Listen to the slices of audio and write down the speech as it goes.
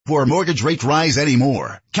or mortgage rate rise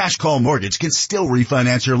anymore. Cash Call Mortgage can still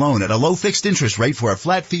refinance your loan at a low fixed interest rate for a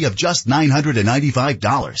flat fee of just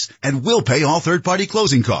 $995 and will pay all third-party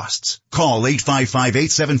closing costs. Call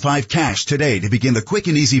 855-875-CASH today to begin the quick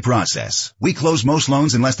and easy process. We close most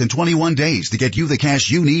loans in less than 21 days to get you the cash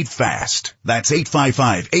you need fast. That's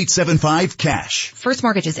 855-875-CASH. First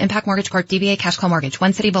Mortgages, Impact Mortgage Corp. DBA Cash Call Mortgage,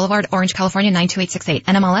 One City Boulevard, Orange, California 92868,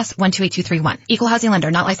 NMLS 128231. Equal housing lender,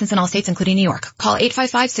 not licensed in all states including New York. Call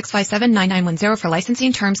 855-657-9910 for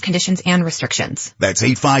licensing terms, conditions, and restrictions. That's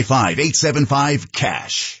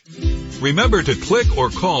 855-875-CASH. Remember to click or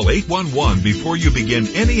call 811 before you begin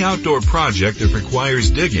any outdoor project that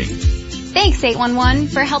requires digging. Thanks, 811,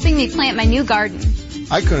 for helping me plant my new garden.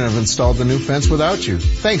 I couldn't have installed the new fence without you.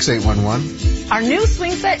 Thanks, 811. Our new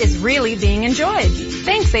swing set is really being enjoyed.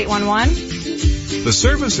 Thanks, 811. The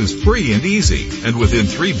service is free and easy, and within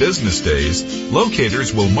 3 business days,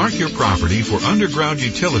 locators will mark your property for underground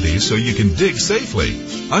utilities so you can dig safely.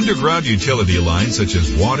 Underground utility lines such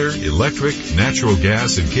as water, electric, natural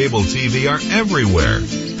gas, and cable TV are everywhere.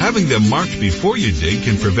 Having them marked before you dig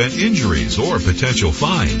can prevent injuries or potential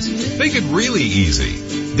fines. Make it really easy.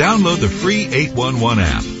 Download the free 811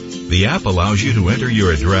 app. The app allows you to enter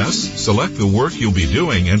your address, select the work you'll be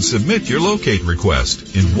doing, and submit your locate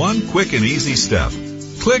request in one quick and easy step.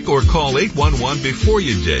 Click or call 811 before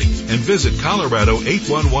you dig and visit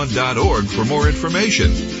Colorado811.org for more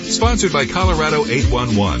information. Sponsored by Colorado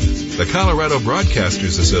 811, the Colorado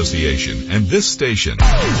Broadcasters Association, and this station.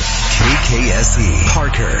 KKSE,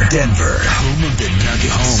 Parker, Denver, home of the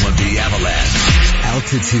Nuggets, home of the Avalanche.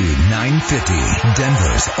 Altitude 950,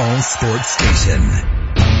 Denver's all-sports station.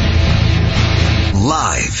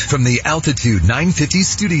 Live from the Altitude 950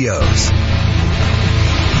 studios,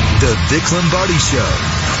 the Vic Lombardi Show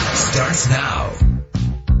starts now.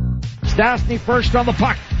 Stastny first on the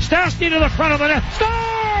puck. Stastny to the front of the net.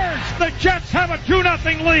 Scores! The Jets have a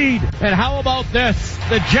 2-0 lead. And how about this?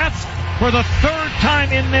 The Jets, for the 3rd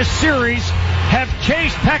time in this series, have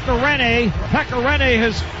chased Pekka Rinne. Pekka Rinne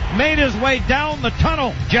has made his way down the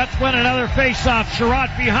tunnel. Jets win another faceoff.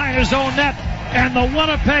 Sherratt behind his own net. And the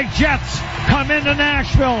Winnipeg Jets come into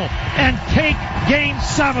Nashville and take Game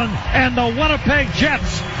 7. And the Winnipeg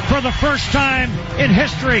Jets, for the first time in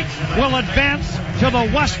history, will advance to the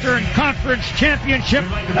Western Conference Championship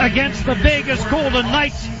against the Vegas Golden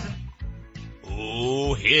Knights.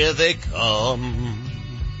 Oh, here they come.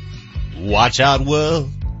 Watch out, Will.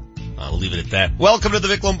 I'll leave it at that. Welcome to the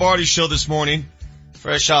Vic Lombardi Show this morning.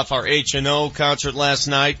 Fresh off our H&O concert last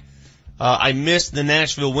night. I missed the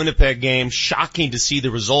Nashville-Winnipeg game. Shocking to see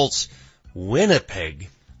the results. Winnipeg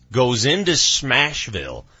goes into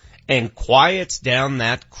Smashville and quiets down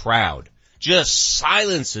that crowd. Just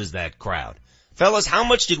silences that crowd. Fellas, how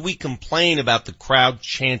much did we complain about the crowd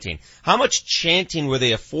chanting? How much chanting were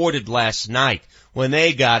they afforded last night when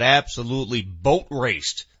they got absolutely boat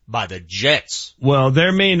raced by the Jets? Well,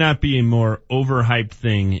 there may not be a more overhyped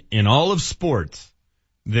thing in all of sports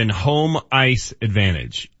than home ice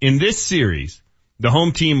advantage. In this series, the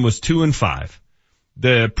home team was 2-5.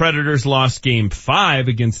 The Predators lost Game 5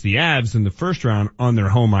 against the Avs in the first round on their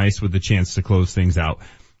home ice with a chance to close things out.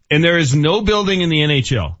 And there is no building in the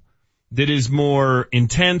NHL that is more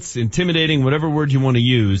intense, intimidating, whatever word you want to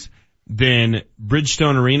use, than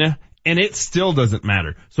Bridgestone Arena, and it still doesn't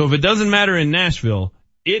matter. So if it doesn't matter in Nashville,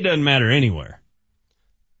 it doesn't matter anywhere.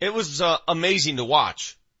 It was amazing to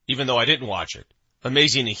watch, even though I didn't watch it.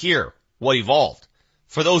 Amazing to hear what evolved.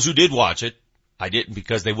 For those who did watch it, I didn't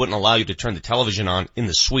because they wouldn't allow you to turn the television on in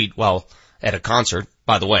the suite while at a concert.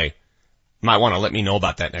 By the way, you might want to let me know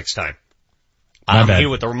about that next time. I'm here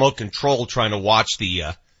with the remote control trying to watch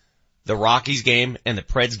the Rockies game and the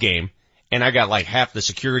Preds game, and I got like half the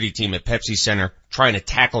security team at Pepsi Center trying to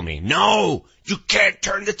tackle me. No, you can't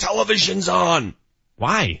turn the televisions on.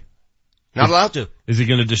 Why? Not allowed to. Is it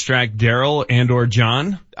going to distract Daryl and or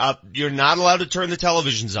John? You're not allowed to turn the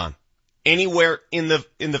televisions on anywhere in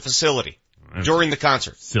the facility during the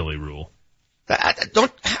concert. Silly rule.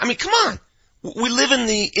 I mean, come on. We live in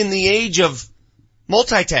the age of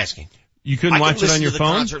multitasking. You couldn't watch it on your phone?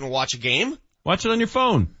 I can listen to the concert and watch a game. Watch it on your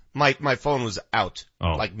phone. My phone was out.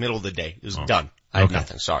 Like middle of the day. It was done. I had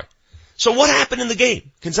nothing. Sorry. So what happened in the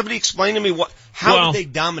game? Can somebody explain to me how did they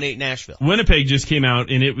dominate Nashville? Winnipeg just came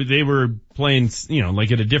out and they were playing,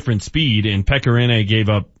 like at a different speed, and Pekka Rinne gave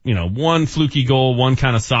up, one fluky goal, one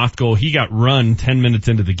kind of soft goal. He got run 10 minutes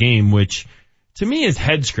into the game, which to me is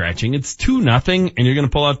head scratching. It's 2-0 and you're going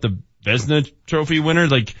to pull out the Vezina Trophy winner.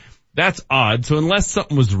 Like, that's odd. So unless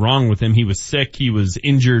something was wrong with him, he was sick, he was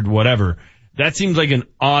injured, whatever, that seems like an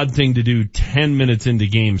odd thing to do 10 minutes into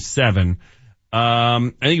Game 7.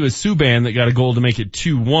 I think it was Subban that got a goal to make it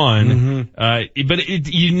 2-1. But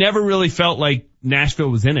you never really felt like Nashville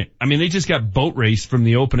was in it. I mean, they just got boat raced from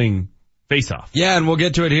the opening faceoff. Yeah, and we'll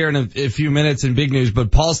get to it here in a few minutes in big news,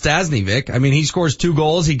 but Paul Stastny, Vic, I mean, he scores 2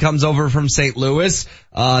 goals. He comes over from St. Louis.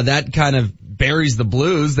 That kind of buries the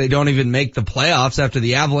Blues. They don't even make the playoffs after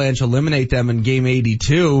the Avalanche eliminate them in game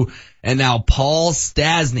 82. And now Paul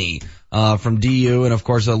Stastny, from DU and of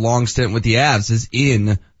course a long stint with the Avs is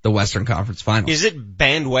in the Western Conference Finals. Is it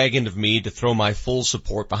bandwagon of me to throw my full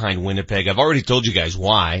support behind Winnipeg? I've already told you guys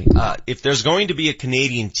why. If there's going to be a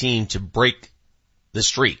Canadian team to break the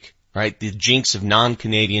streak, right, the jinx of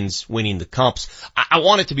non-Canadians winning the Cups, I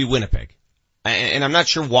want it to be Winnipeg. And I'm not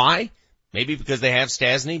sure why. Maybe because they have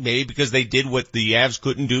Stastny, maybe because they did what the Avs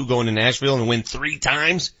couldn't do, going to Nashville and win 3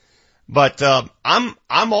 times. But I'm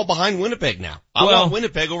all behind Winnipeg now. I want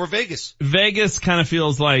Winnipeg over Vegas. Vegas kind of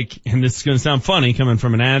feels like, and this is going to sound funny coming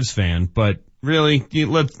from an Avs fan, but really,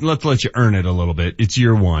 let's let you earn it a little bit. It's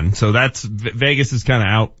year 1, so Vegas is kind of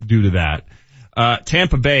out due to that.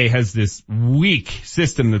 Tampa Bay has this weak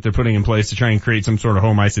system that they're putting in place to try and create some sort of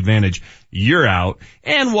home ice advantage. You're out.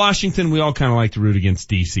 And Washington, we all kind of like to root against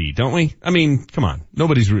DC, don't we? I mean, come on.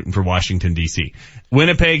 Nobody's rooting for Washington, DC.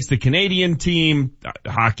 Winnipeg's the Canadian team.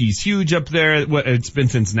 Hockey's huge up there. It's been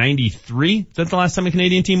since 93. Is that the last time a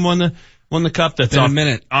Canadian team won the cup? That's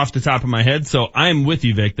off the top of my head. So I'm with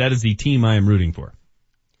you, Vic. That is the team I am rooting for.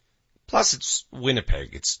 Plus it's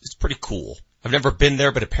Winnipeg. It's pretty cool. I've never been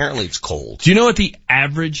there, but apparently it's cold. Do you know what the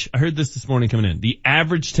average, I heard this morning coming in, the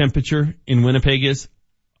average temperature in Winnipeg is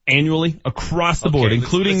annually across the board,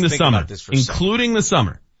 including the summer. Including the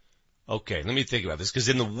summer. Okay, let me think about this, because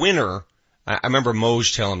in the winter, I remember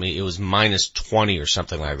Moj telling me it was minus 20 or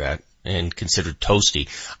something like that, and considered toasty.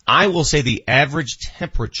 I will say the average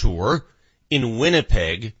temperature in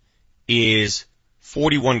Winnipeg is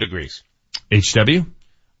 41 degrees. HW?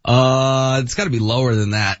 It's gotta be lower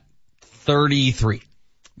than that. 33.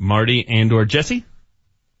 Marty and/or Jesse?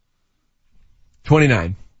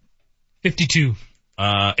 29. 52.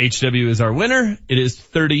 HW is our winner. It is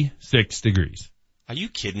 36 degrees. Are you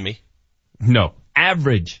kidding me? No.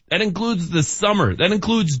 Average. That includes the summer. That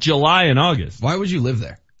includes July and August. Why would you live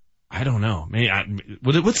there? I don't know.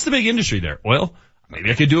 What's the big industry there? Oil?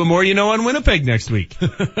 Maybe I could do a more on Winnipeg next week.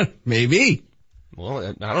 Maybe. Well,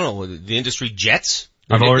 I don't know. The industry jets?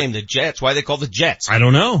 They're nicknamed the Jets. Why are they called the Jets? I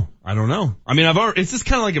don't know. I mean, it's just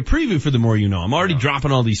kind of like a preview for the more you know. I'm already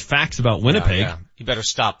dropping all these facts about Winnipeg. Yeah. You better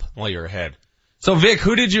stop while you're ahead. So Vic,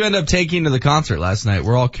 who did you end up taking to the concert last night?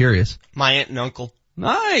 We're all curious. My aunt and uncle.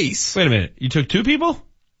 Nice. Wait a minute. You took 2 people?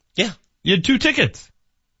 Yeah. You had 2 tickets.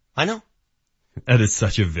 I know. That is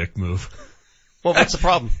such a Vic move. Well, what's the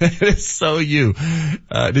problem? It is so you.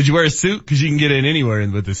 Did you wear a suit? Cause you can get in anywhere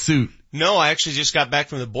with a suit. No, I actually just got back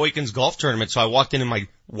from the Boykins golf tournament, so I walked in my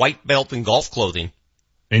white belt and golf clothing.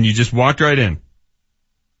 And you just walked right in?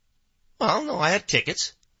 Well, no, I had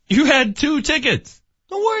tickets. You had 2 tickets.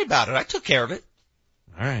 Don't worry about it. I took care of it.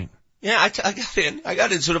 All right. Yeah, I got in. I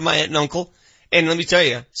got in sort of my aunt and uncle. And let me tell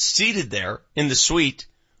you, seated there in the suite,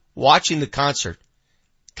 watching the concert,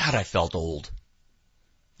 God, I felt old.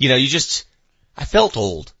 I felt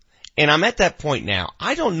old. And I'm at that point now.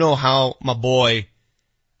 I don't know how my boy,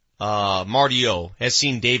 Marty O has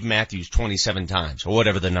seen Dave Matthews 27 times or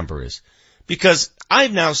whatever the number is, because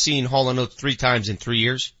I've now seen Hall & Oates 3 times in 3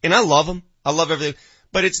 years, and I love him. I love everything,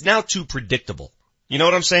 but it's now too predictable. You know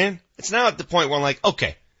what I'm saying? It's now at the point where I'm like,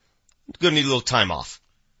 okay, I'm gonna need a little time off.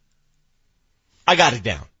 I got it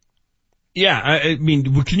down. Yeah, I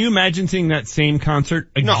mean, can you imagine seeing that same concert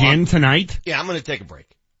again tonight? Yeah, I'm gonna take a break.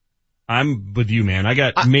 I'm with you, man. I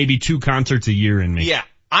got maybe 2 concerts a year in me. Yeah,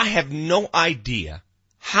 I have no idea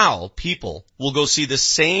how people will go see the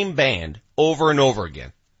same band over and over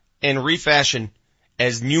again and refashion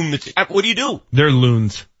as new material. What do you do? They're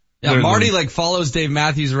loons. Yeah, Marty follows Dave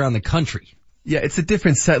Matthews around the country. Yeah, it's a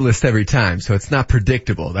different set list every time, so it's not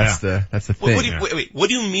predictable. That's the thing. What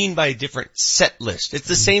do you mean by a different set list? It's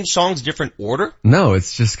the same songs, different order? No,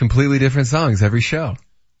 it's just completely different songs every show.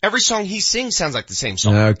 Every song he sings sounds like the same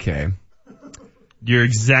song. Okay. You're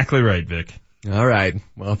exactly right, Vic. All right.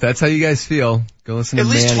 Well, if that's how you guys feel, go listen to At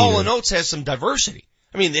least Manny. Hall & Oates has some diversity.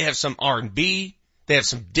 I mean, they have some R&B, they have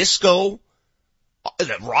some disco,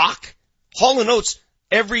 rock. Hall & Oates,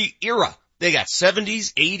 every era. They got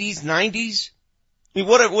 70s, 80s, 90s. I mean,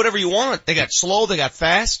 whatever you want. They got slow, they got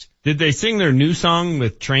fast. Did they sing their new song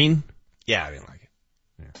with Train? Yeah, I didn't like it.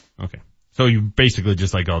 Yeah. Okay. So you basically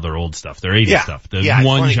just like all their old stuff, their 80s stuff. There's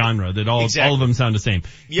one genre that all of them sound the same.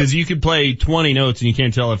 Because you could play 20 notes and you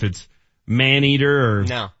can't tell if it's Man-Eater or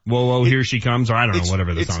No. Whoa, Whoa, Here She Comes, or I don't know,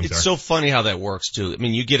 whatever the songs are. It's so funny how that works too. I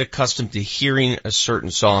mean, you get accustomed to hearing a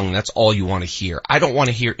certain song, that's all you want to hear. I don't want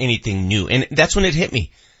to hear anything new. And that's when it hit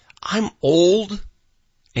me. I'm old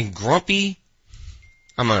and grumpy.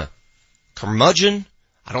 I'm a curmudgeon.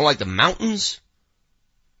 I don't like the mountains.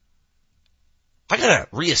 I gotta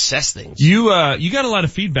reassess things. You got a lot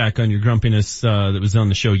of feedback on your grumpiness, that was on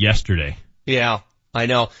the show yesterday. Yeah, I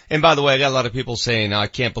know. And by the way, I got a lot of people saying, I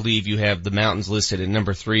can't believe you have the mountains listed at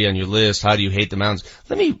number 3 on your list. How do you hate the mountains?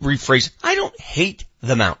 Let me rephrase. I don't hate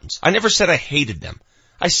the mountains. I never said I hated them.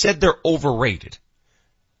 I said they're overrated.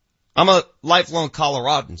 I'm a lifelong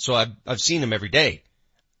Coloradan, so I've seen them every day.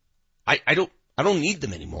 I don't need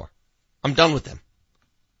them anymore. I'm done with them.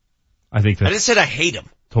 I think I just said I hate them.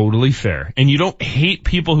 Totally fair. And you don't hate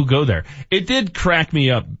people who go there. It did crack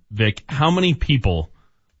me up, Vic, how many people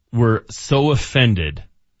were so offended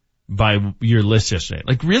by your list yesterday.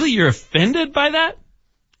 Like, really? You're offended by that?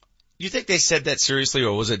 You think they said that seriously,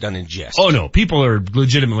 or was it done in jest? Oh no, people are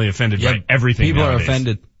legitimately offended by everything People nowadays. are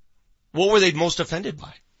offended. What were they most offended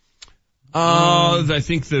by? I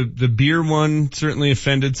think the beer one certainly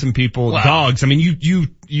offended some people. Wow. Dogs. I mean, you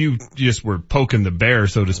just were poking the bear,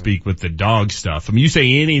 so to speak, with the dog stuff. I mean, you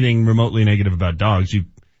say anything remotely negative about dogs, you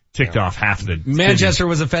ticked off half the Manchester city.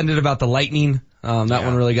 was offended about the lightning. That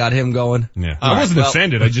one really got him going. Yeah. I wasn't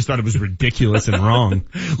offended. I just thought it was ridiculous and wrong.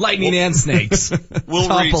 Lightning and snakes. We'll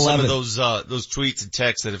Top read 11. some of those tweets and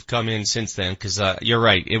texts that have come in since then, cause, you're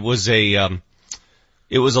right. It was a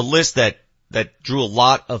list that drew a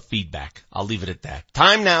lot of feedback. I'll leave it at that.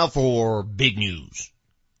 Time now for big news.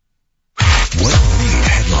 What made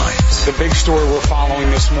headlines? The big story we're following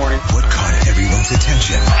this morning. What caught everyone's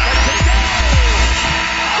attention?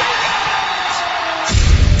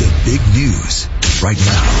 The big news right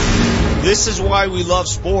now. This is why we love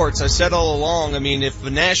sports. I said all along, I mean, if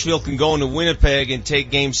Nashville can go into Winnipeg and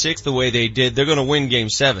take Game 6 the way they did, they're going to win Game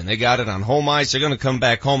 7. They got it on home ice. They're going to come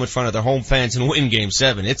back home in front of their home fans and win Game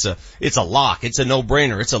 7. It's a lock. It's a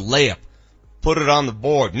no-brainer. It's a layup. Put it on the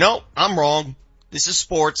board. No, I'm wrong. This is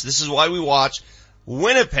sports. This is why we watch.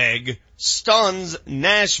 Winnipeg stuns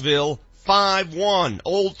Nashville 5-1.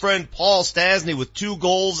 Old friend Paul Stastny with 2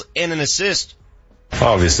 goals and an assist.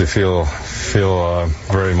 Obviously feel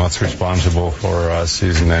very much responsible for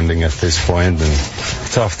season ending at this point, and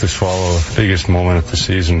tough to swallow. Biggest moment of the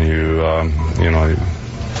season,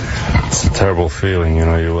 it's a terrible feeling.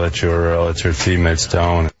 You let your teammates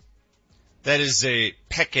down. That is a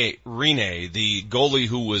Pekka Rinne, the goalie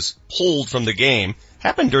who was pulled from the game.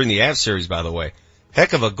 Happened during the Avs series, by the way.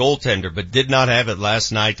 Heck of a goaltender, but did not have it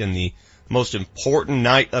last night in the most important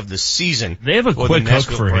night of the season. They have a quick hook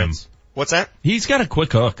for him. What's that? He's got a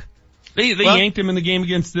quick hook. They yanked him in the game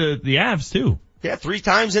against the Avs too. Yeah, 3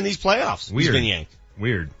 times in these playoffs. Weird. He's been yanked.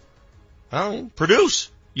 Weird. Well,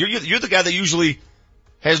 produce. You're the guy that usually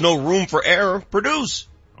has no room for error. Produce.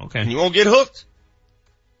 Okay. And you won't get hooked.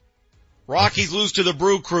 Rockies lose to the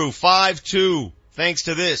Brew Crew 5-2 thanks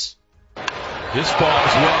to this. This ball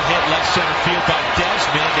is well hit left center field by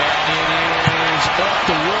Desmond, and it is off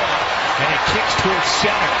the wall, and it kicks towards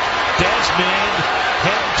center. Desmond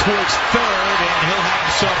heading towards third, and he'll have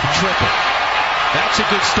himself a triple. That's a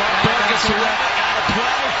good start. Ball gets the run out of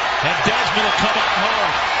play, and Desmond will come out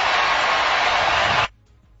home.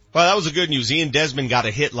 Well, that was the good news. Ian Desmond got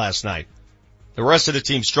a hit last night. The rest of the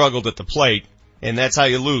team struggled at the plate, and that's how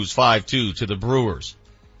you lose 5-2 to the Brewers.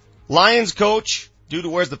 Lions coach, dude who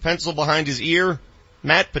wears the pencil behind his ear,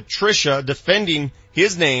 Matt Patricia, defending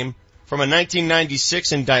his name from a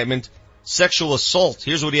 1996 indictment, sexual assault.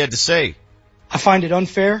 Here's what he had to say. I find it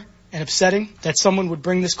unfair and upsetting that someone would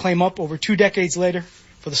bring this claim up over 2 decades later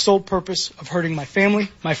for the sole purpose of hurting my family,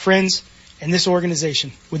 my friends, and this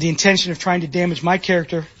organization with the intention of trying to damage my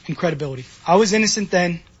character and credibility. I was innocent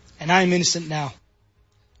then, and I am innocent now.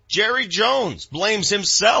 Jerry Jones blames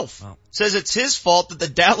himself. Says it's his fault that the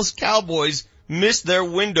Dallas Cowboys missed their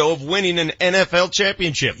window of winning an NFL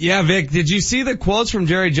championship. Yeah, Vic, did you see the quotes from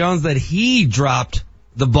Jerry Jones that he dropped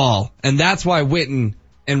the ball, and that's why Witten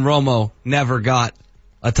and Romo never got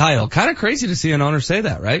a title? Kind of crazy to see an owner say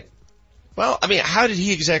that, right? Well, I mean, how did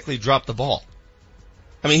he exactly drop the ball?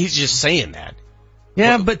 I mean, he's just saying that.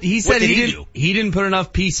 Yeah, but he said he didn't put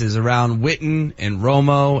enough pieces around Witten and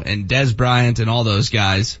Romo and Des Bryant and all those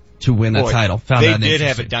guys to win a title. They did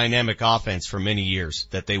have a dynamic offense for many years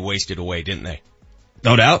that they wasted away, didn't they?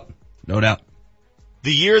 No doubt. No doubt.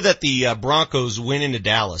 The year that the Broncos went into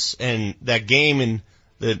Dallas and that game in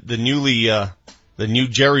the new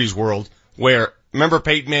Jerry's world where, remember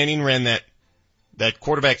Peyton Manning ran that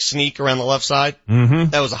quarterback sneak around the left side?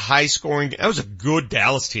 Mm-hmm. That was a high scoring, that was a good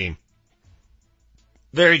Dallas team.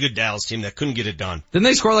 Very good Dallas team that couldn't get it done. Didn't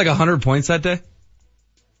they score like 100 points that day?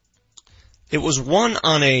 It was one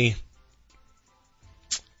on a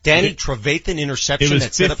Danny Trevathan interception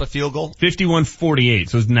that set up a field goal. 51-48,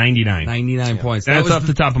 so it was 99. 99 points. That's off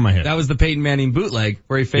the top of my head. That was the Peyton Manning bootleg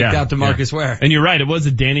where he faked out to Marcus Ware. And you're right, it was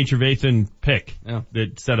a Danny Trevathan pick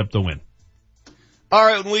that set up the win. All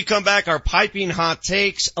right, when we come back, our piping hot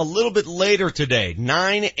takes a little bit later today,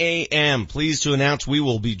 9 a.m. Pleased to announce we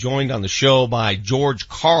will be joined on the show by George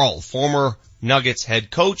Karl, former Nuggets head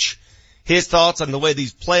coach. His thoughts on the way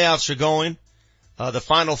these playoffs are going. The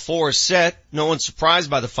Final Four is set. No one's surprised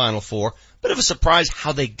by the Final Four. Bit of a surprise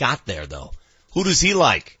how they got there, though. Who does he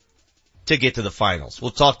like to get to the finals?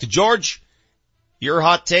 We'll talk to George. Your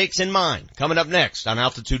hot takes and mine coming up next on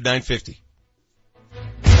Altitude 950.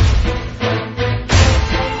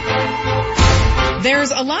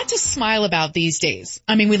 There's a lot to smile about these days.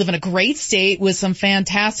 I mean, we live in a great state with some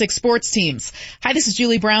fantastic sports teams. Hi, this is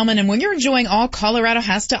Julie Brauman, and when you're enjoying all Colorado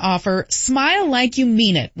has to offer, smile like you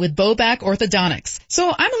mean it with Boback Orthodontics.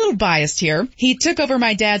 So I'm a little biased here. He took over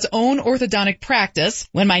my dad's own orthodontic practice.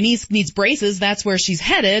 When my niece needs braces, that's where she's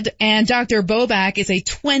headed, and Dr. Boback is a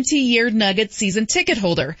 20-year Nugget season ticket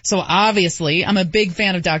holder. So obviously, I'm a big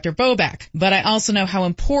fan of Dr. Boback. But I also know how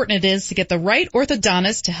important it is to get the right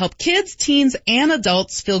orthodontist to help kids, teens, and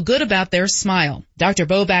adults feel good about their smile. Dr.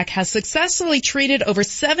 Boback has successfully treated over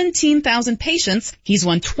 17,000 patients. He's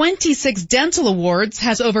won 26 dental awards,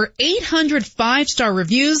 has over 800 5-star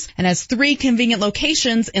reviews, and has 3 convenient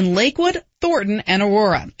locations in Lakewood, Thornton, and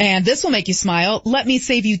Aurora. And this will make you smile. Let me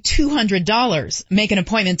save you $200. Make an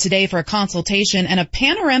appointment today for a consultation and a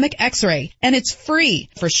panoramic x-ray. And it's free.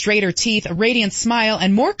 For straighter teeth, a radiant smile,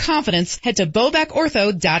 and more confidence, head to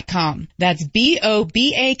BobackOrtho.com. That's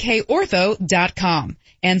BOBAK Ortho.com.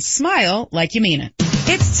 And smile like you mean it.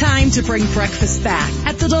 It's time to bring breakfast back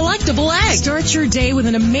at the Delectable Egg. Start your day with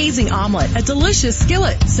an amazing omelet, a delicious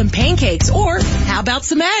skillet, some pancakes, or how about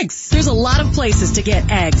some eggs? There's a lot of places to get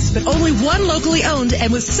eggs, but only one locally owned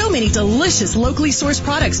and with so many delicious locally sourced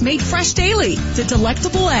products made fresh daily. The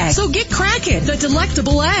Delectable Egg. So get cracking. The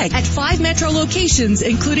Delectable Egg at 5 metro locations,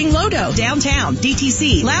 including Lodo, downtown,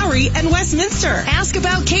 DTC, Lowry, and Westminster. Ask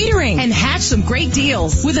about catering and hatch some great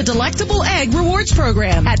deals with a Delectable Egg rewards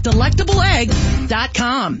program at delectableegg.com.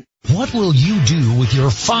 What will you do with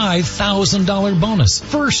your $5,000 bonus?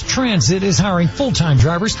 First Transit is hiring full-time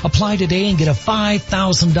drivers. Apply today and get a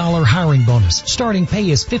 $5,000 hiring bonus. Starting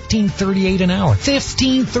pay is $15.38 an hour.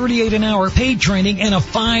 $15.38 an hour, paid training, and a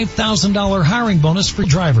 $5,000 hiring bonus for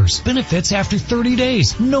drivers. Benefits after 30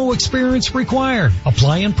 days. No experience required.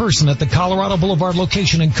 Apply in person at the Colorado Boulevard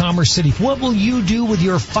location in Commerce City. What will you do with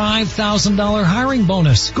your $5,000 hiring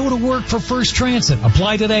bonus? Go to work for First Transit.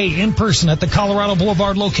 Apply today in person at the Colorado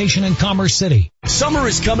Boulevard location in Commerce City. Summer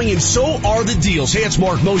is coming and so are the deals. Hey, it's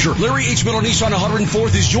Mark Mosier. Larry H. Miller Nissan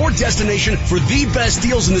 104th is your destination for the best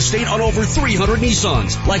deals in the state on over 300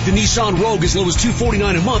 Nissans. Like the Nissan Rogue as low as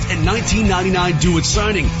 $249 a month and $19.99 due at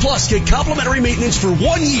signing. Plus, get complimentary maintenance for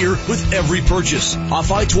 1 year with every purchase.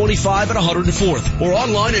 Off I-25 at 104th or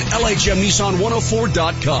online at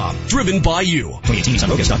LHMNissan104.com. Driven by you. 2018 Nissan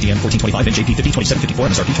Rogue S.DM 1425 NJP 152754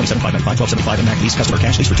 MSRP 27595 1275 and Mac lease customer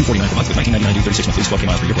cash lease for $249 per month with $19.99 due 36 months lease 12K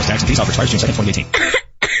miles per year plus tax and fees. Offer expires June 2nd, 2018.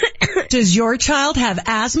 Does your child have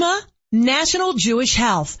asthma? National Jewish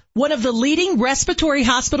Health, one of the leading respiratory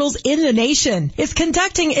hospitals in the nation, is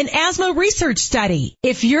conducting an asthma research study.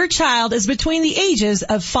 If your child is between the ages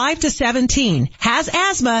of 5 to 17, has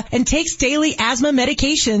asthma, and takes daily asthma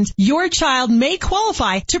medications, your child may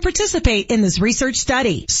qualify to participate in this research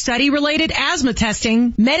study. Study-related asthma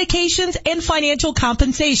testing, medications, and financial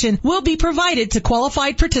compensation will be provided to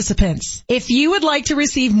qualified participants. If you would like to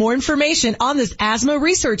receive more information on this asthma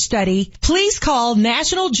research study, please call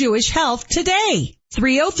National Jewish Health today.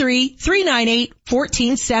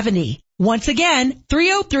 303-398-1470. Once again,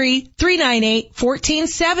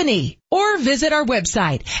 303-398-1470. Or visit our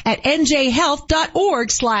website at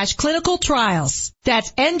njhealth.org/clinical trials.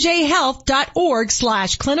 That's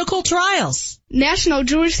njhealth.org/clinical trials. National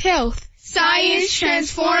Jewish Health. Science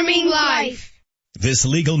transforming life. This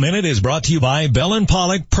Legal Minute is brought to you by Bell &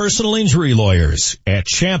 Pollock Personal Injury Lawyers at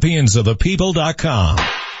championsofthepeople.com.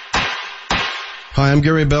 Hi, I'm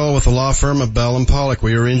Gary Bell with the law firm of Bell & Pollock.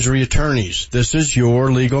 We are injury attorneys. This is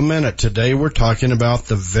your Legal Minute. Today we're talking about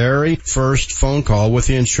the very first phone call with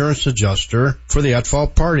the insurance adjuster for the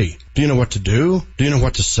at-fault party. Do you know what to do? Do you know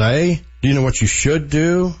what to say? Do you know what you should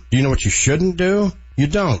do? Do you know what you shouldn't do? You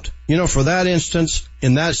don't. You know, for that instance,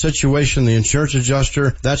 in that situation, the insurance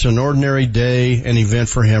adjuster, that's an ordinary day, an event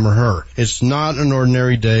for him or her. It's not an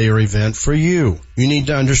ordinary day or event for you. You need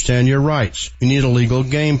to understand your rights. You need a legal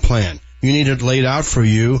game plan. You need it laid out for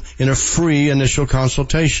you in a free initial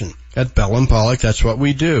consultation. At Bell & Pollock, that's what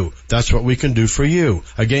we do. That's what we can do for you.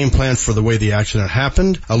 A game plan for the way the accident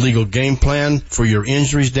happened, a legal game plan for your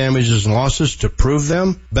injuries, damages, and losses to prove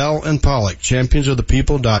them. Bell & Pollock,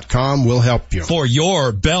 championsofthepeople.com will help you. For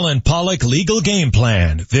your Bell & Pollock legal game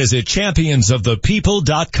plan, visit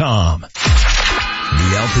championsofthepeople.com.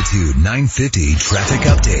 The Altitude 950 traffic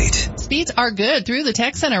update. Speeds are good through the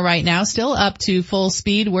Tech Center right now. Still up to full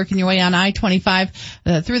speed, working your way on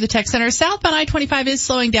I-25 through the Tech Center. Southbound I-25 is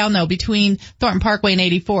slowing down though between Thornton Parkway and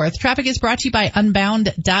 84th. Traffic is brought to you by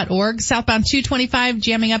Unbound.org. Southbound 225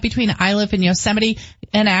 jamming up between Iliff and Yosemite.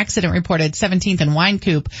 An accident reported 17th and Wine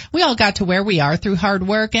Coop. We all got to where we are through hard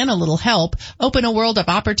work and a little help. Open a world of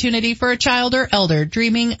opportunity for a child or elder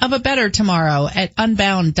dreaming of a better tomorrow at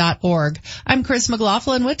Unbound.org. I'm Chris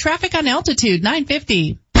McLaughlin with traffic on Altitude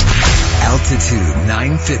 950. Altitude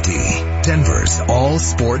 950, Denver's all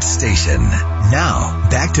sports station. Now,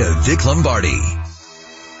 back to Vic Lombardi.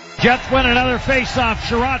 Jets win another face-off.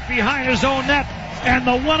 Sherratt behind his own net. And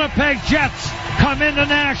the Winnipeg Jets come into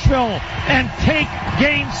Nashville and take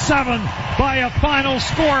Game 7 by a final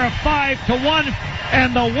score of 5-1.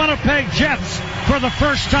 And the Winnipeg Jets, for the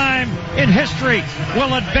first time in history,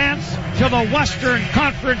 will advance to the Western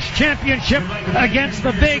Conference Championship against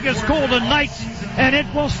the Vegas Golden Knights. And it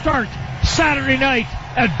will start Saturday night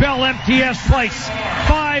at Bell MTS Place.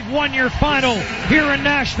 5-1 your final here in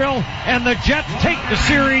Nashville. And the Jets take the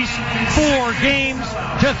series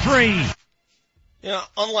 4-3. You know,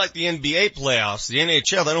 unlike the NBA playoffs, the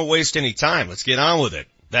NHL, they don't waste any time. Let's get on with it.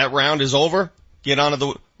 That round is over. Get on to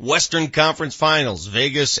the Western Conference Finals,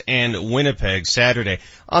 Vegas and Winnipeg, Saturday.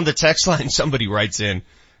 On the text line, somebody writes in,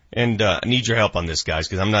 and I need your help on this, guys,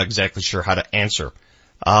 because I'm not exactly sure how to answer.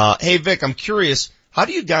 Hey, Vic, I'm curious, how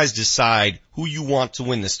do you guys decide who you want to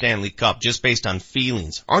win the Stanley Cup just based on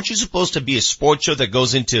feelings? Aren't you supposed to be a sports show that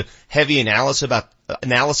goes into heavy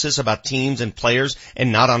analysis about teams and players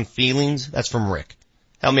and not on feelings? That's from Rick.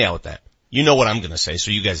 Help me out with that. You know what I'm going to say, so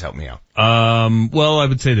you guys help me out. Well, I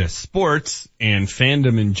would say this. Sports and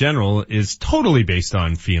fandom in general is totally based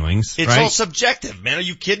on feelings, It's right? all subjective, man. Are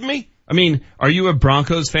you kidding me? I mean, are you a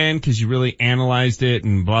Broncos fan because you really analyzed it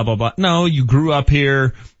and blah, blah, blah? No, you grew up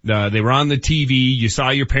here. They were on the TV. You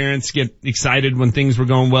saw your parents get excited when things were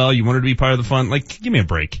going well. You wanted to be part of the fun. Like, give me a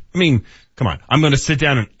break. I mean, come on. I'm going to sit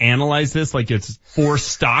down and analyze this like it's 4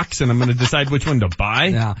 stocks and I'm going to decide which one to buy.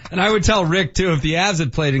 Yeah. And I would tell Rick too, if the Avs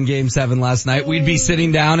had played in Game 7 last night, we'd be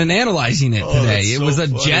sitting down and analyzing it today. It was a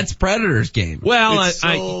Jets-Predators game. Well,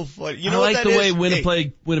 funny. You know I like the way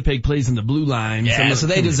Winnipeg plays in the blue line. Yeah, so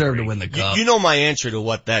they deserve to win the Cup. You know my answer to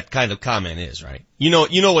what that kind of comment is, right? You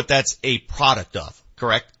know what that's a product of,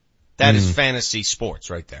 correct? That is fantasy sports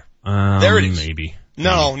right there. There it is. Maybe.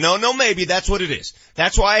 No, maybe. That's what it is.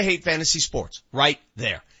 That's why I hate fantasy sports. Right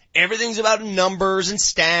there. Everything's about numbers and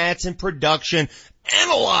stats and production.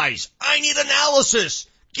 Analyze. I need analysis.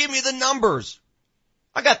 Give me the numbers.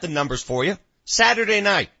 I got the numbers for you. Saturday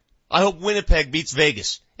night. I hope Winnipeg beats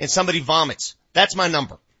Vegas and somebody vomits. That's my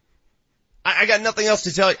number. I got nothing else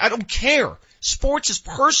to tell you. I don't care. Sports is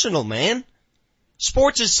personal, man.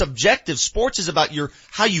 Sports is subjective. Sports is about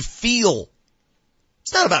how you feel.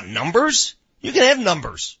 It's not about numbers. You can have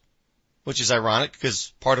numbers, which is ironic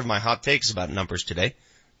because part of my hot take is about numbers today.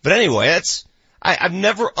 But anyway, I've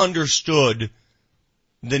never understood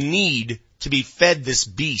the need to be fed this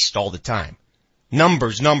beast all the time.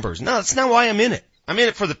 Numbers. No, that's not why I'm in it. I'm in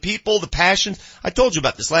it for the people, the passions. I told you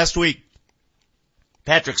about this last week.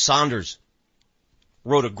 Patrick Saunders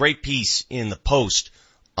wrote a great piece in the Post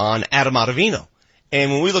on Adam Ottavino. And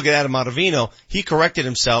when we look at Adam Ottavino, he corrected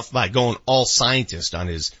himself by going all scientist on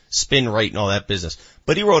his spin rate and all that business.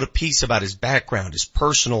 But he wrote a piece about his background, his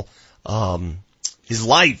personal, his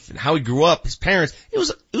life and how he grew up, his parents. It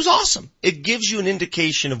was awesome. It gives you an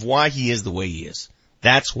indication of why he is the way he is.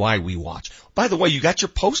 That's why we watch. By the way, you got your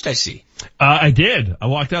Post, I see. I did. I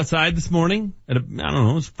walked outside this morning at it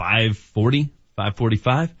was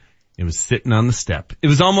 5:45. It was sitting on the step. It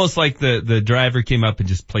was almost like the driver came up and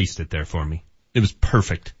just placed it there for me. It was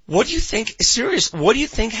perfect. What do you think? Serious? What do you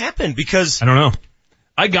think happened? Because I don't know.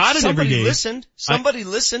 I got it every day. Somebody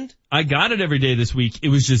listened. I got it every day this week. It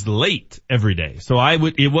was just late every day. So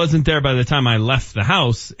it wasn't there by the time I left the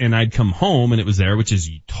house and I'd come home and it was there, which is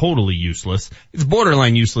totally useless. It's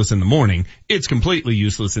borderline useless in the morning. It's completely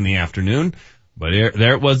useless in the afternoon. But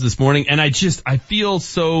there it was this morning. And I feel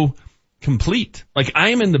so complete. Like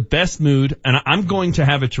I am in the best mood and I'm going to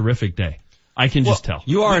have a terrific day. I can just tell.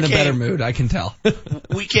 You are in a better mood, I can tell.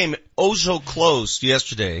 We came oh so close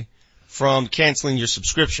yesterday from canceling your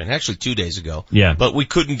subscription, actually 2 days ago. Yeah. But we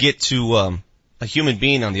couldn't get to a human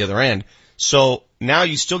being on the other end. So now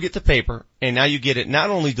you still get the paper, and now you get it not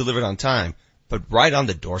only delivered on time, but right on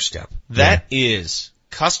the doorstep. That is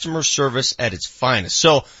customer service at its finest.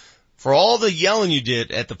 So for all the yelling you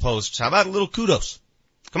did at the Post, how about a little kudos?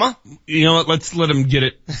 Come on. You know what? Let's let them get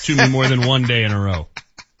it to me more than one day in a row.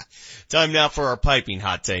 Time now for our piping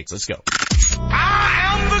hot takes. Let's go.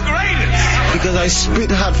 I am the greatest. Because I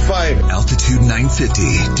spit hot fire. Altitude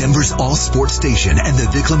 950, Denver's all sports station, and the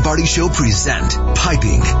Vic Lombardi Show present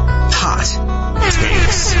Piping Hot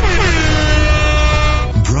Takes.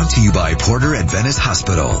 Brought to you by Porter at Venice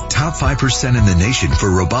Hospital. Top 5% in the nation for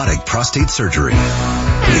robotic prostate surgery.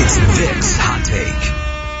 It's Vic's Hot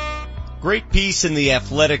Take. Great piece in The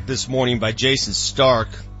Athletic this morning by Jason Stark.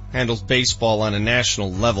 Handles baseball on a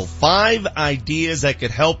national level. 5 ideas that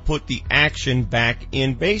could help put the action back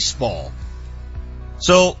in baseball.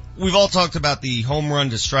 So, we've all talked about the home run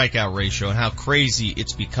to strikeout ratio and how crazy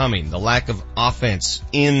it's becoming. The lack of offense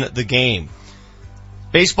in the game.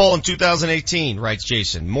 Baseball in 2018, writes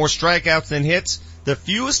Jason, more strikeouts than hits, the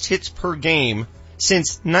fewest hits per game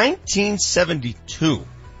since 1972.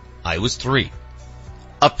 I was 3.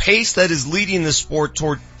 A pace that is leading the sport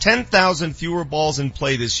toward 10,000 fewer balls in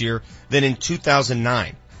play this year than in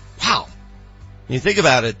 2009. Wow. When you think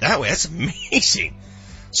about it that way, that's amazing.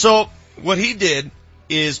 So, what he did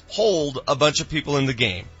is polled a bunch of people in the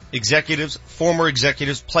game. Executives, former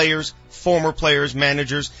executives, players, former players,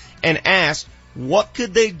 managers, and asked, what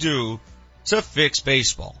could they do to fix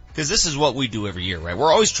baseball? Because this is what we do every year, right?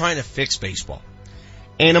 We're always trying to fix baseball.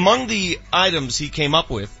 And among the items he came up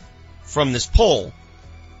with from this poll,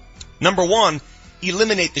 number 1,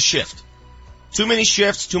 eliminate the shift. Too many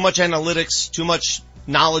shifts, too much analytics, too much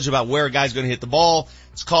knowledge about where a guy's going to hit the ball.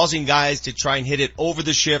 It's causing guys to try and hit it over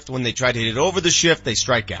the shift. When they try to hit it over the shift, they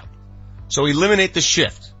strike out. So eliminate the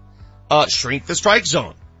shift. Shrink the strike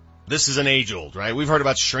zone. This is an age old, right? We've heard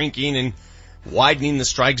about shrinking and widening the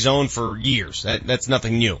strike zone for years. That's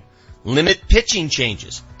nothing new. Limit pitching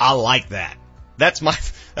changes. I like that. That's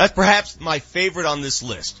perhaps my favorite on this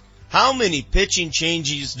list. How many pitching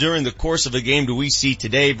changes during the course of a game do we see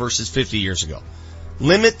today versus 50 years ago?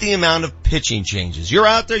 Limit the amount of pitching changes. You're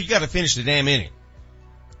out there, you gotta finish the damn inning.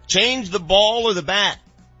 Change the ball or the bat.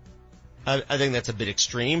 I think that's a bit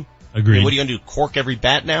extreme. Agreed. I mean, what are you gonna do, cork every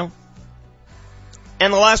bat now?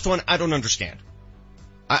 And the last one, I don't understand.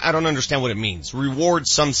 I don't understand what it means. Reward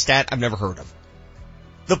some stat I've never heard of.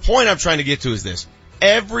 The point I'm trying to get to is this.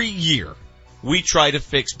 Every year, we try to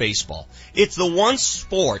fix baseball. It's the one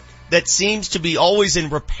sport that seems to be always in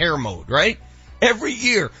repair mode, right? Every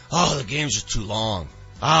year, the games are too long.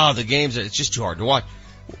 It's just too hard to watch.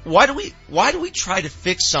 Why do we try to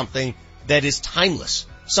fix something that is timeless?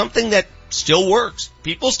 Something that still works.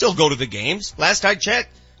 People still go to the games. Last I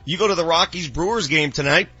checked, you go to the Rockies-Brewers game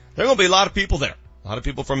tonight, there are going to be a lot of people there. A lot of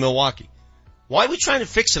people from Milwaukee. Why are we trying to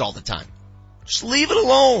fix it all the time? Just leave it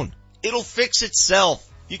alone. It'll fix itself.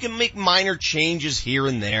 You can make minor changes here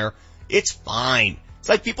and there. It's fine. It's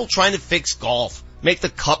like people trying to fix golf. Make the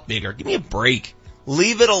cup bigger. Give me a break.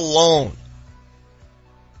 Leave it alone.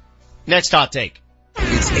 Next hot take.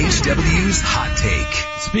 It's HW's Hot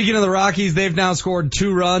Take. Speaking of the Rockies, they've now scored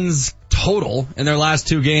 2 runs total in their last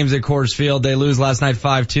 2 games at Coors Field. They lose last night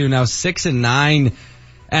 5-2, now 6-9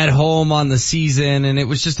 at home on the season, and it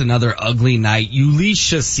was just another ugly night. Ulysses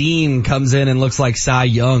Chacin comes in and looks like Cy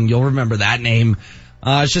Young. You'll remember that name.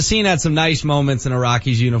 Chacin had some nice moments in a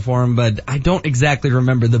Rockies uniform, but I don't exactly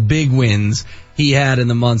remember the big wins he had in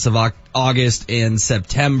the months of August and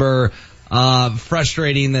September.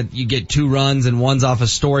 Frustrating that you get 2 runs and one's off a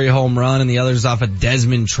Story home run and the other's off a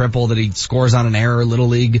Desmond triple that he scores on an error Little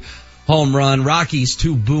League home run. Rockies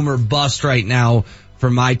 2 boomer bust right now for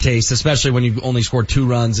my taste, especially when you only scored 2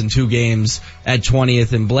 runs in 2 games at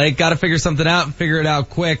 20th and Blake. Gotta figure something out and figure it out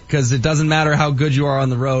quick, because it doesn't matter how good you are on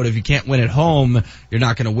the road. If you can't win at home, you're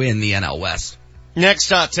not gonna win the NL West. Next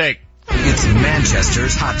hot take. It's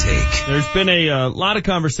Manchester's Hot Take. There's been a lot of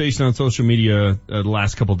conversation on social media the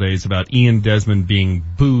last couple days about Ian Desmond being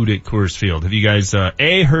booed at Coors Field. Have you guys,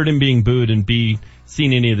 A, heard him being booed, and B,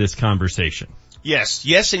 seen any of this conversation? Yes,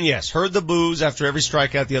 and yes. Heard the boos after every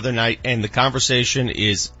strikeout the other night, and the conversation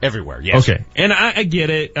is everywhere. Yes. Okay. And I get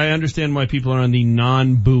it. I understand why people are on the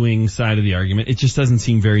non-booing side of the argument. It just doesn't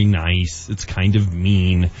seem very nice. It's kind of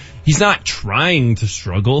mean. He's not trying to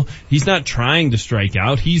struggle. He's not trying to strike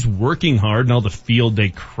out. He's working hard, and all the field day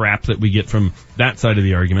crap that we get from that side of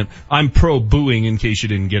the argument. I'm pro-booing, in case you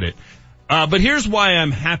didn't get it. But here's why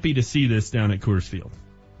I'm happy to see this down at Coors Field.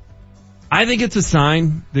 I think it's a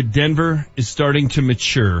sign that Denver is starting to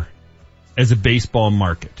mature as a baseball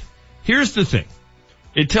market. Here's the thing.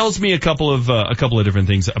 It tells me a couple of different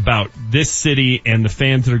things about this city and the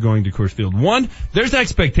fans that are going to Coors Field. One, there's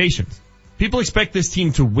expectations. People expect this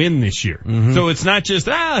team to win this year. Mm-hmm. So it's not just,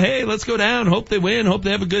 hey, let's go down, hope they win, hope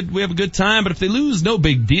we have a good time, but if they lose, no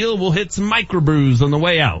big deal, we'll hit some microbrews on the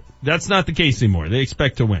way out. That's not the case anymore. They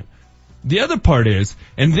expect to win. The other part is,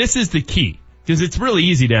 and this is the key, because it's really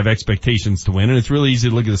easy to have expectations to win, and it's really easy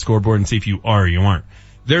to look at the scoreboard and see if you are or you aren't.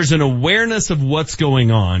 There's an awareness of what's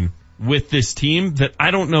going on with this team that I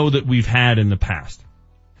don't know that we've had in the past.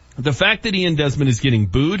 The fact that Ian Desmond is getting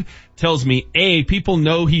booed tells me, A, people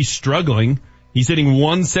know he's struggling. He's hitting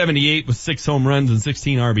 178 with 6 home runs and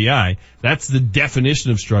 16 RBI. That's the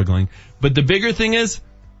definition of struggling. But the bigger thing is,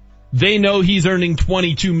 they know he's earning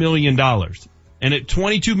 $22 million. And at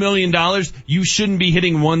 $22 million, you shouldn't be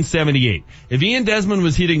hitting 178. If Ian Desmond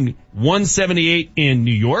was hitting 178 in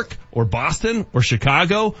New York or Boston or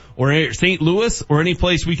Chicago or St. Louis or any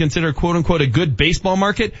place we consider quote unquote a good baseball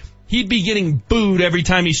market, he'd be getting booed every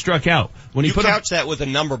time he struck out. When he couch that with a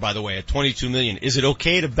number, by the way, at $22 million. Is it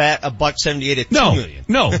okay to bat $178 at $2 million?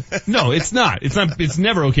 No, it's not. It's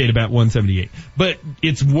never okay to bat 178. But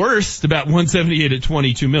it's worse to bat 178 at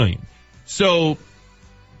 $22 million. So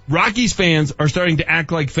Rockies fans are starting to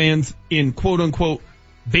act like fans in quote-unquote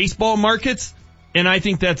baseball markets, and I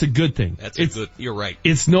think that's a good thing. You're right.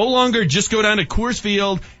 It's no longer just go down to Coors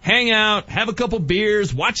Field, hang out, have a couple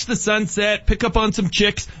beers, watch the sunset, pick up on some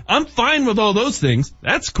chicks. I'm fine with all those things.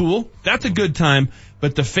 That's cool. That's a good time.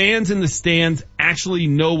 But the fans in the stands actually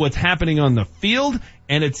know what's happening on the field,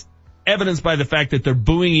 and it's evidenced by the fact that they're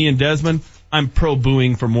booing Ian Desmond. I'm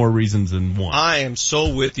pro-booing for more reasons than one. I am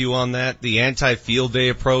so with you on that, the anti-field day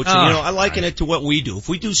approach. And, I liken it to what we do. If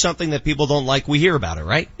we do something that people don't like, we hear about it,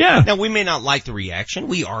 right? Yeah. Now, we may not like the reaction.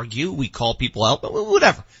 We argue. We call people out.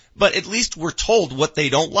 Whatever. But at least we're told what they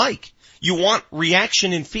don't like. You want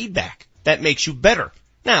reaction and feedback. That makes you better.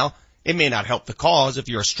 Now, it may not help the cause if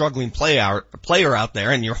you're a struggling player out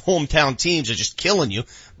there and your hometown teams are just killing you.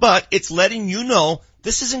 But it's letting you know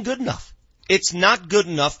this isn't good enough. It's not good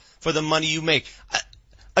enough for the money you make.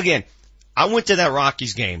 Again, I went to that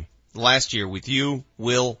Rockies game last year with you,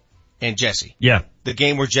 Will, and Jesse. Yeah. The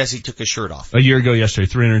game where Jesse took his shirt off. A year ago yesterday,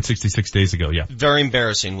 366 days ago, yeah. Very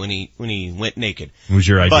embarrassing when he went naked. It was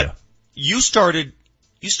your idea. But you started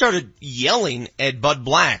yelling at Bud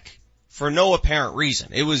Black for no apparent reason.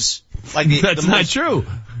 It was like That's not true.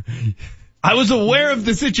 I was aware of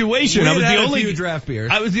the situation. I was the only draft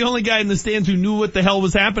beers. I was the only guy in the stands who knew what the hell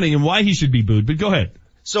was happening and why he should be booed. But go ahead.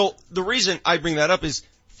 So the reason I bring that up is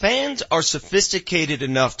fans are sophisticated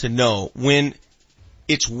enough to know when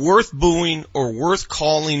it's worth booing or worth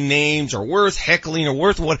calling names or worth heckling or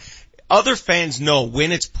worth what. Other fans know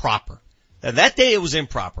when it's proper. Now that day it was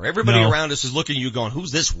improper. Everybody around us is looking at you going,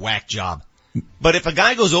 who's this whack job? But if a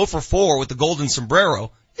guy goes 0 for 4 with the golden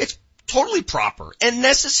sombrero, it's totally proper and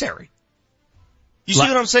necessary. You see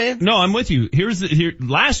what I'm saying? No, I'm with you.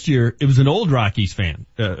 Last year, it was an old Rockies fan,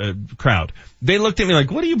 crowd. They looked at me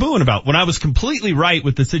like, what are you booing about? When I was completely right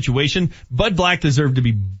with the situation, Bud Black deserved to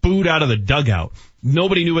be booed out of the dugout.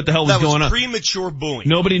 Nobody knew what the hell was going on. That was premature booing.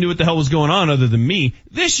 Nobody knew what the hell was going on other than me.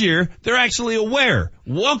 This year, they're actually aware.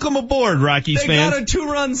 Welcome aboard, Rockies fans. They got a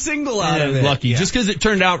 2-run single out of it. Lucky. Yeah. Just because it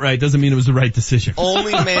turned out right doesn't mean it was the right decision.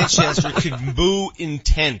 Only Manchester could boo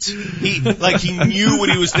intent. He knew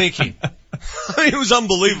what he was thinking. I mean, it was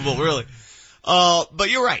unbelievable, really.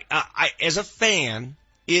 But you're right. As a fan,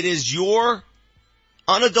 it is your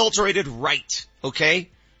unadulterated right, okay?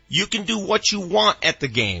 You can do what you want at the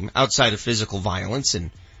game outside of physical violence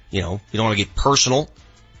and, you don't want to get personal.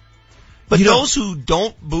 But those who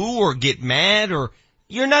don't boo or get mad or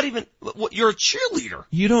you're not even, you're a cheerleader.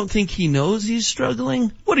 You don't think he knows he's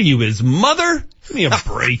struggling? What are you, his mother? Give me a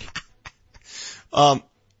break.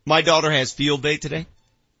 My daughter has field day today.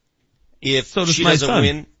 If she doesn't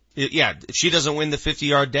win, if she doesn't win the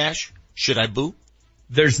 50-yard dash, should I boo?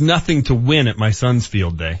 There's nothing to win at my son's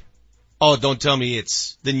field day. Oh, don't tell me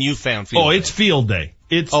it's the newfound field day. Oh, it's field day.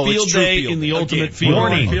 It's field day in the ultimate field.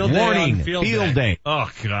 Warning. Field day.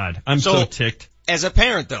 Oh, God. I'm so ticked. As a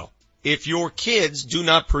parent, though, if your kids do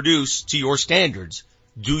not produce to your standards,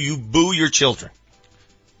 do you boo your children?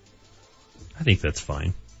 I think that's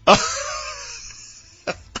fine.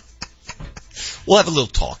 We'll have a little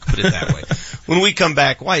talk, put it that way. When we come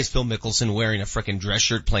back, why is Phil Mickelson wearing a frickin' dress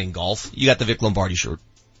shirt playing golf? You got the Vic Lombardi shirt.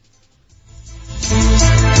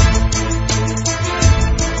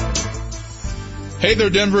 Hey there,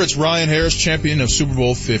 Denver. It's Ryan Harris, champion of Super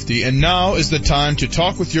Bowl 50, and now is the time to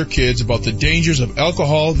talk with your kids about the dangers of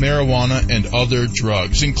alcohol, marijuana, and other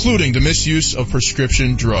drugs, including the misuse of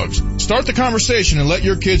prescription drugs. Start the conversation and let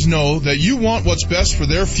your kids know that you want what's best for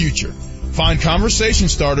their future. Find conversation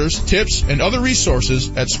starters, tips, and other resources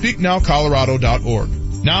at speaknowcolorado.org.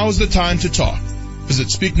 Now is the time to talk. Visit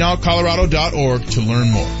speaknowcolorado.org to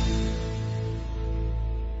learn more.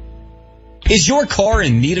 Is your car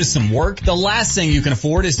in need of some work? The last thing you can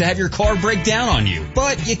afford is to have your car break down on you.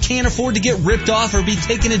 But you can't afford to get ripped off or be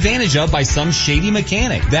taken advantage of by some shady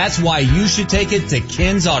mechanic. That's why you should take it to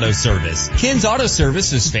Ken's Auto Service. Ken's Auto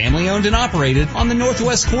Service is family owned and operated on the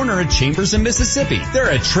northwest corner of Chambers and Mississippi. They're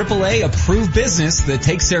a AAA approved business that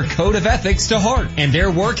takes their code of ethics to heart. And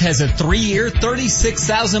their work has a 3-year,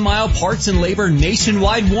 36,000-mile parts and labor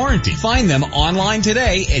nationwide warranty. Find them online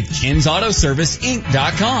today at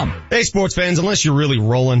Ken'sAutoServiceInc.com. Hey, sports fans, unless you're really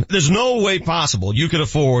rolling, there's no way possible you could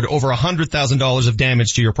afford over $100,000 of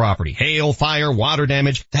damage to your property. Hail, fire, water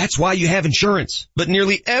damage. That's why you have insurance. But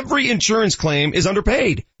nearly every insurance claim is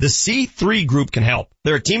underpaid. The C3 Group can help.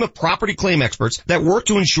 They're a team of property claim experts that work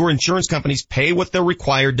to ensure insurance companies pay what they're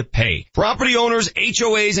required to pay. Property owners,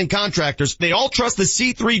 HOAs, and contractors, they all trust the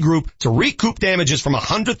C3 Group to recoup damages from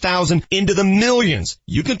 $100,000 into the millions.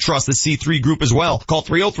 You can trust the C3 Group as well. Call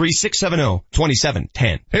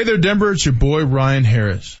 303-670-2710. Hey there, Denver. It's your boy, Ryan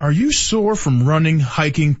Harris. Are you sore from running,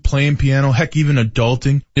 hiking, playing piano, heck, even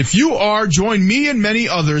adulting? If you are, join me and many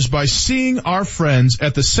others by seeing our friends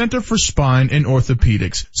at the Center for Spine and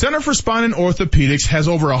Orthopedics. Center for Spine and Orthopedics has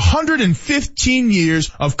over 115 years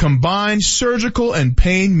of combined surgical and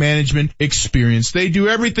pain management experience. They do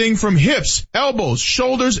everything from hips, elbows,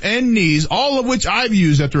 shoulders, and knees, all of which I've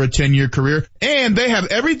used after a 10-year career, and they have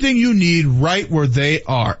everything you need right where they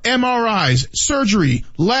are. MRIs, surgery,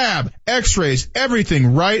 lab, x-rays,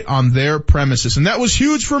 everything right on their premises. And that was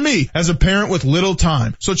huge for me as a parent with little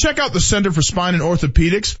time. So check out the Center for Spine and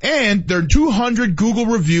Orthopedics and their 200 Google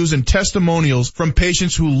reviews and testimonials from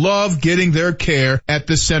patients who love getting their care at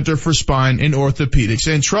the Center for Spine and Orthopedics.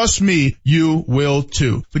 And trust me, you will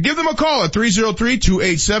too. So give them a call at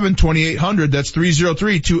 303-287-2800. That's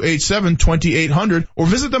 303-287-2800. Or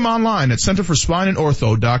visit them online at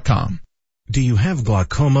centerforspineandortho.com. Do you have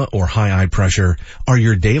glaucoma or high eye pressure? Are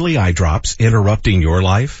your daily eye drops interrupting your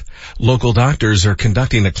life? Local doctors are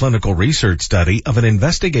conducting a clinical research study of an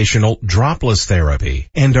investigational dropless therapy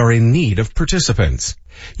and are in need of participants.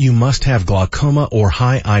 You must have glaucoma or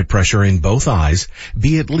high eye pressure in both eyes,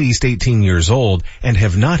 be at least 18 years old, and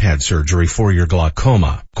have not had surgery for your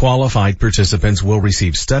glaucoma. Qualified participants will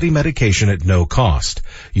receive study medication at no cost.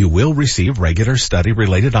 You will receive regular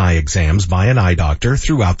study-related eye exams by an eye doctor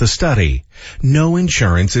throughout the study. No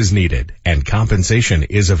insurance is needed, and compensation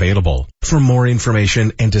is available. For more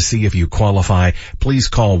information and to see if you qualify, please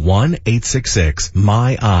call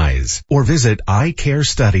 1-866-MY-EYES or visit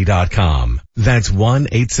eyecarestudy.com. That's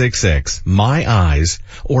 1-866-MY-EYES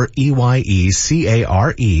or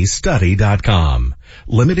EYECARE study.com.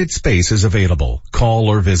 Limited space is available. Call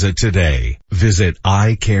or visit today. Visit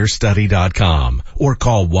eyecarestudy.com or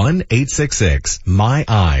call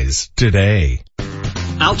 1-866-MY-EYES today.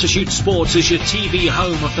 Altitude Sports is your TV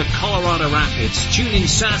home of the Colorado Rapids. Tune in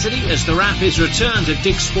Saturday as the Rapids return to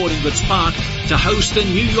Dick's Sporting Goods Park to host the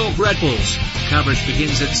New York Red Bulls. Coverage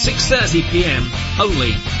begins at 6:30 p.m.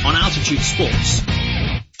 only on Altitude Sports.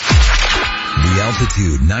 The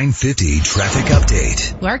Altitude 950 traffic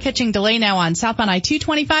update. We are catching delay now on southbound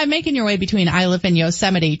I-225, making your way between Iliff and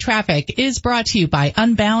Yosemite. Traffic is brought to you by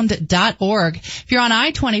Unbound.org. If you're on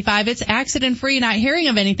I-25, it's accident-free, not hearing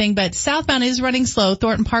of anything, but southbound is running slow,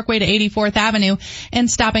 Thornton Parkway to 84th Avenue, and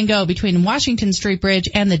stop and go between Washington Street Bridge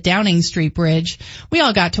and the Downing Street Bridge. We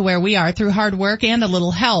all got to where we are through hard work and a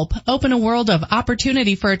little help. Open a world of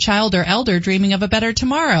opportunity for a child or elder dreaming of a better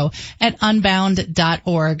tomorrow at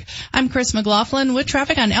Unbound.org. I'm Chris McLaughlin with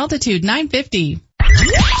traffic on Altitude 950.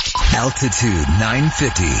 Altitude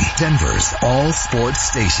 950, Denver's all sports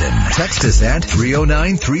station. Text us at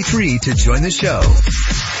 30933 to join the show.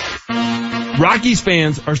 Rockies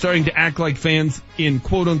fans are starting to act like fans in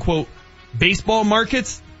quote-unquote baseball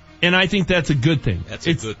markets, and I think that's a good thing.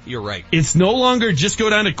 You're right. It's no longer just go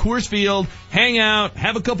down to Coors Field, hang out,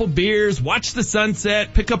 have a couple beers, watch the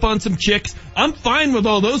sunset, pick up on some chicks. I'm fine with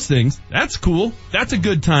all those things. That's cool. That's a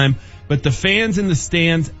good time. But the fans in the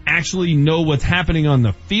stands actually know what's happening on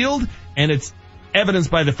the field, and it's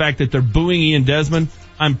evidenced by the fact that they're booing Ian Desmond.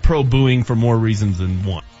 I'm pro-booing for more reasons than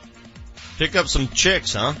one. Pick up some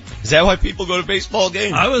chicks, huh? Is that why people go to baseball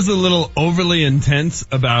games? I was a little overly intense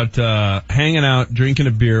about hanging out, drinking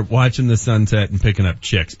a beer, watching the sunset, and picking up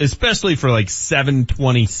chicks, especially for like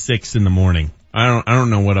 7:26 in the morning. I don't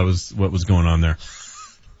know what was going on there.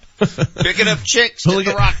 Picking up chicks at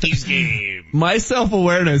the Rockies game. My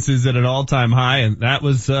self-awareness is at an all-time high, and that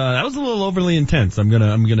was a little overly intense. I'm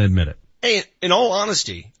gonna admit it. Hey, in all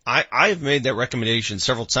honesty, I've made that recommendation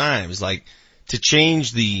several times, like to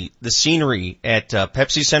change the scenery at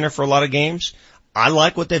Pepsi Center for a lot of games. I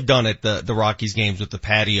like what they've done at the Rockies games with the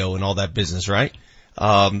patio and all that business, right?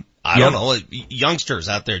 I don't know, youngsters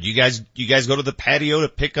out there, do you guys go to the patio to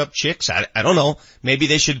pick up chicks? I don't know. Maybe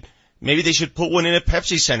they should put one in at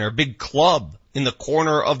Pepsi Center, a big club in the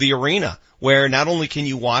corner of the arena where not only can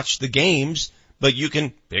you watch the games, but you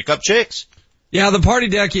can pick up chicks. Yeah, the party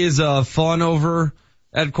deck is fun over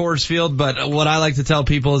at Coors Field, but what I like to tell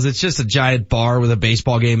people is it's just a giant bar with a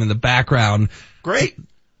baseball game in the background. Great.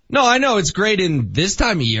 No, I know it's great in this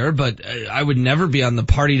time of year, but I would never be on the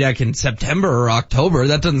party deck in September or October.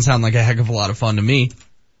 That doesn't sound like a heck of a lot of fun to me.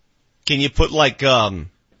 Can you put like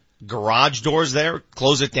garage doors there,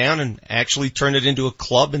 close it down, and actually turn it into a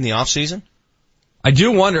club in the off season? I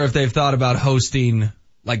do wonder if they've thought about hosting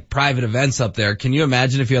like private events up there. Can you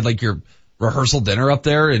imagine if you had like your rehearsal dinner up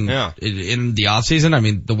there in the off season? I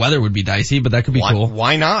mean, the weather would be dicey, but that could be cool.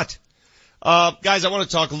 Why not? Guys, I want to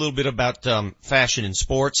talk a little bit about fashion in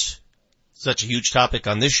sports. Such a huge topic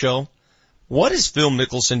on this show. What is Phil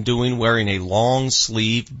Mickelson doing wearing a long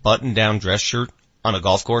sleeve button down dress shirt on a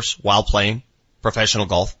golf course while playing professional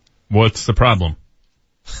golf? What's the problem?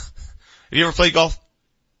 Have you ever played golf?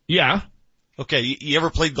 Yeah. Okay, you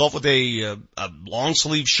ever played golf with a long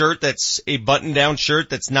sleeve shirt that's a button down shirt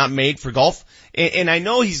that's not made for golf? And I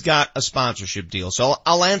know he's got a sponsorship deal, so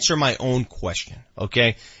I'll answer my own question,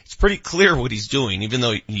 okay? It's pretty clear what he's doing, even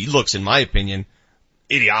though he looks, in my opinion,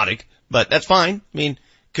 idiotic, but that's fine. I mean,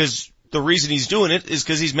 cause the reason he's doing it is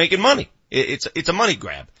cause he's making money. It's a money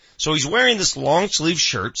grab. So he's wearing this long sleeve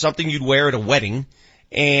shirt, something you'd wear at a wedding,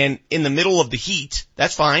 and in the middle of the heat,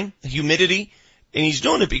 that's fine, humidity. And he's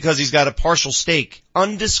doing it because he's got a partial stake,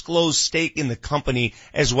 undisclosed stake in the company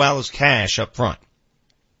as well as cash up front.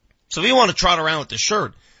 So if you want to trot around with the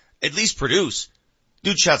shirt, at least produce.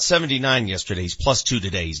 Dude shot 79 yesterday. He's +2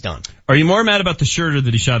 today. He's done. Are you more mad about the shirt or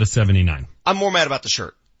that he shot a 79? I'm more mad about the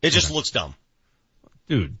shirt. It just looks dumb.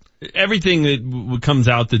 Dude, everything that comes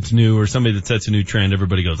out that's new or somebody that sets a new trend,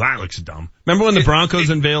 everybody goes, that looks dumb. Remember when the Broncos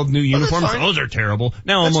unveiled new uniforms? Those are terrible.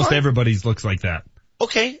 Now almost everybody's looks like that.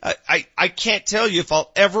 Okay, I can't tell you if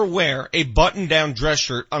I'll ever wear a button-down dress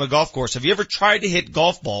shirt on a golf course. Have you ever tried to hit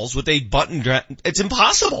golf balls with a button dress? It's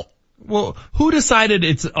impossible. Well, who decided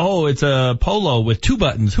it's a polo with 2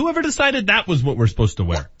 buttons? Whoever decided that was what we're supposed to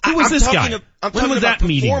wear? Who was this guy? I'm talking about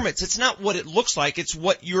performance. It's not what it looks like. It's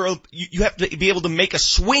what you have to be able to make a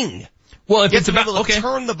swing. Well, if you it's have to about, be able to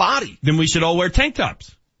turn the body. Then we should all wear tank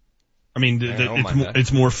tops. I mean,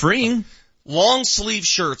 it's more freeing. Long sleeve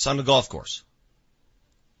shirts on the golf course.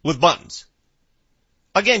 With buttons.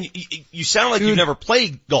 Again, you sound like you've never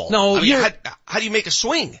played golf. No, I mean, how do you make a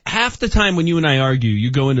swing? Half the time when you and I argue, you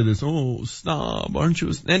go into this, snob, aren't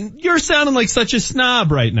you? And you're sounding like such a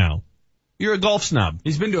snob right now. You're a golf snob.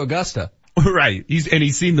 He's been to Augusta. Right.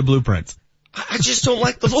 He's seen the blueprints. I just don't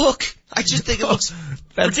like the look. I just think it looks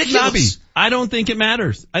ridiculous. Snobby. I don't think it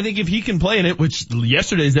matters. I think if he can play in it, which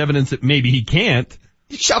yesterday's evidence that maybe he can't.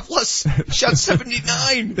 He shot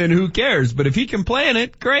 79. Then who cares? But if he can play in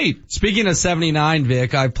it, great. Speaking of 79,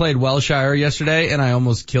 Vic, I played Welshire yesterday and I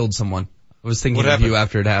almost killed someone. I was thinking of you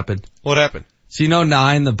after it happened. What happened? So you know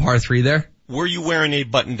 9, the par 3 there? Were you wearing a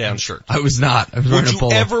button-down shirt? I was not. I was wearing a polo.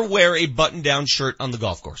 Would you ever wear a button-down shirt on the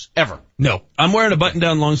golf course? Ever? No. I'm wearing a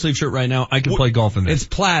button-down long-sleeve shirt right now. I can play golf in this.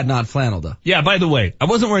 It's plaid, not flannel, though. Yeah, by the way, I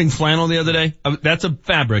wasn't wearing flannel the other day. That's a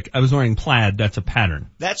fabric. I was wearing plaid. That's a pattern.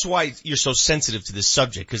 That's why you're so sensitive to this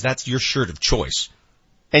subject, because that's your shirt of choice.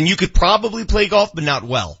 And you could probably play golf, but not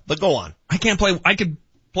well. But go on. I can't play. I could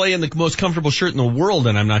play in the most comfortable shirt in the world,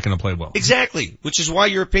 and I'm not going to play well. Exactly. Which is why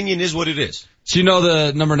your opinion is what it is. So you know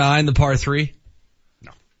the number 9, the par 3?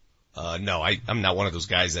 No, I'm not one of those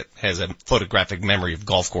guys that has a photographic memory of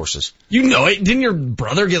golf courses. You know it. Didn't your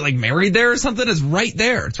brother get like married there or something? It's right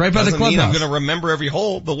there. It's right by the clubhouse. I'm going to remember every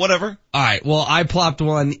hole, but whatever. Alright, well I plopped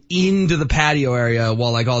one into the patio area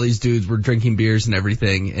while like all these dudes were drinking beers and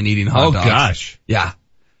everything and eating hot dogs. Oh gosh. Yeah.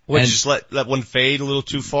 What, just let one fade a little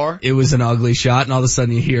too far? It was an ugly shot, and all of a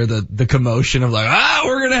sudden you hear the commotion of like,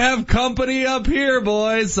 we're gonna have company up here,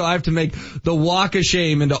 boys. So I have to make the walk of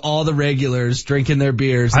shame into all the regulars drinking their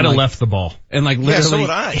beers. I'd have left the ball. And like literally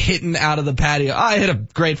so hitting out of the patio. I hit a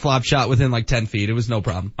great flop shot within like 10 feet. It was no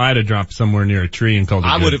problem. I'd have dropped somewhere near a tree and called it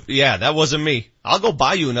good. I would have, that wasn't me. I'll go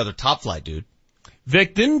buy you another Top Flight, dude.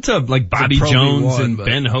 Vic, didn't like Bobby Jones and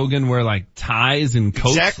Ben Hogan wear like ties and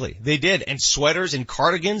coats? Exactly. They did. And sweaters and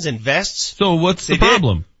cardigans and vests. So what's the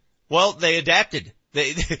problem? Well, they adapted.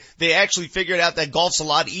 They actually figured out that golf's a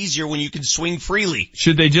lot easier when you can swing freely.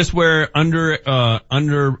 Should they just wear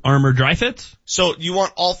Under Armour dry fits? So you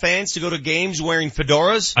want all fans to go to games wearing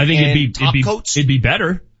fedoras? I think coats? it'd be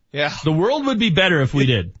better. Yeah. The world would be better if we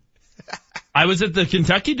did. I was at the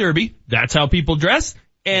Kentucky Derby. That's how people dress.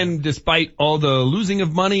 And despite all the losing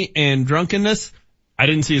of money and drunkenness, I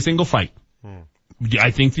didn't see a single fight.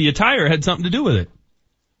 I think the attire had something to do with it.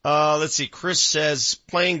 Let's see. Chris says,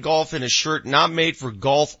 playing golf in a shirt not made for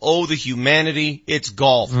golf. Oh, the humanity. It's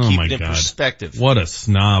golf. Oh, Keep my it in God. perspective. What a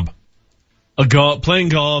snob. Playing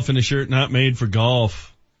golf in a shirt not made for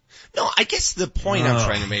golf. No, I guess the point I'm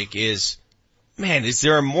trying to make is, man, is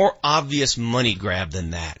there a more obvious money grab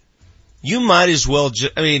than that? You might as well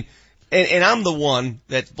and I'm the one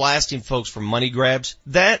that's blasting folks for money grabs.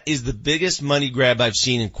 That is the biggest money grab I've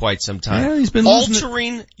seen in quite some time. Yeah, he's been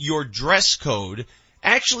altering your dress code,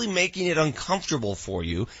 actually making it uncomfortable for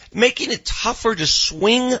you, making it tougher to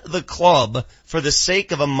swing the club for the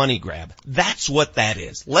sake of a money grab. That's what that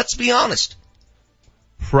is. Let's be honest.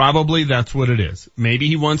 Probably that's what it is. Maybe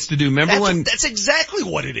he wants to do, that's exactly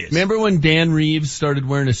what it is. Remember when Dan Reeves started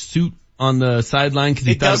wearing a suit on the sideline because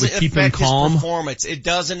he thought it would keep him calm? It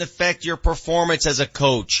doesn't affect your performance as a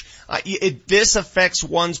coach. This affects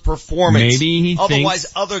one's performance. Maybe he Otherwise,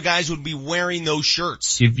 thinks other guys would be wearing those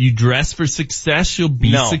shirts. if you dress for success, you'll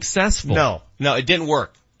be successful. No, it didn't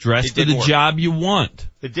work. Dress for the job you want.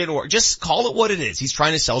 It didn't work. Just call it what it is. He's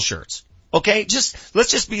trying to sell shirts. Okay?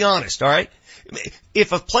 Let's just be honest, alright?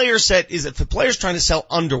 If a player's trying to sell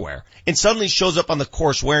underwear and suddenly shows up on the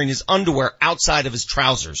course wearing his underwear outside of his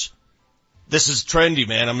trousers, this is trendy,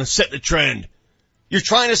 man. I'm going to set the trend. You're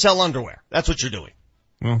trying to sell underwear. That's what you're doing.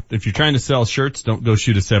 Well, if you're trying to sell shirts, don't go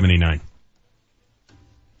shoot a 79.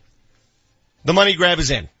 The money grab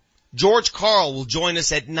is in. George Karl will join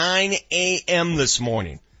us at 9 a.m. this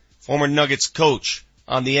morning. Former Nuggets coach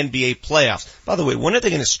on the NBA playoffs. By the way, when are they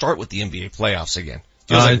going to start with the NBA playoffs again?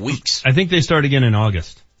 Feels like weeks. I think they start again in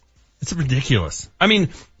August. It's ridiculous. I mean,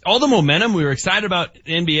 all the momentum, we were excited about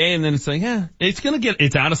NBA, and then it's like,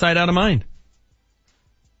 it's out of sight, out of mind.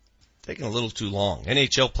 Taking a little too long.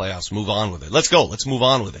 NHL playoffs, move on with it. Let's go. Let's move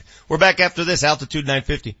on with it. We're back after this. Altitude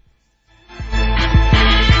 950.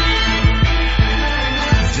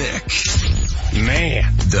 Vic. Man.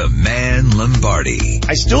 The Man Lombardi.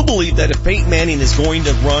 I still believe that if Peyton Manning is going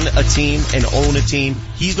to run a team and own a team,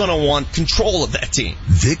 he's going to want control of that team.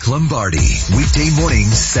 Vic Lombardi. Weekday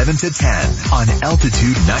mornings 7 to 10 on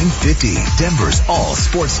Altitude 950. Denver's all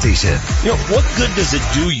sports station. You know, what good does it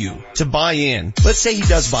do you to buy in? Let's say he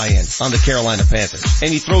does buy in on the Carolina Panthers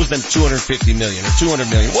and he throws them $250 million or $200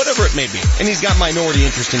 million, whatever it may be. And he's got minority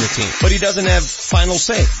interest in the team, but he doesn't have final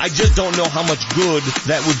say. I just don't know how much good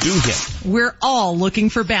that would do him. We're all looking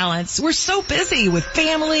for balance. We're so busy with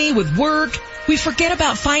family, with work. We forget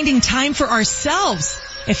about finding time for ourselves.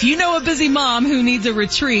 If you know a busy mom who needs a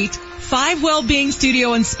retreat, 5 Wellbeing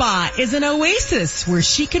Studio and Spa is an oasis where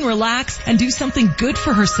she can relax and do something good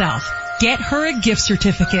for herself. Get her a gift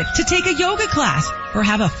certificate to take a yoga class or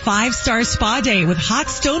have a 5-star spa day with hot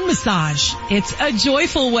stone massage. It's a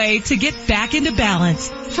joyful way to get back into balance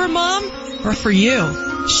for mom or for you.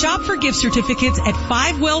 Shop for gift certificates at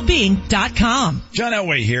 5wellbeing.com. John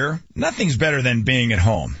Elway here. Nothing's better than being at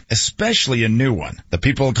home, especially a new one. The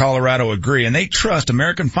people of Colorado agree, and they trust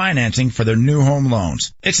American Financing for their new home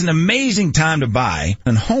loans. It's an amazing time to buy,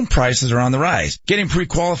 and home prices are on the rise. Getting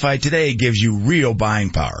pre-qualified today gives you real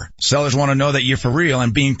buying power. Sellers want to know that you're for real,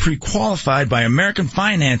 and being pre-qualified by American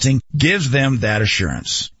Financing gives them that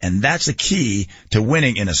assurance. And that's the key to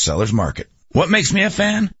winning in a seller's market. What makes me a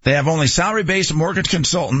fan? They have only salary-based mortgage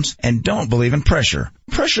consultants and don't believe in pressure.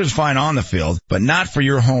 Pressure is fine on the field, but not for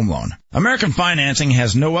your home loan. American Financing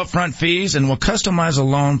has no upfront fees and will customize a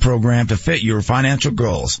loan program to fit your financial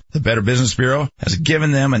goals. The Better Business Bureau has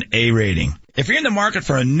given them an A rating. If you're in the market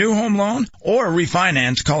for a new home loan or a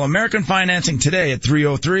refinance, call American Financing today at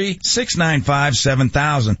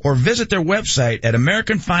 303-695-7000 or visit their website at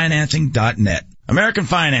americanfinancing.net. American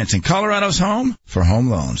Financing, Colorado's home for home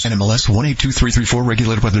loans. NMLS 182334,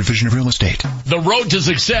 regulated by the Division of Real Estate. The road to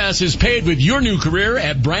success is paved with your new career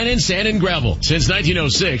at Brannan Sand and Gravel. Since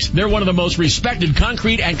 1906, they're one of the most respected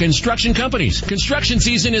concrete and construction companies. Construction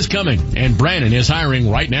season is coming, and Brannan is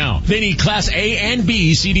hiring right now. They need Class A and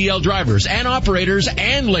B CDL drivers and operators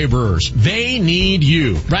and laborers. They need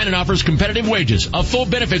you. Brannan offers competitive wages, a full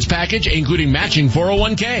benefits package, including matching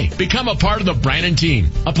 401k. Become a part of the Brannan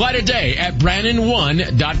team. Apply today at Brannan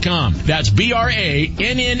BRANNAN1.com. That's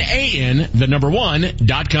BRANNAN, the number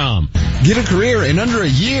 1.com. Get a career in under a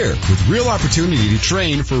year with real opportunity to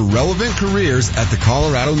train for relevant careers at the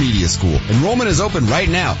Colorado Media School. Enrollment is open right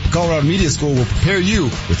now. The Colorado Media School will prepare you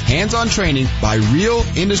with hands-on training by real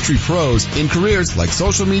industry pros in careers like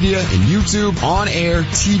social media and YouTube, on-air,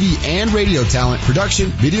 TV and radio talent,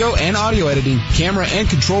 production, video and audio editing, camera and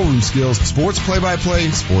control room skills, sports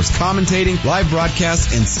play-by-play, sports commentating, live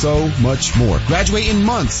broadcasts, and so much more. Graduate in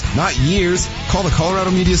months, not years. Call the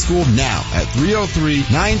Colorado Media School now at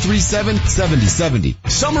 303-937-7070.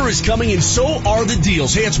 Summer is coming and so are the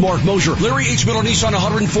deals. Hey, it's Mark Mosier. Larry H. Miller Nissan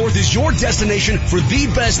 104th is your destination for the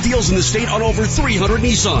best deals in the state on over 300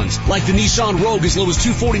 Nissans. Like the Nissan Rogue as low as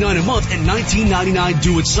 $249 a month and $19.99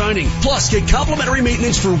 due at signing. Plus, get complimentary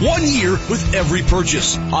maintenance for 1 year with every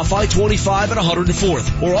purchase. Off I-25 at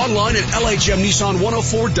 104th or online at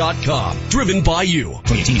LHMNissan104.com. Driven by you.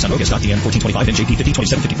 2018 Nissan Rogue has got the N1425 NJP 50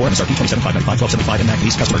 2754 MSRP 27595 1275 and MAC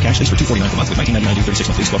lease customer cash lease for $249 per month with $19.99 due 36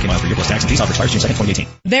 month lease 12K miles per year plus tax and fees. Offer expires June 2nd, 2018.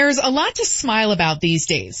 There's a lot to smile about these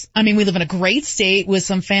days. I mean, we live in a great state with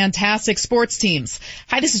some fantastic sports teams.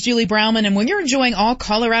 Hi, this is Julie Browman, and when you're enjoying all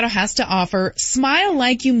Colorado has to offer, smile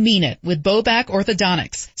like you mean it with Boback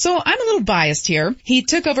Orthodontics. So I'm a little biased here. He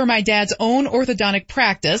took over my dad's own orthodontic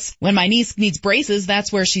practice. When my niece needs braces,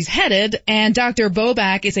 that's where she's headed, and Dr.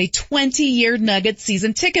 Boback is a 20-year Nugget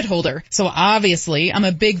season ticket holder. So obviously, I'm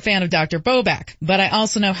a big fan of Dr. Boback, but I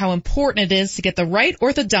also know how important it is to get the right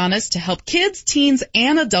orthodontist to help kids, teens,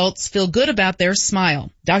 and adults feel good about their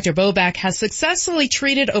smile. Dr. Boback has successfully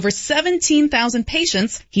treated over 17,000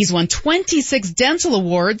 patients. He's won 26 dental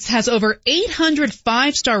awards, has over 800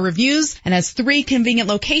 5-star reviews, and has 3 convenient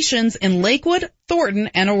locations in Lakewood,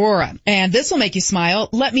 Thornton, and Aurora. And this will make you smile.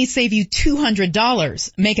 Let me save you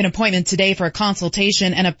 $200. Make an appointment today for a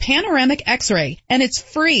consultation and a panoramic x-ray. And it's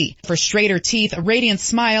free. For straighter teeth, a radiant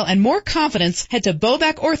smile, and more confidence, head to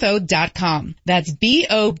BobackOrtho.com. That's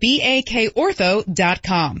BOBAK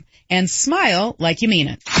Ortho.com. And smile like you mean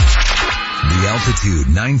it. The Altitude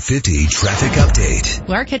 950 traffic update.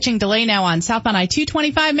 We are catching delay now on southbound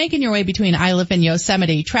I-225, making your way between Iliff and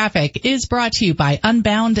Yosemite. Traffic is brought to you by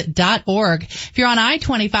Unbound.org. If you're on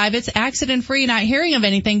I-25, it's accident-free, not hearing of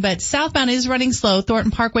anything, but southbound is running slow,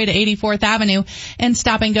 Thornton Parkway to 84th Avenue, and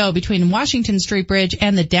stop and go between Washington Street Bridge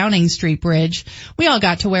and the Downing Street Bridge. We all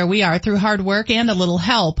got to where we are through hard work and a little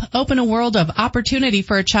help. Open a world of opportunity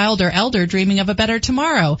for a child or elder dreaming of a better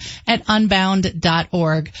tomorrow at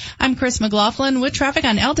Unbound.org. I'm Chris McLaughlin with traffic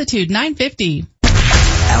on Altitude 950.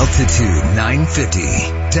 Altitude 950,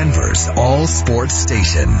 Denver's all sports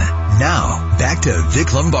station. Now, back to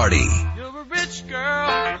Vic Lombardi. You're a rich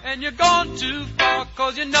girl, and you're gone too far,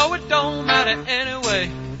 'cause you know it don't matter anyway.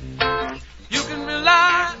 You can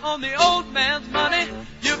rely on the old man's money.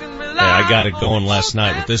 You can rely. Yeah, I got it going last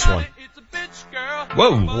night with this one.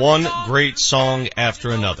 Whoa. One great song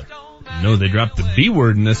after another. No, they dropped the B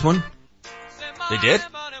word in this one. They did?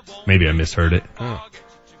 Maybe I misheard it. Oh.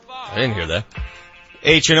 I didn't hear that.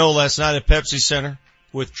 H&O last night at Pepsi Center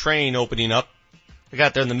with Train opening up. I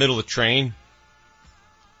got there in the middle of the Train.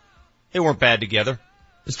 They weren't bad together.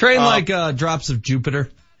 Is Train like Drops of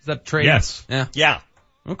Jupiter? Is that Train? Yes. Yeah. Yeah.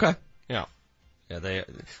 Okay. Yeah. Yeah.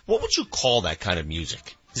 What would you call that kind of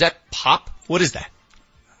music? Is that pop? What is that?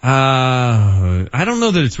 I don't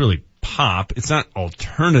know that it's really pop. It's not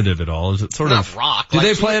alternative at all. Is it sort not of rock? Do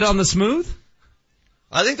they play it on the Smooth?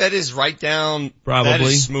 I think that is right down. Probably. That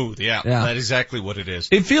is Smooth. Yeah. That's exactly what it is.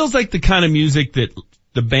 It feels like the kind of music that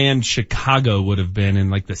the band Chicago would have been in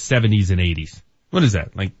like the 70s and 80s. What is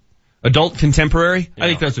that? Like adult contemporary? Yeah. I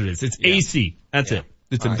think that's what it is. It's AC. That's it.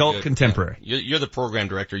 It's adult contemporary. Yeah. You're the program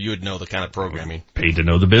director. You would know the kind of programming. Paid to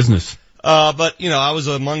know the business. But, I was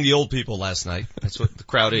among the old people last night. That's what the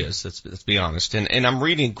crowd is. Let's be honest. And I'm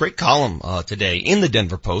reading a great column, today in the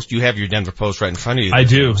Denver Post. You have your Denver Post right in front of you. I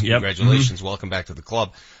do. Yep. Congratulations. Mm-hmm. Welcome back to the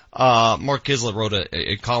club. Mark Kislett wrote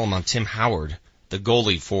a column on Tim Howard, the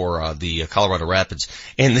goalie for, the Colorado Rapids.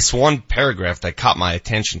 And this one paragraph that caught my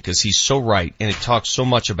attention because he's so right and it talks so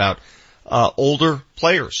much about, older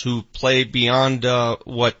players who play beyond,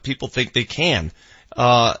 what people think they can.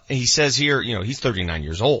 He says here, he's 39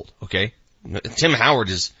 years old, okay? Tim Howard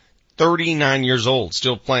is 39 years old,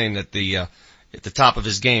 still playing at the top of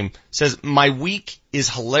his game. Says, my week is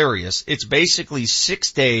hilarious. It's basically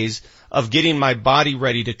 6 days of getting my body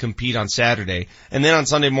ready to compete on Saturday. And then on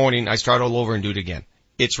Sunday morning, I start all over and do it again.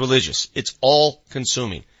 It's religious. It's all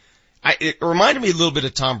consuming. It reminded me a little bit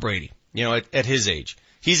of Tom Brady, at his age.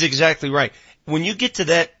 He's exactly right. When you get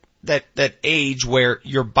to that age where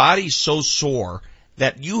your body's so sore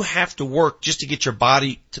that you have to work just to get your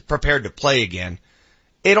body prepared to play again,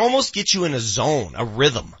 it almost gets you in a zone, a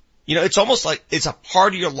rhythm. You know, it's almost like it's a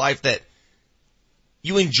part of your life that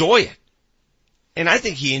you enjoy it. And I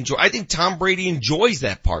think Tom Brady enjoys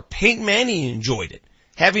that part. Peyton Manning enjoyed it.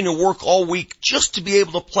 Having to work all week just to be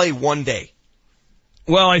able to play one day.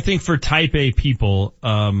 Well, I think for type A people,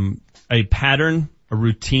 a pattern, a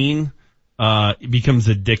routine, becomes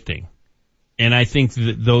addicting. And I think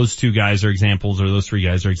that those two guys are examples, or those three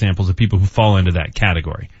guys are examples of people who fall into that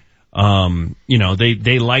category. You know,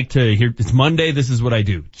 they like to hear, it's Monday, this is what I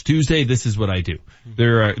do. It's Tuesday, this is what I do.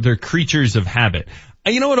 They're creatures of habit.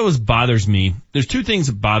 You know what always bothers me? There's two things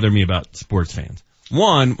that bother me about sports fans.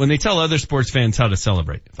 One, when they tell other sports fans how to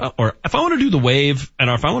celebrate. If I want to do the wave, and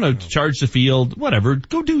if I want to charge the field, whatever,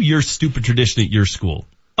 go do your stupid tradition at your school.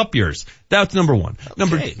 Up yours. That's number one.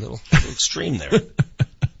 Okay, little extreme there.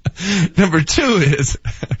 Number two is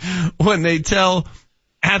when they tell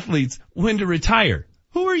athletes when to retire.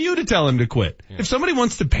 Who are you to tell him to quit? Yeah. If somebody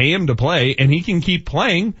wants to pay him to play and he can keep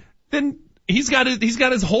playing, then he's got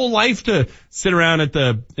his whole life to sit around at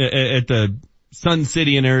the Sun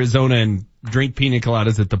City in Arizona and drink pina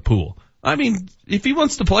coladas at the pool. I mean, if he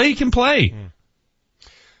wants to play, he can play.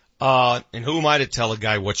 And who am I to tell a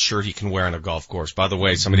guy what shirt he can wear on a golf course? By the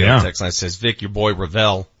way, somebody on the text line says, Vic, your boy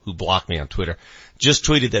Ravel, who blocked me on Twitter, just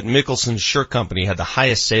tweeted that Mickelson's shirt company had the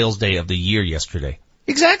highest sales day of the year yesterday.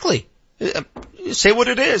 Exactly. Say what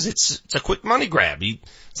it is. It's a quick money grab.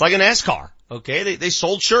 It's like an NASCAR. Okay. They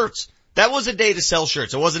sold shirts. That was a day to sell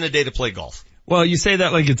shirts. It wasn't a day to play golf. Well, you say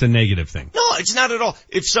that like it's a negative thing. No, it's not at all.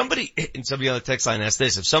 If somebody on the text line asked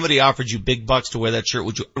this, if somebody offered you big bucks to wear that shirt,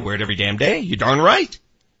 would you wear it every damn day? You're darn right.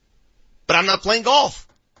 But I'm not playing golf.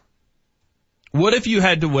 What if you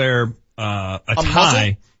had to wear a tie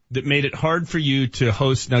muzzle that made it hard for you to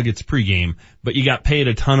host Nuggets pregame, but you got paid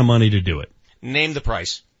a ton of money to do it? Name the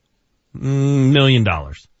price. $1 million.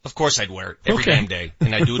 Of course I'd wear it every damn day,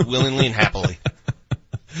 and I do it willingly and happily.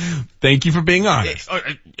 Thank you for being honest.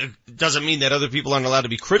 It doesn't mean that other people aren't allowed to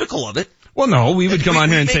be critical of it. Well, no, we would come on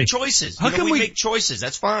here and say choices. How come we make choices?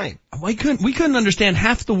 That's fine. We couldn't understand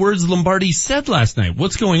half the words Lombardi said last night.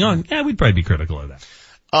 What's going on? Yeah, we'd probably be critical of that.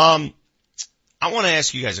 I want to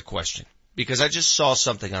ask you guys a question because I just saw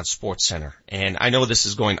something on SportsCenter, and I know this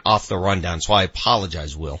is going off the rundown, so I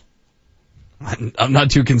apologize, Will. I'm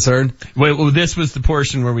not too concerned. Wait, well, this was the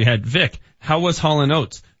portion where we had Vic. How was Hall &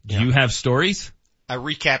 Oates? Do you have stories? I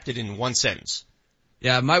recapped it in one sentence.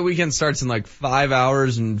 Yeah, my weekend starts in like 5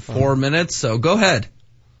 hours and 4 minutes, so go ahead.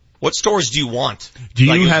 What stories do you want? Do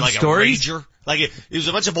you have stories? It was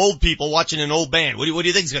a bunch of old people watching an old band. What do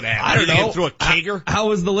you think is going to happen? I don't know. Through a kegger? How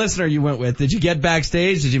was the listener you went with? Did you get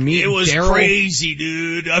backstage? Did you meet Darryl? It was crazy,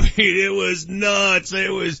 dude. I mean, it was nuts.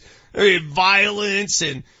 It was violence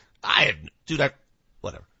and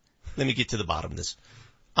whatever. Let me get to the bottom of this.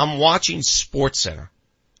 I'm watching SportsCenter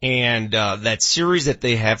and that series that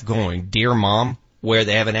they have going, Dear Mom, where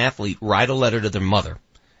they have an athlete write a letter to their mother,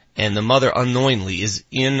 and the mother unknowingly is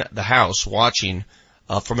in the house watching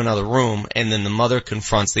from another room, and then the mother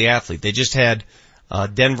confronts the athlete. They just had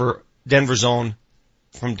Denver's own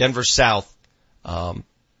from Denver South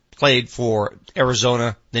played for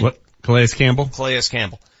Arizona. What? Calais Campbell? Calais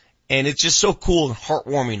Campbell. And it's just so cool and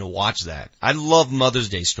heartwarming to watch that. I love Mother's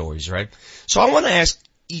Day stories, right? So I want to ask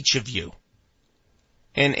each of you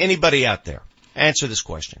and anybody out there, answer this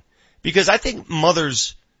question. Because I think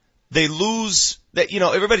mothers, they lose that,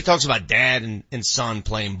 everybody talks about dad and son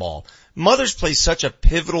playing ball. Mothers play such a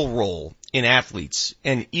pivotal role in athletes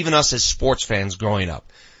and even us as sports fans growing up.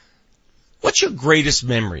 What's your greatest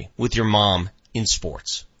memory with your mom in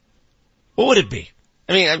sports? What would it be?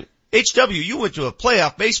 I mean, HW, you went to a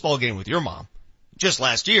playoff baseball game with your mom just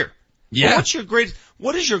last year. Yeah.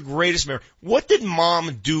 What is your greatest memory? What did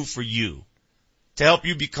mom do for you to help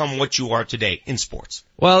you become what you are today in sports?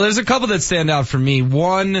 Well, there's a couple that stand out for me.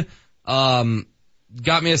 One,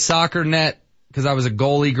 got me a soccer net because I was a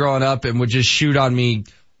goalie growing up and would just shoot on me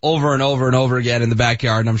over and over and over again in the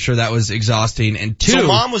backyard, and I'm sure that was exhausting. And two, so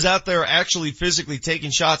mom was out there actually physically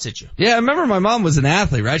taking shots at you. Yeah, I remember my mom was an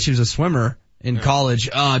athlete, right? She was a swimmer in college.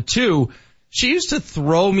 Two, she used to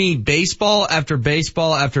throw me baseball after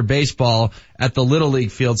baseball after baseball at the Little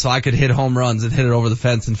League field so I could hit home runs and hit it over the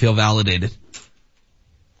fence and feel validated.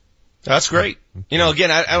 That's great.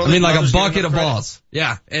 Again, I mean, like a bucket of balls.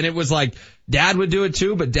 Yeah. And it was like, dad would do it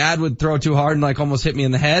too, but dad would throw too hard and like almost hit me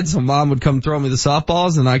in the head. So mom would come throw me the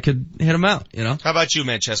softballs and I could hit them out, How about you,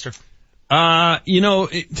 Manchester?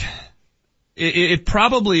 It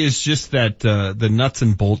probably is just that, the nuts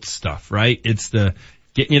and bolts stuff, right? It's the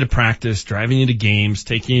getting you to practice, driving you to games,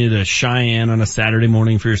 taking you to Cheyenne on a Saturday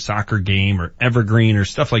morning for your soccer game or Evergreen or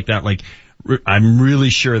stuff like that. Like, I'm really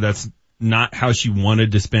sure that's not how she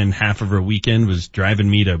wanted to spend half of her weekend, was driving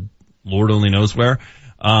me to Lord only knows where.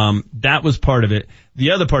 That was part of it.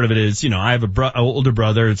 The other part of it is, I have an older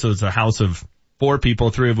brother, and so it's a house of 4 people,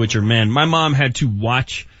 3 of which are men. My mom had to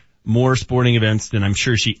watch more sporting events than I'm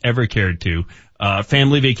sure she ever cared to.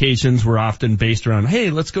 Family vacations were often based around, hey,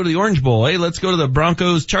 let's go to the Orange Bowl. Hey, let's go to the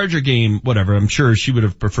Broncos Charger game, whatever. I'm sure she would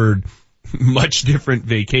have preferred much different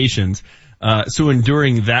vacations. So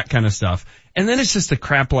enduring that kind of stuff. And then it's just the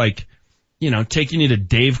crap like, taking you to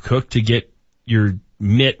Dave Cook to get your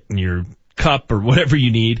mitt and your cup or whatever you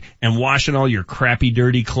need, and washing all your crappy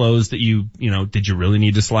dirty clothes that did you really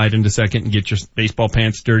need to slide into second and get your baseball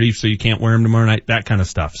pants dirty so you can't wear them tomorrow night? That kind of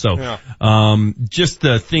stuff. So, just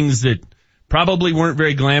the things that probably weren't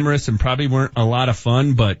very glamorous and probably weren't a lot of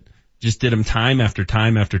fun, but just did them time after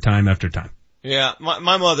time after time after time. Yeah,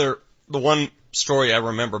 my mother, the one story I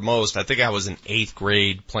remember most, I think I was in 8th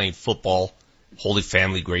grade playing football, Holy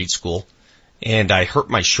Family grade school, and I hurt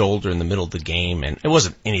my shoulder in the middle of the game, and it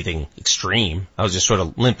wasn't anything extreme. I was just sort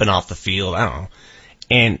of limping off the field, I don't know.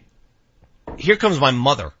 And here comes my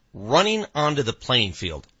mother running onto the playing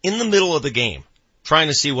field in the middle of the game, trying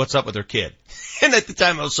to see what's up with her kid. And at the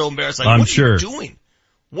time I was so embarrassed, like, what are you doing?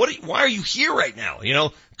 Why are you here right now?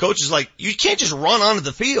 Coach is like, you can't just run onto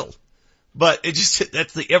the field. But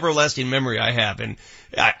that's the everlasting memory I have. And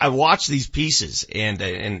I watch these pieces, and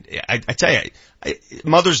I tell you,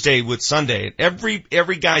 Mother's Day with Sunday,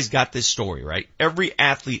 every guy's got this story, right? Every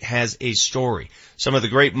athlete has a story. Some of the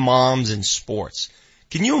great moms in sports.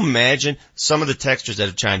 Can you imagine some of the texters that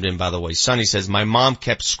have chimed in, by the way? Sonny says, my mom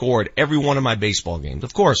kept score at every one of my baseball games.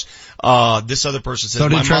 Of course. This other person says, so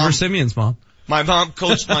did Trevor Simeon's mom. My mom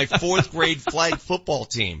coached my 4th grade flag football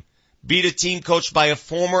team. Beat a team coached by a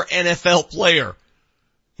former NFL player.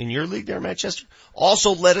 In your league there, Manchester?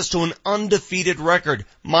 Also led us to an undefeated record.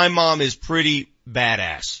 My mom is pretty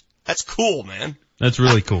badass. That's cool, man. That's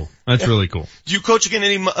really cool. That's really cool. Do you coach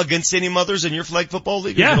against any mothers in your flag football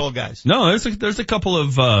league? Yeah. Or is it all guys? No, there's a couple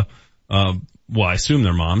of, I assume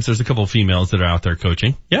they're moms. There's a couple of females that are out there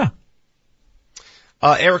coaching. Yeah.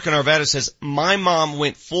 Eric in Arvada says, my mom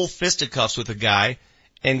went full fisticuffs with a guy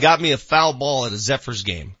and got me a foul ball at a Zephyrs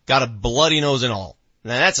game. Got a bloody nose and all.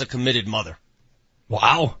 Now that's a committed mother.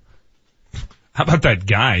 Wow. How about that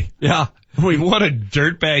guy? Yeah. What a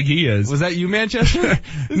dirtbag he is. Was that you, Manchester?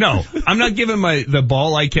 No, I'm not giving the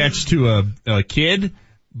ball I catch to a kid,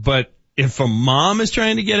 but if a mom is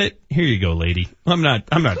trying to get it, here you go, lady. I'm not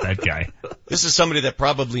that guy. This is somebody that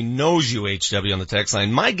probably knows you, HW, on the text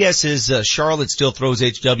line. My guess is Charlotte still throws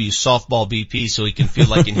HW softball BP so he can feel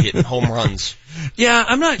like he's hitting home runs. Yeah,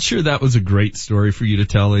 I'm not sure that was a great story for you to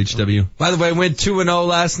tell, HW. By the way, went 2-0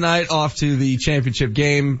 last night, off to the championship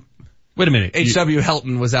game. Wait a minute. HW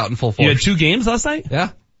Helton was out in full force. You had 2 games last night? Yeah.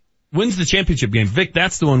 When's the championship game? Vic,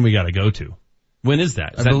 that's the one we gotta go to. When is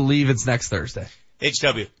that? I believe it's next Thursday.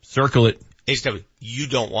 HW. Circle it. HW, you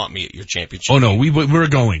don't want me at your championship. Oh no, we're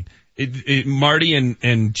going. Marty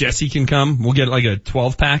and Jesse can come. We'll get like a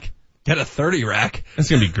 12-pack. Get a 30 rack. That's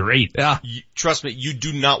gonna be great. Yeah. Trust me, you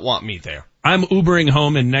do not want me there. I'm Ubering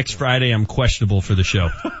home, and next Friday I'm questionable for the show.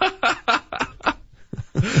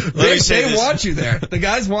 They want you there. The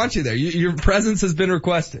guys want you there. Your presence has been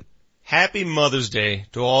requested. Happy Mother's Day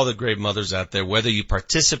to all the great mothers out there, whether you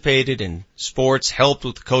participated in sports, helped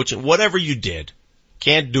with coaching, whatever you did.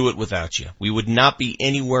 Can't do it without you. We would not be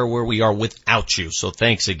anywhere where we are without you. So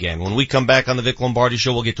thanks again. When we come back on the Vic Lombardi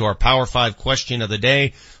Show, we'll get to our Power 5 question of the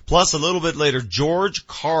day. Plus a little bit later, George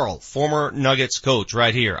Karl, former Nuggets coach,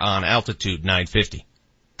 right here on Altitude 950.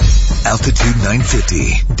 Altitude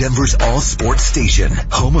 950, Denver's all-sports station,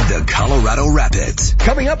 home of the Colorado Rapids.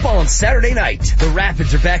 Coming up on Saturday night, the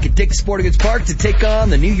Rapids are back at Dick's Sporting Goods Park to take on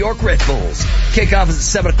the New York Red Bulls. Kickoff is at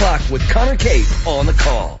 7 o'clock with Connor Cape on the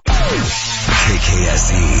call.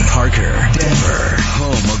 KKSE, Parker, Denver,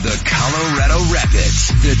 home of the Colorado Rapids,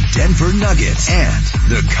 the Denver Nuggets, and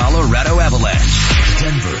the Colorado Avalanche.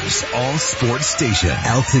 Denver's all-sports station,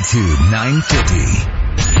 Altitude 950.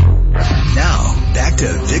 Now, back to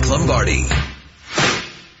Vic Lombardi.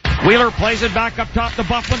 Wheeler plays it back up top to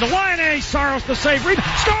Bufflin. The Laine, Saros the save. Score!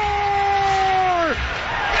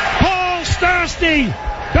 Paul Stastny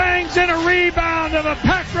bangs in a rebound of a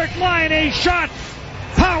Patrick Laine shot.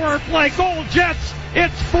 Power play, goal Jets.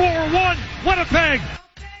 It's 4-1, Winnipeg.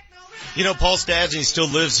 You know, Paul Stastny still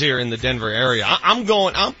lives here in the Denver area. I'm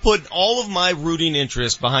putting all of my rooting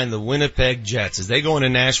interest behind the Winnipeg Jets as they go into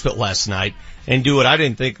Nashville last night and do what I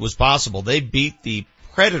didn't think was possible. They beat the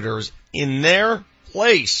Predators in their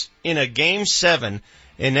place in a Game 7,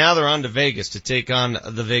 and now they're on to Vegas to take on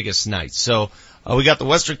the Vegas Knights. So, we got the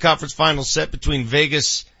Western Conference Finals set between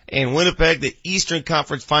Vegas and Winnipeg. The Eastern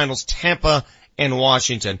Conference Finals, Tampa and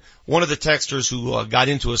Washington. One of the texters who got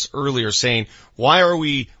into us earlier saying, why do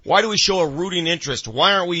we show a rooting interest?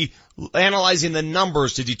 Why aren't we analyzing the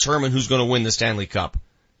numbers to determine who's going to win the Stanley Cup?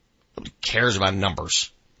 Nobody cares about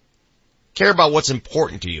numbers. Care about what's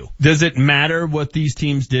important to you. Does it matter what these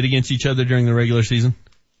teams did against each other during the regular season?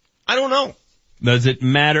 I don't know. Does it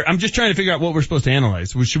matter? I'm just trying to figure out what we're supposed to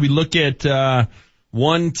analyze. Should we look at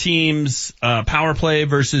one team's power play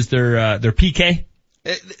versus their PK?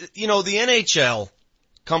 You know, the NHL,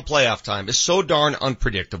 come playoff time, is so darn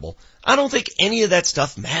unpredictable. I don't think any of that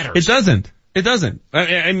stuff matters. It doesn't. It doesn't.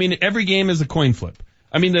 I mean, every game is a coin flip.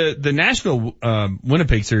 I mean, the Nashville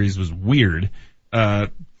Winnipeg series was weird.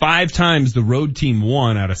 5 times the road team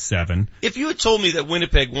won out of 7. If you had told me that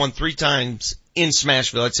Winnipeg won 3 times in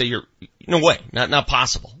Smashville, I'd say no way, not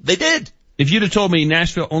possible. They did. If you'd have told me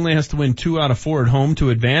Nashville only has to win 2 out of 4 at home to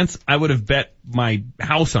advance, I would have bet my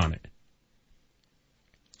house on it.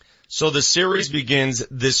 So the series begins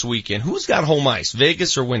this weekend. Who's got home ice,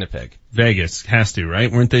 Vegas or Winnipeg? Vegas has to, right?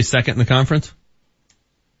 Weren't they second in the conference?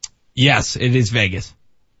 Yes, it is Vegas.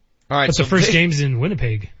 All right. But the first game's in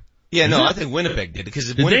Winnipeg. Yeah, no, I think Winnipeg did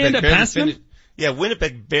because Did they end up passing them? Yeah,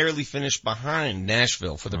 Winnipeg barely finished behind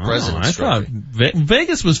Nashville for the President's Trophy. I thought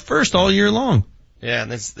Vegas was first all year long. Yeah, and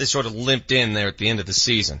they sort of limped in there at the end of the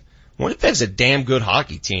season. Winnipeg's a damn good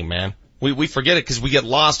hockey team, man. We forget it because we get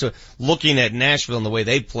lost looking at Nashville and the way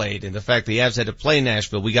they played and the fact the Avs had to play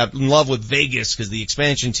Nashville. We got in love with Vegas because the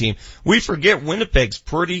expansion team. We forget Winnipeg's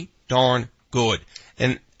pretty darn good.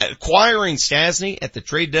 And acquiring Stastny at the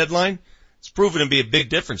trade deadline, it's proven to be a big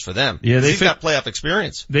difference for them. Yeah, they've got playoff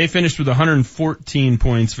experience. They finished with 114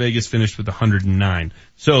 points. Vegas finished with 109.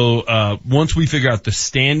 So, once we figure out the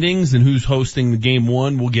standings and who's hosting the game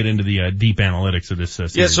 1, we'll get into the deep analytics of this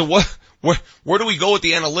series. Yeah, so where do we go with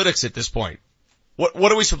the analytics at this point?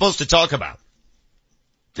 What are we supposed to talk about?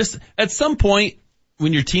 Just at some point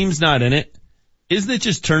when your team's not in it, isn't it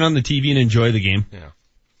just turn on the TV and enjoy the game? Yeah.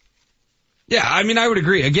 Yeah, I mean, I would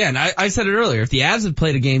agree. Again, I said it earlier. If the Avs had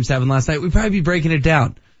played a Game 7 last night, we'd probably be breaking it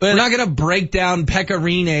down. But we're not going to break down Pekka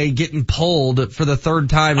Rinne getting pulled for the 3rd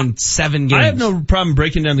time in 7 games. I have no problem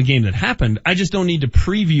breaking down the game that happened. I just don't need to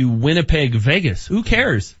preview Winnipeg, Vegas. Who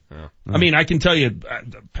cares? Yeah. I mean, I can tell you,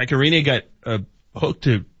 Pekka Rinne got hooked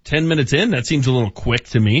to 10 minutes in. That seems a little quick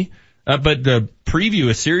to me. But to preview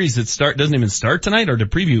a series that doesn't even start tonight, or to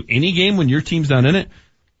preview any game when your team's not in it,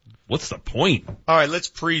 what's the point? All right, let's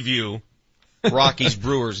preview Rockies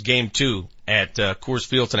Brewers game 2 at Coors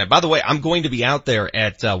Field tonight. By the way, I'm going to be out there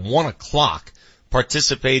at 1 o'clock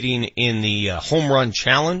participating in the home run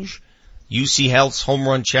challenge, UC Health's home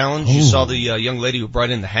run challenge. Ooh. You saw the young lady who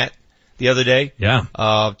brought in the hat the other day. Yeah.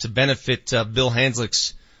 To benefit Bill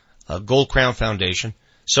Hanslick's Gold Crown Foundation.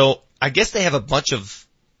 So I guess they have a bunch of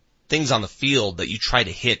things on the field that you try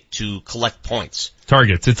to hit to collect points.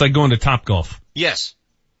 Targets. It's like going to Topgolf. Yes.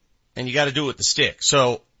 And you got to do it with the stick.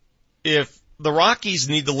 So if the Rockies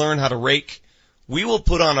need to learn how to rake, we will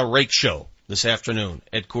put on a rake show this afternoon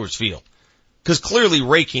at Coors Field. Because clearly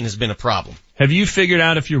raking has been a problem. Have you figured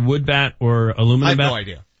out if you're wood bat or aluminum bat? I have no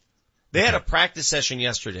idea. They had a practice session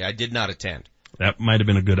yesterday. I did not attend. That might have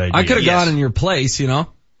been a good idea. I could have gone in your place, you know.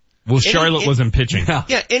 Well, Charlotte wasn't pitching.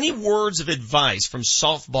 Yeah, any words of advice from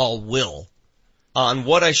Softball Will on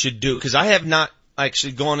what I should do? Because I have not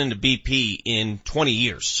actually gone into BP in 20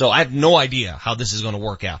 years, so I have no idea how this is going to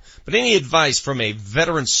work out. But any advice from a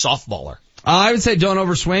veteran softballer? I would say don't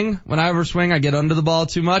overswing. When I overswing, I get under the ball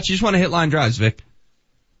too much. You just want to hit line drives, Vic.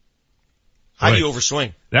 How do you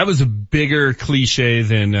overswing? That was a bigger cliche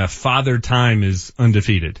than Father Time is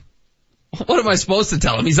undefeated. What am I supposed to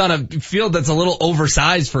tell him? He's on a field that's a little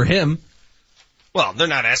oversized for him. Well, they're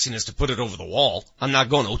not asking us to put it over the wall. I'm not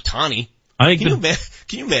going Ohtani. Can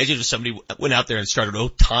you imagine if somebody went out there and started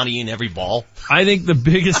Ohtani in every ball? I think the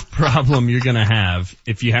biggest problem you're going to have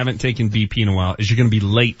if you haven't taken BP in a while is you're going to be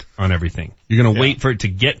late on everything. You're going to wait for it to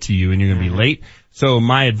get to you and you're going to be late. So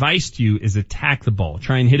my advice to you is attack the ball.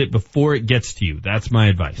 Try and hit it before it gets to you. That's my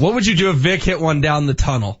advice. What would you do if Vic hit one down the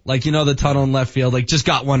tunnel? Like, you know, the tunnel in left field, like just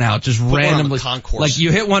got one out, just put randomly. Like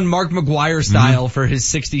you hit one Mark McGuire style for his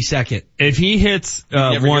 62nd. If he hits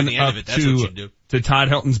one up to Todd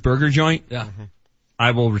Helton's burger joint,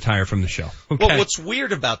 I will retire from the show. Okay. Well, what's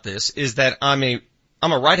weird about this is that I'm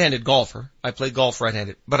a right-handed golfer. I play golf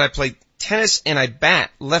right-handed, but I play tennis and I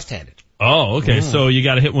bat left-handed. Oh, okay. So you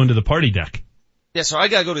got to hit one to the party deck. Yeah, so I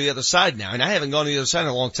gotta go to the other side now, and I haven't gone to the other side in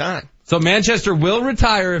a long time. So Manchester will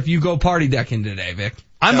retire if you go party decking today, Vic.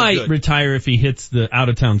 I might retire if he hits the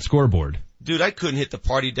out-of-town scoreboard. Dude, I couldn't hit the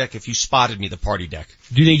party deck if you spotted me the party deck.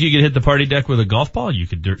 Do you think you could hit the party deck with a golf ball? You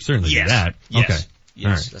could certainly do that. Yes. Okay.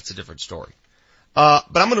 Yes, right. That's a different story. But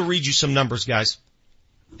I'm going to read you some numbers, guys,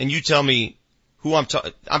 and you tell me who I'm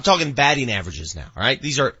talking batting averages now, all right?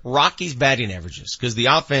 These are Rockies batting averages, because the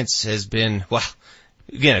offense has been, well,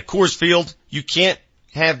 again, at Coors Field, you can't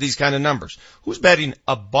have these kind of numbers. Who's batting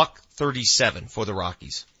 $137 for the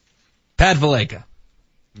Rockies? Pat Valaika.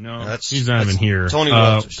 No, he's not even here. Tony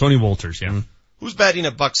Wolters. Tony Wolters, yeah. Who's batting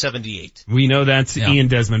 $178? We know that's Ian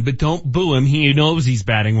Desmond, but don't boo him. He knows he's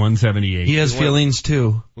batting 178. He has feelings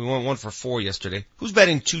too. We went 1 for 4 yesterday. Who's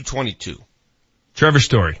batting $222? Trevor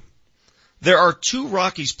Story. There are 2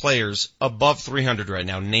 Rockies players above 300 right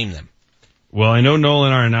now. Name them. Well, I know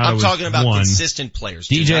Nolan Arenado I'm talking about one. Consistent players.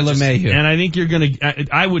 DJ LeMahieu. And I think you're gonna,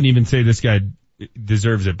 I wouldn't even say this guy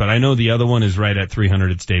deserves it, but I know the other one is right at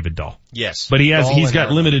 300. It's David Dahl. Yes. But he's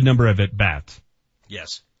got limited number of at bats.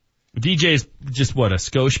 Yes. DJ is just what, a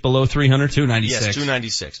skosh below 300? 296. Yes,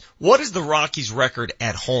 296. What is the Rockies' record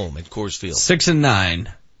at home at Coors Field?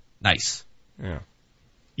 6-9. Nice. Yeah.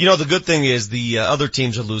 You know, the good thing is the other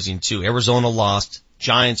teams are losing too. Arizona lost.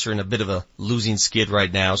 Giants are in a bit of a losing skid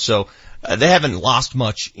right now, so they haven't lost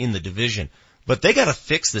much in the division. But they gotta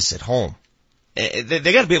fix this at home. They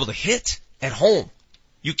gotta be able to hit at home.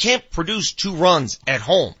 You can't produce 2 runs at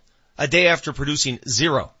home a day after producing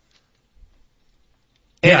 0.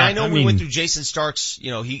 And I know we went through Jason Stark's,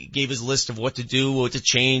 he gave his list of what to do, what to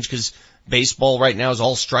change, because baseball right now is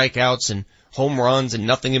all strikeouts and home runs and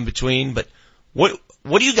nothing in between. But what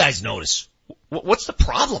do you guys notice? What's the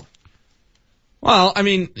problem? Well, I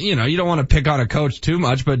mean, you don't want to pick on a coach too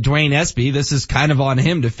much, but Dwayne Espy, this is kind of on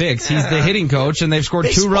him to fix. He's the hitting coach, and they've scored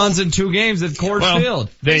 2 runs in 2 games at Coors Field.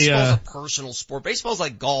 Baseball's a personal sport. Baseball's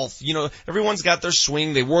like golf. Everyone's got their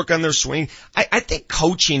swing. They work on their swing. I think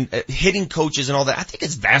coaching, hitting coaches and all that, I think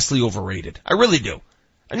it's vastly overrated. I really do.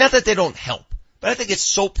 Not that they don't help, but I think it's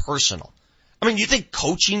so personal. I mean, you think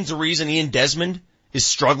coaching's the reason Ian Desmond is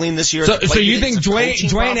struggling this year? So you think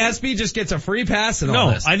Dwayne Espy just gets a free pass and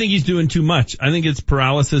all this? No, I think he's doing too much. I think it's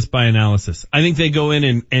paralysis by analysis. I think they go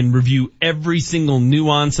in and review every single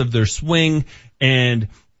nuance of their swing and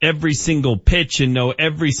every single pitch and know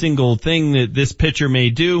every single thing that this pitcher may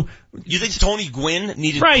do. You think Tony Gwynn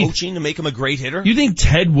needed coaching to make him a great hitter? You think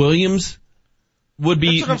Ted Williams would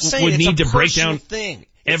need to break down thing.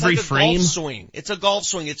 Every frame? It's a golf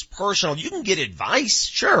swing. It's personal. You can get advice.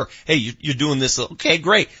 Sure. Hey, you're doing this. Okay,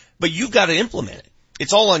 great. But you've got to implement it.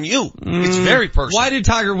 It's all on you. It's very personal. Why did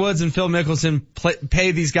Tiger Woods and Phil Mickelson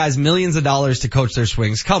pay these guys millions of dollars to coach their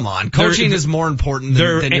swings? Come on. Coaching is more important than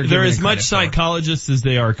you're giving They're as it much credit psychologists as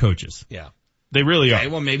they are coaches. Yeah. They really are.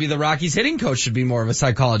 Well, maybe the Rockies hitting coach should be more of a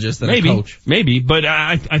psychologist than a coach. Maybe. But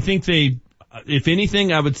I think if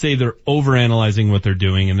anything, I would say they're overanalyzing what they're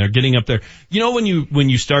doing and they're getting up there. When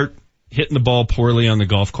you start hitting the ball poorly on the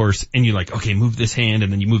golf course and you're like, okay, move this hand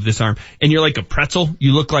and then you move this arm and you're like a pretzel.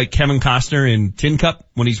 You look like Kevin Costner in Tin Cup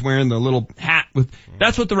when he's wearing the little hat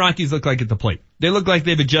that's what the Rockies look like at the plate. They look like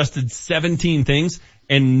they've adjusted 17 things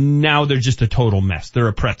and now they're just a total mess. They're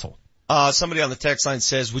a pretzel. Somebody on the text line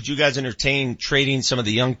says, would you guys entertain trading some of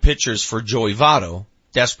the young pitchers for Joey Votto?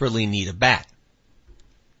 Desperately need a bat.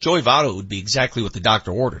 Joey Votto would be exactly what the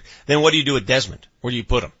doctor ordered. Then what do you do with Desmond? Where do you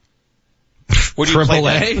put him? Where do you play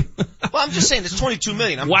AAA? Well, I'm just saying it's $22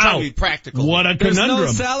 million. I'm trying to be practical. What a conundrum. conundrum.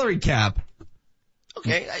 There's no salary cap.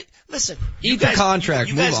 Okay, listen. Eat the contract.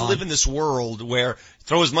 You guys live in this world where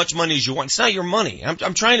throw as much money as you want. It's not your money.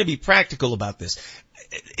 I'm trying to be practical about this.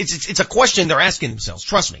 It's a question they're asking themselves.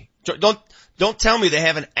 Trust me. Don't tell me they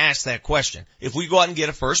haven't asked that question. If we go out and get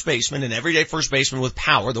a first baseman, an everyday first baseman with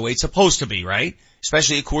power, the way it's supposed to be, right?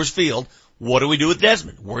 Especially at Coors Field, what do we do with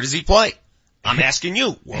Desmond? Where does he play? I'm asking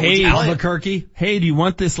you. Hey, Albuquerque. Hey, do you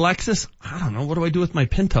want this Lexus? I don't know. What do I do with my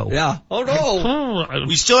Pinto? Yeah. Oh no.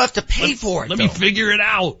 We still have to pay for it. Let me figure it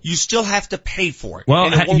out. You still have to pay for it. Well,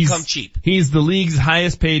 and it won't come cheap. He's the league's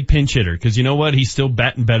highest paid pinch hitter because you know what? He's still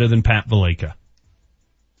batting better than Pat Valaika.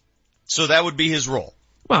 So that would be his role.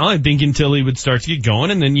 Well, I think until he would start to get going,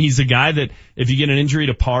 and then he's a guy that if you get an injury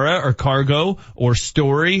to Parra or Cargo or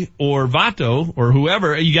Story or Votto or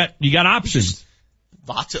whoever, you got options.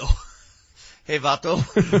 Votto. Hey, Vato.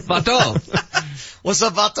 Vato. What's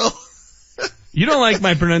up, Vato? You don't like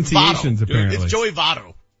my pronunciations, Vato. apparently. It's Joey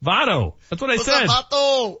Votto. Votto. That's what I said. What's up,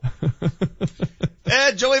 Vato?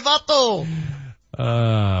 Hey, Joey Vato.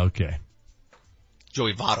 Okay.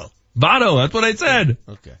 Joey Votto. Votto. That's what I said.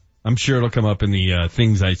 Okay. I'm sure it'll come up in the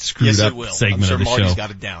things I screwed up segment I'm sure of the Marty's show.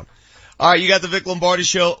 Got it down. All right, you got the Vic Lombardi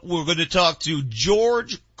Show. We're going to talk to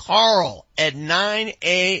George Karl at 9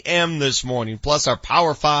 a.m. this morning, plus our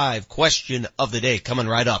Power 5 question of the day coming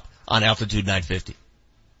right up on Altitude 950.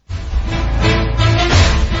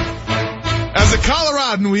 As a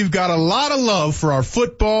Coloradan, we've got a lot of love for our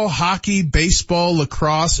football, hockey, baseball,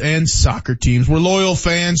 lacrosse, and soccer teams. We're loyal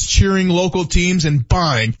fans, cheering local teams and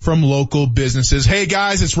buying from local businesses. Hey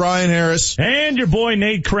guys, it's Ryan Harris. And your boy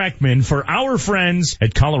Nate Kreckman for our friends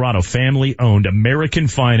at Colorado family-owned American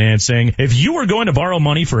Financing. If you are going to borrow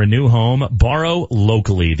money for a new home, borrow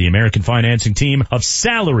locally. The American Financing team of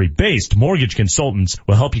salary-based mortgage consultants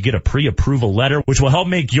will help you get a pre-approval letter, which will help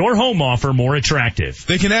make your home offer more attractive.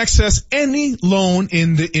 They can access any loan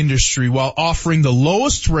in the industry while offering the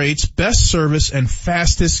lowest rates, best service, and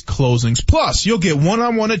fastest closings. Plus, you'll get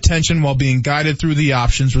one-on-one attention while being guided through the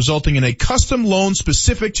options, resulting in a custom loan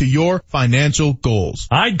specific to your financial goals.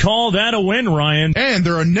 I'd call that a win, Ryan. And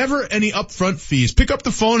there are never any upfront fees. Pick up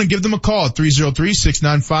the phone and give them a call at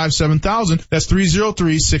 303-695-7000. That's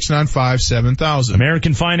 303-695-7000.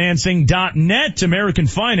 AmericanFinancing.net. American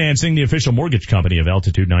Financing, the official mortgage company of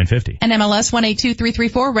Altitude 950. And MLS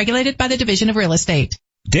 182334, regulated by the Division of Real Estate.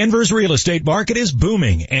 Denver's real estate market is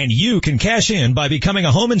booming, and you can cash in by becoming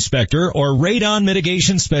a home inspector or radon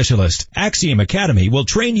mitigation specialist. Axiom Academy will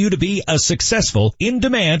train you to be a successful,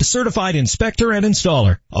 in-demand certified inspector and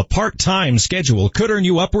installer. A part-time schedule could earn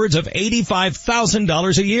you upwards of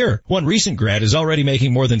 $85,000 a year. One recent grad is already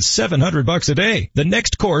making more than $700 a day. The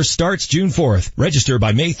next course starts June 4th. Register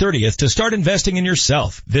by May 30th to start investing in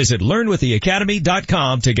yourself. Visit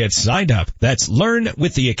learnwiththeacademy.com to get signed up. That's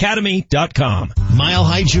learnwiththeacademy.com.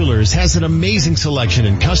 Mile High Jewelers has an amazing selection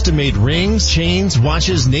in custom-made rings, chains,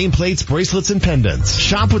 watches, nameplates, bracelets, and pendants.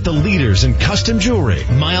 Shop with the leaders in custom jewelry.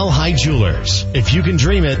 Mile High Jewelers. If you can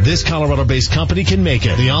dream it, this Colorado-based company can make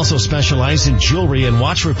it. They also specialize in jewelry and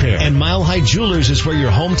watch repair. And Mile High Jewelers is where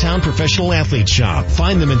your hometown professional athletes shop.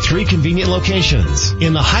 Find them in 3 convenient locations.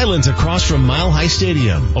 In the Highlands across from Mile High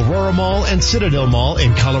Stadium, Aurora Mall, and Citadel Mall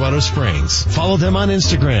in Colorado Springs. Follow them on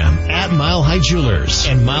Instagram at Mile High Jewelers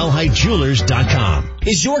and milehighjewelers.com.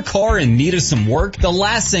 Is your car in need of some work? The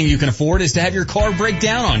last thing you can afford is to have your car break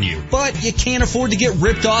down on you. But you can't afford to get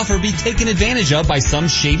ripped off or be taken advantage of by some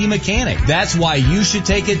shady mechanic. That's why you should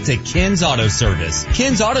take it to Ken's Auto Service.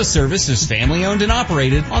 Ken's Auto Service is family owned and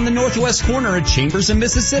operated on the northwest corner of Chambers and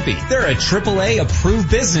Mississippi. They're a AAA approved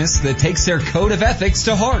business that takes their code of ethics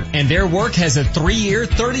to heart. And their work has a 3-year,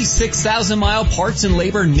 36,000-mile parts and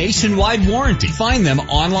labor nationwide warranty. Find them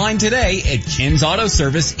online today at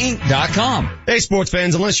Ken'sAutoServiceInc.com. Hey, sports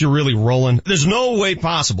fans, unless you're really rolling, there's no way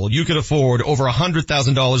possible you could afford over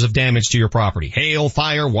 $100,000 of damage to your property. Hail,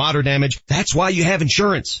 fire, water damage. That's why you have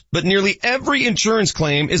insurance. But nearly every insurance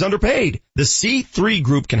claim is underpaid. The C3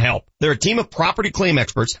 Group can help. They're a team of property claim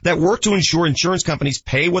experts that work to ensure insurance companies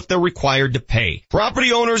pay what they're required to pay.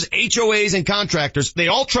 Property owners, HOAs, and contractors, they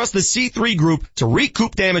all trust the C3 Group to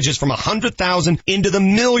recoup damages from $100,000 into the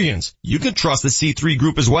millions. You can trust the C3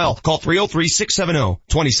 Group as well. Call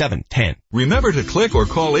 303-670-2710. Remember to click or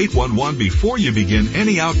call 811 before you begin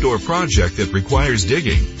any outdoor project that requires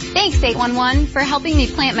digging. Thanks, 811, for helping me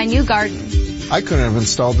plant my new garden. I couldn't have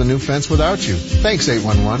installed the new fence without you. Thanks,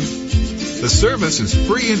 811. The service is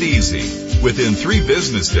free and easy. Within 3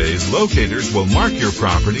 business days, locators will mark your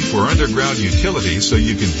property for underground utilities so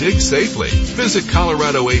you can dig safely. Visit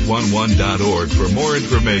Colorado811.org for more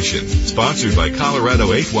information. Sponsored by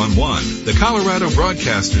Colorado 811, the Colorado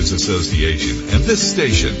Broadcasters Association, and this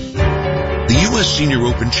station. The U.S. Senior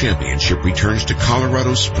Open Championship returns to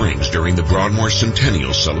Colorado Springs during the Broadmoor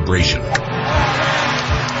Centennial Celebration.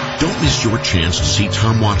 Don't miss your chance to see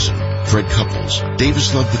Tom Watson, Fred Couples,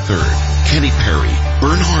 Davis Love III, Kenny Perry,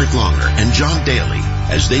 Bernhard Langer, and John Daly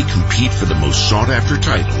as they compete for the most sought-after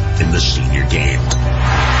title in the senior game.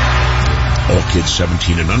 All kids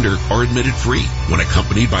 17 and under are admitted free when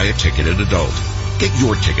accompanied by a ticketed adult. Get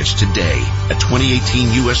your tickets today at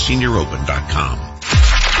 2018USSeniorOpen.com.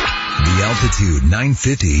 The Altitude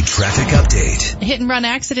 950 traffic update. A hit and run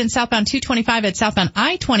accident southbound 225 at southbound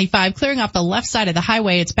I-25, clearing off the left side of the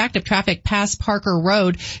highway. It's backed up traffic past Parker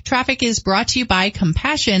Road. Traffic is brought to you by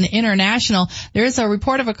Compassion International. There is a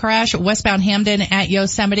report of a crash westbound Hamden at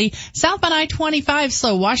Yosemite. Southbound I-25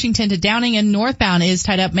 slow Washington to Downing, and northbound is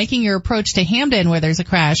tied up, making your approach to Hamden where there's a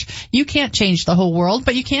crash. You can't change the whole world,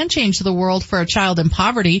 but you can change the world for a child in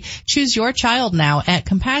poverty. Choose your child now at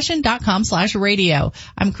compassion.com/radio.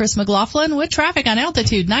 I'm Chris McLaughlin with traffic on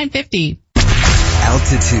Altitude 950.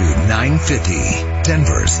 Altitude 950,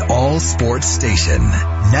 Denver's all sports station.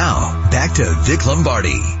 Now, back to Vic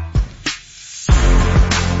Lombardi.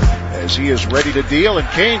 As he is ready to deal, and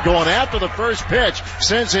Kane going after the first pitch,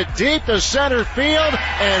 sends it deep to center field,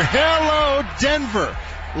 and hello Denver.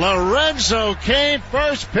 Lorenzo Kane,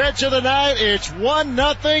 first pitch of the night. It's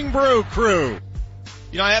 1-0 Brew Crew.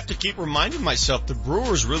 You know, I have to keep reminding myself the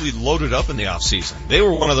Brewers really loaded up in the offseason. They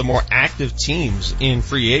were one of the more active teams in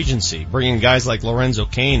free agency, bringing guys like Lorenzo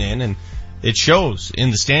Cain in, and it shows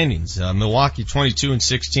in the standings. Milwaukee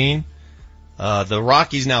 22-16. The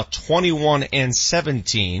Rockies now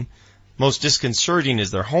 21-17. Most disconcerting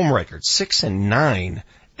is their home record, 6-9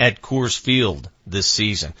 at Coors Field this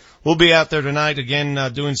season. We'll be out there tonight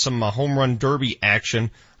again, doing some home run derby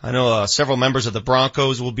action. I know several members of the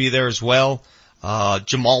Broncos will be there as well.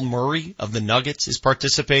 Jamal Murray of the Nuggets is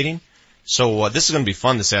participating. So this is going to be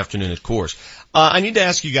fun this afternoon at Coors. I need to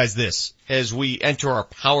ask you guys this as we enter our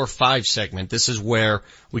Power 5 segment. This is where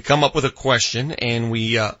we come up with a question and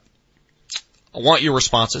we I want your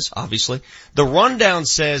responses, obviously. The rundown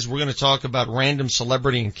says we're going to talk about random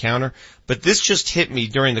celebrity encounter, but this just hit me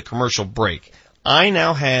during the commercial break. I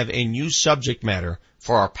now have a new subject matter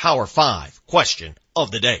for our Power 5 question of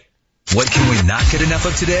the day. What can we not get enough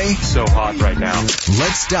of today? So hot right now.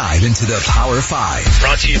 Let's dive into the Power 5.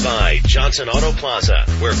 Brought to you by Johnson Auto Plaza,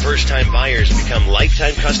 where first-time buyers become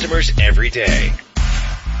lifetime customers every day.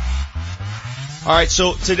 All right,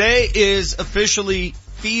 so today is officially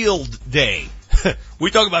Field Day. We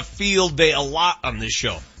talk about Field Day a lot on this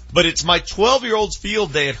show, but it's my 12-year-old's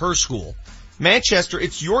Field Day at her school. Manchester,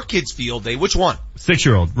 it's your kid's Field Day. Which one?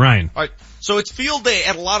 6-year-old, Ryan. All right, so it's Field Day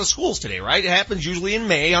at a lot of schools today, right? It happens usually in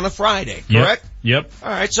May on a Friday, correct? Yep. All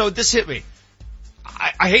right, so this hit me.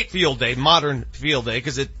 I hate Field Day, modern Field Day,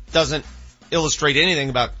 because it doesn't illustrate anything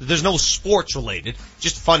about, there's no sports related,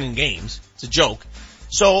 just fun and games. It's a joke.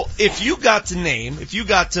 So if you got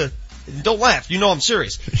to, don't laugh, you know I'm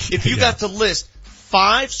serious. If you got to list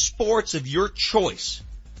 5 sports of your choice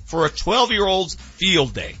for a 12-year-old's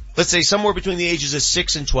Field Day, let's say somewhere between the ages of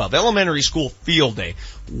 6 and 12, elementary school Field Day,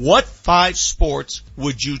 what 5 sports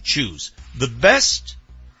would you choose? The best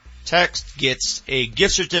text gets a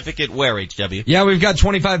gift certificate where, HW? Yeah, we've got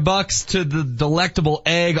 $25 to the Delectable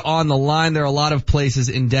Egg on the line. There are a lot of places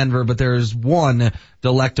in Denver, but there's one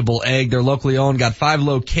Delectable Egg. They're locally owned, got 5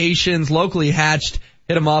 locations, locally hatched.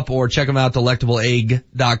 Hit them up or check them out,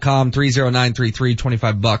 delectableegg.com, 30933,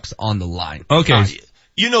 $25 on the line. Okay.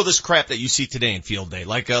 You know this crap that you see today in Field Day,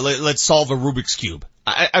 like let's solve a Rubik's Cube.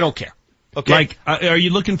 I don't care. Okay. Like, are you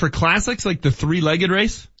looking for classics like the 3-legged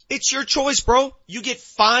race? It's your choice, bro. You get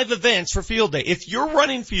 5 events for Field Day. If you're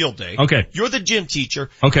running Field Day, okay, you're the gym teacher.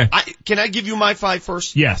 Okay. Can I give you my 5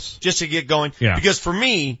 first? Yes. Just to get going? Yeah. Because for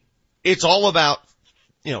me, it's all about,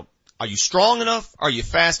 are you strong enough? Are you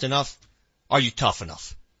fast enough? Are you tough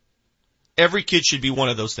enough? Every kid should be one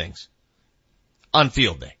of those things on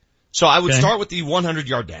Field Day. So I would start with the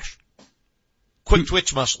 100-yard dash. Quick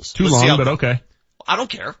twitch muscles. Too long, but okay. I don't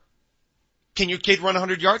care. Can your kid run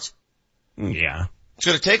 100 yards? Yeah. It's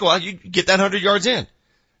going to take a while. You get that 100 yards in.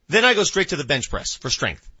 Then I go straight to the bench press for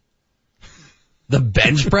strength. The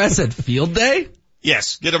bench press at Field Day?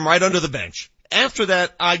 Yes. Get them right under the bench. After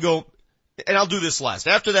that, I go, and I'll do this last.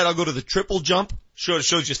 After that, I'll go to the triple jump.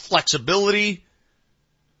 Shows you flexibility.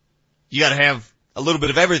 You got to have a little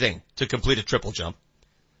bit of everything to complete a triple jump.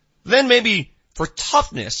 Then maybe for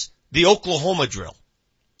toughness, the Oklahoma drill.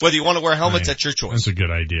 Whether you want to wear helmets, that's your choice. That's a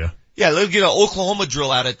good idea. Yeah, let's get an Oklahoma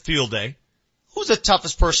drill out at Field Day. Who's the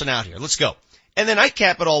toughest person out here? Let's go. And then I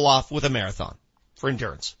cap it all off with a marathon for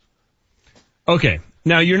endurance. Okay.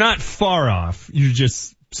 Now you're not far off. You're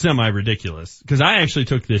just semi-ridiculous. Because I actually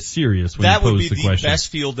took this serious when you posed the question. That would be the best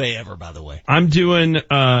Field Day ever, by the way. I'm doing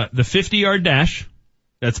the 50-yard dash.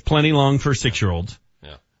 That's plenty long for 6-year-olds.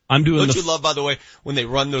 Yeah. I'm doing Don't you love, by the way, when they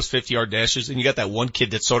run those 50-yard dashes and you got that one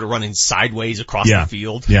kid that's sort of running sideways across the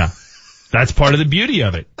field? Yeah. That's part of the beauty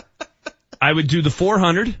of it. I would do the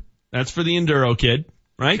 400. That's for the enduro kid,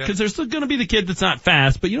 right? Because there's still going to be the kid that's not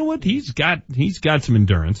fast, but you know what? He's got some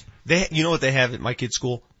endurance. You know what they have at my kid's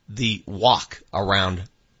school? The walk around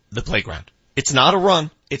the playground. It's not a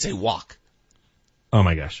run. It's a walk. Oh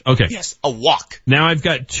my gosh. Okay. Yes, a walk. Now I've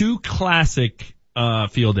got 2 classic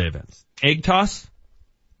Field Day events. Egg toss,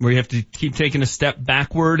 where you have to keep taking a step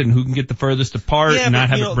backward and who can get the furthest apart and not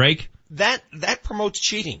have it break. That promotes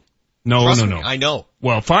cheating. No. I know.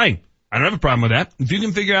 Well, fine. I don't have a problem with that. If you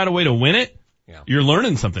can figure out a way to win it, you're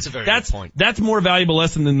learning something. That's a very good point. That's more valuable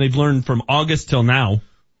lesson than they've learned from August till now.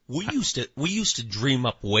 We used to dream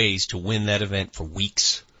up ways to win that event for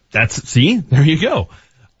weeks. See? There you go.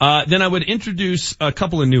 Then I would introduce a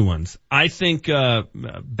couple of new ones. I think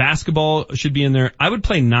basketball should be in there. I would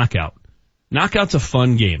play Knockout. Knockout's a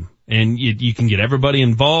fun game, and you can get everybody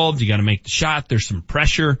involved. You got to make the shot. There's some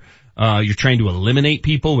pressure. You're trying to eliminate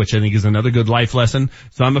people, which I think is another good life lesson.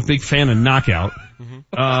 So I'm a big fan of Knockout.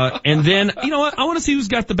 And then, you know what? I want to see who's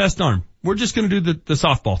got the best arm. We're just going to do the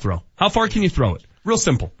softball throw. How far can you throw it? Real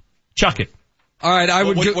simple. Chuck it. All right, I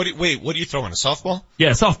would What are you throwing? A softball?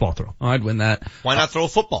 Yeah, softball throw. Oh, I'd win that. Why not throw a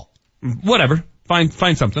football? Whatever.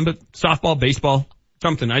 Find something, but softball, baseball,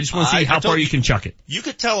 something. I just want to see how far you can chuck it. You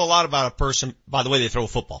could tell a lot about a person by the way they throw a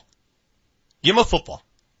football. Give them a football.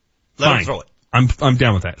 Let them throw it. I'm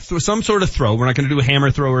down with that. So some sort of throw. We're not going to do a hammer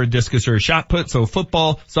throw or a discus or a shot put. So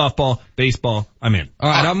football, softball, baseball, I'm in. All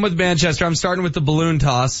right, I'm with Manchester. I'm starting with the balloon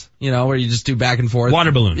toss, where you just do back and forth.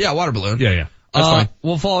 Water balloon. Yeah, water balloon. Yeah. That's fine.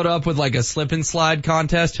 We'll follow it up with like a slip and slide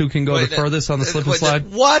contest. Who can go the furthest on the slip and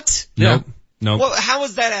slide? What? Nope. Nope. Well, how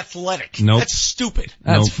is that athletic? Nope. That's stupid.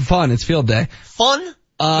 That's fun. It's field day. Fun?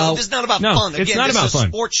 No, this is not about fun. Again, it's not this about is a fun.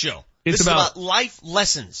 sports show. It's this is about life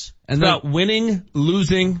lessons. It's about winning,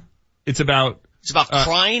 losing. It's about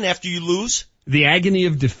crying after you lose. The agony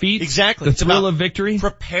of defeat. Exactly. The thrill of victory.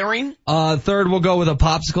 Preparing. Third, we'll go with a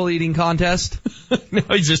popsicle eating contest. No,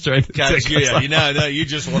 he's just trying to you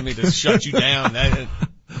just want me to shut you down.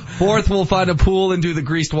 Fourth, we'll find a pool and do the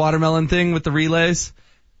greased watermelon thing with the relays.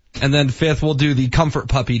 And then fifth, we'll do the comfort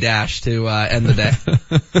puppy dash to end the day.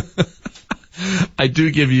 I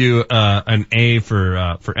do give you an A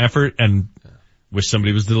for effort, and wish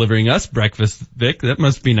somebody was delivering us breakfast, Vic. That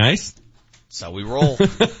must be nice. That's how we roll.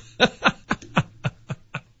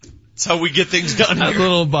 That's how we get things done here. A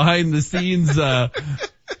little behind the scenes for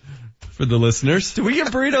the listeners. Do we get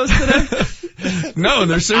burritos today? No,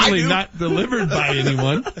 they're certainly not delivered by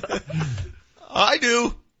anyone. I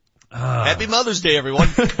do. Happy Mother's Day, everyone.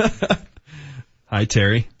 Hi,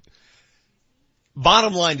 Terry.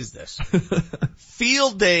 Bottom line is this.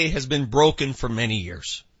 Field day has been broken for many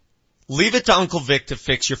years. Leave it to Uncle Vic to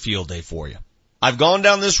fix your field day for you. I've gone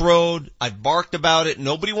down this road. I've barked about it.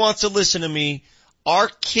 Nobody wants to listen to me. Our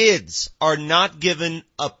kids are not given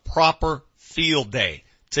a proper field day.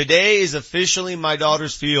 Today is officially my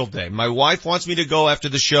daughter's field day. My wife wants me to go after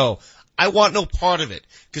the show. I want no part of it.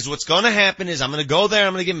 Because what's going to happen is I'm going to go there and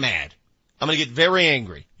I'm going to get mad. I'm going to get very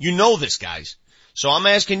angry. You know this, guys. So I'm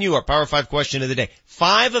asking you our Power 5 question of the day.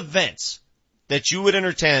 5 events that you would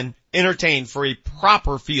entertain for a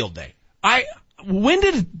proper field day. When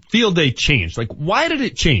did field day change? Like, why did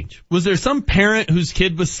it change? Was there some parent whose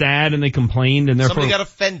kid was sad and they complained and therefore... Somebody got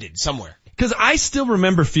offended somewhere. Because I still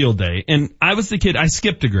remember field day, and I was the kid, I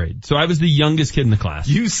skipped a grade, so I was the youngest kid in the class.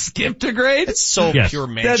 You skipped a grade? It's so pure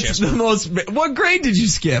Manchester. That's the most... What grade did you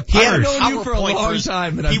skip? I've known you for a long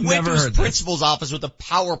time, and I've never heard He went to his principal's office with a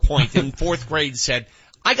PowerPoint in 4th grade and said,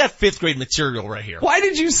 I got 5th grade material right here. Why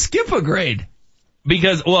did you skip a grade?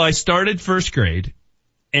 Because, I started 1st grade,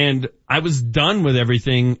 and I was done with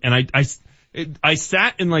everything, and I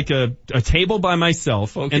sat in like a table by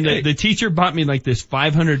myself, and the teacher bought me like this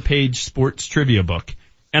 500-page sports trivia book,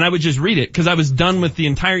 and I would just read it because I was done with the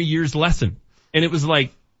entire year's lesson, and it was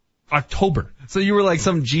like October. So you were like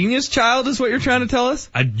some genius child is what you're trying to tell us?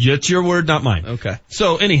 That's your word, not mine. Okay.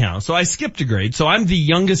 So anyhow, I skipped a grade, so I'm the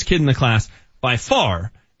youngest kid in the class by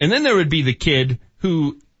far, and then there would be the kid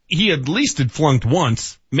who he at least had flunked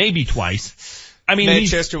once, maybe twice. I mean,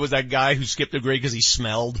 Manchester was that guy who skipped a grade because he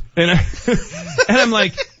smelled. And I'm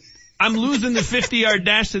like, I'm losing the 50-yard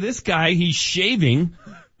dash to this guy. He's shaving.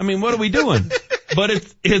 I mean, what are we doing? But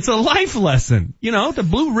it's a life lesson. The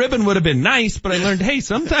blue ribbon would have been nice, but I learned, hey,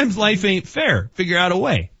 sometimes life ain't fair. Figure out a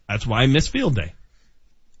way. That's why I miss field day.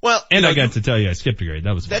 Well, and I got to tell you, I skipped a grade.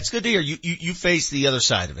 That was fun. That's good to hear. You faced the other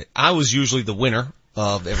side of it. I was usually the winner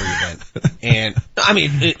of every event. And I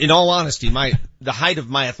mean, in all honesty, the height of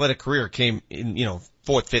my athletic career came in, 4th,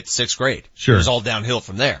 5th, 6th grade. Sure. It was all downhill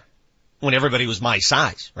from there when everybody was my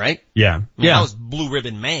size, right? Yeah. I was blue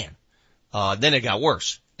ribbon man. Then it got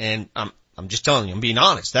worse. And I'm just telling you, I'm being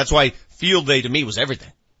honest. That's why field day to me was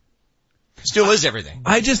everything. Still is everything.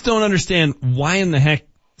 I just don't understand why in the heck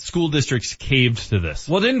school districts caved to this.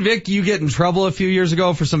 Well, didn't Vic, you get in trouble a few years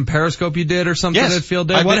ago for some Periscope you did or something at field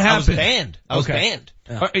day? What happened? I was banned.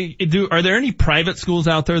 Yeah. Are there any private schools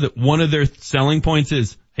out there that one of their selling points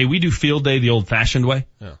is, hey, we do field day the old-fashioned way?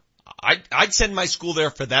 Yeah. I'd send my school there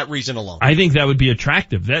for that reason alone. I think that would be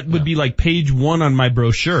attractive. That would be like page 1 on my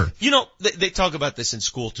brochure. They talk about this in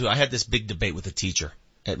school too. I had this big debate with a teacher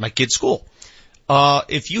at my kid's school.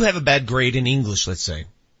 If you have a bad grade in English, let's say,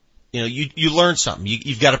 you learn something.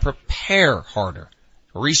 You've got to prepare harder,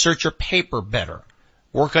 research your paper better,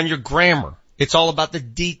 work on your grammar. It's all about the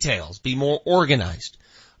details. Be more organized.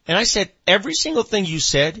 And I said, every single thing you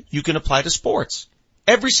said, you can apply to sports.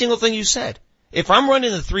 Every single thing you said. If I'm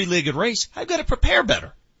running a 3-legged race, I've got to prepare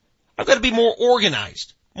better. I've got to be more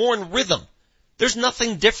organized, more in rhythm. There's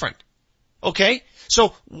nothing different. Okay?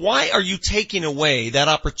 So why are you taking away that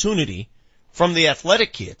opportunity from the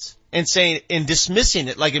athletic kids and dismissing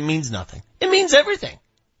it like it means nothing? It means everything.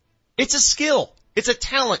 It's a skill. It's a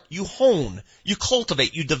talent you hone, you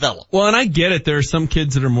cultivate, you develop. Well, and I get it. There are some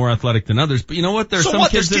kids that are more athletic than others, but you know what? There are some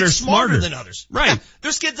kids that are smarter than others. Right. Yeah,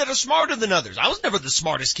 there's kids that are smarter than others. I was never the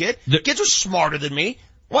smartest kid. Kids are smarter than me.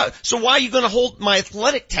 What? So why are you going to hold my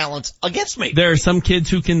athletic talents against me? There are some kids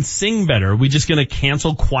who can sing better. Are we just going to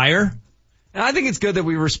cancel choir? And I think it's good that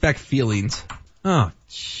we respect feelings. Oh,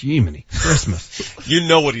 Jiminy Christmas. You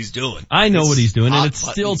know what he's doing. I know what he's doing, and it's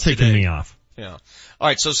still ticking me off. Yeah. All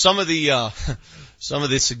right. So some of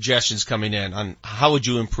the suggestions coming in on how would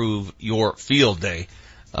you improve your field day.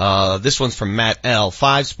 This one's from Matt L.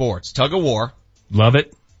 5 sports. Tug of war. Love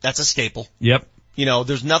it. That's a staple. Yep. You know,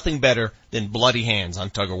 there's nothing better than bloody hands on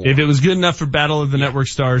tug of war. If it was good enough for Battle of the Network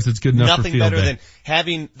Stars, it's good enough for field day. Nothing better than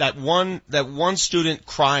having that one student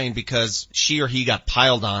crying because she or he got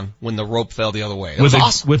piled on when the rope fell the other way. It was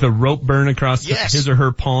awesome. With a rope burn across his or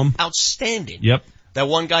her palm. Outstanding. Yep. That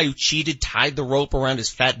one guy who cheated tied the rope around his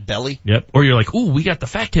fat belly. Yep. Or you're like, ooh, we got the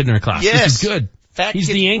fat kid in our class. Yes. This is good. He's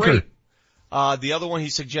the anchor. Great. The other one he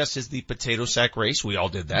suggests is the potato sack race. We all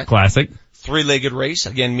did that. Classic. 3-legged race.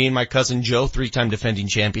 Again, me and my cousin Joe, 3-time defending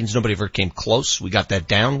champions. Nobody ever came close. We got that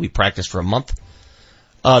down. We practiced for a month.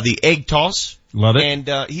 The egg toss. Love it.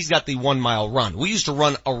 And, he's got the 1-mile run. We used to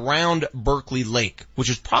run around Berkeley Lake, which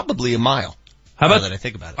is probably a mile. How about that I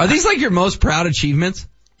think about it? Are these like your most proud achievements?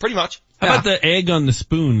 Pretty much. How about the egg on the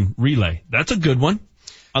spoon relay? That's a good one.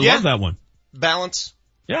 I love that one. Balance.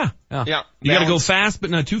 Yeah. Yeah. You gotta go fast, but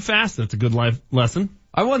not too fast. That's a good life lesson.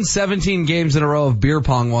 I won 17 games in a row of beer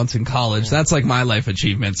pong once in college. That's like my life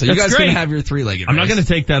achievement. So you guys can have your 3-legged race. I'm not going to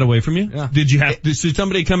take that away from you. Yeah. Did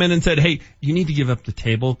somebody come in and said, hey, you need to give up the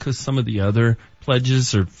table because some of the other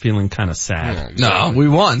pledges are feeling kind of sad? Yeah, exactly. No, we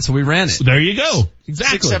won, so we ran it. So there you go.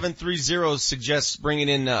 Exactly. 6730 suggests bringing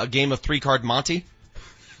in a game of 3-card Monty.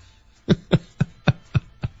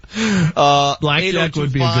 Blackjack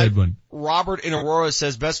would be a good one. Robert in Aurora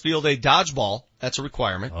says best field day dodgeball. That's a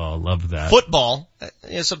requirement. Oh, love that. Football.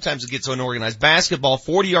 Sometimes it gets unorganized. Basketball,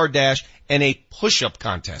 40-yard dash, and a push-up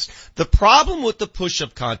contest. The problem with the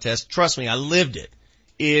push-up contest, trust me, I lived it,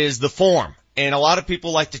 is the form. And a lot of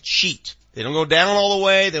people like to cheat. They don't go down all the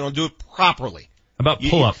way. They don't do it properly. How about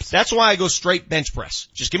pull-ups? That's why I go straight bench press.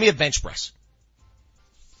 Just give me a bench press.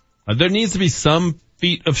 There needs to be some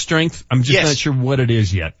feat of strength. I'm just not sure what it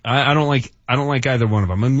is yet. I don't like either one of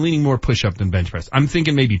them. I'm leaning more push-up than bench press. I'm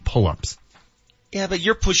thinking maybe pull-ups. Yeah, but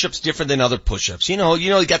your push-up's different than other push-ups. You know,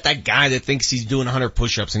 you got that guy that thinks he's doing 100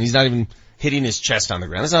 push-ups and he's not even hitting his chest on the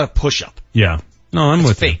ground. That's not a push-up. Yeah. No, I'm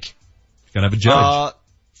with fake. You gotta have a judge.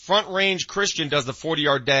 Front Range Christian does the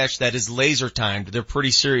 40-yard dash that is laser timed. They're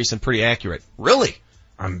pretty serious and pretty accurate. Really?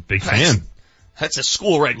 I'm a big fan. That's a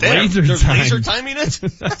school right there. Laser timing it?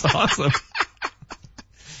 That's awesome.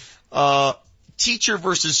 Teacher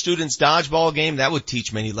versus students dodgeball game. That would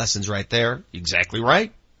teach many lessons right there. Exactly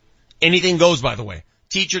right. Anything goes, by the way.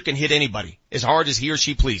 Teacher can hit anybody as hard as he or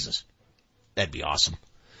she pleases. That'd be awesome.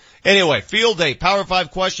 Anyway, field day, Power 5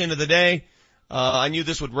 question of the day. I knew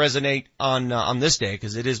this would resonate on this day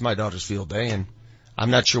because it is my daughter's field day and I'm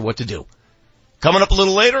not sure what to do. Coming up a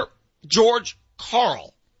little later, George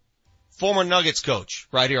Karl, former Nuggets coach,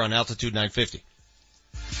 right here on Altitude 950.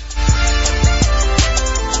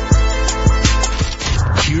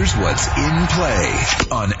 Here's what's in play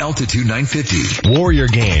on Altitude 950. Warrior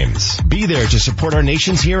Games. Be there to support our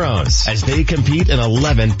nation's heroes as they compete in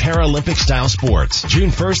 11 Paralympic-style sports. June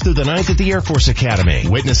 1st through the 9th at the Air Force Academy.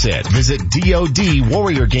 Witness it. Visit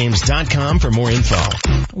DODWarriorGames.com for more info.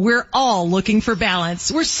 We're all looking for balance.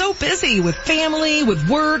 We're so busy with family, with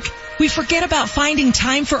work. We forget about finding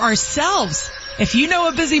time for ourselves. If you know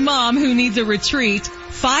a busy mom who needs a retreat,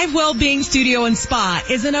 5 Wellbeing Studio and Spa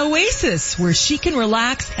is an oasis where she can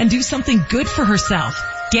relax and do something good for herself.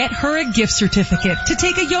 Get her a gift certificate to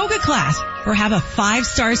take a yoga class or have a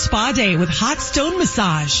 5-star spa day with hot stone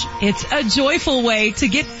massage. It's a joyful way to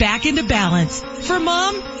get back into balance for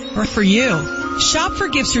mom or for you. Shop for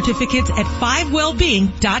gift certificates at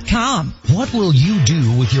 5wellbeing.com. What will you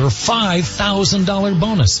do with your $5,000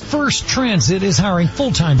 bonus? First Transit is hiring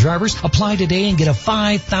full-time drivers. Apply today and get a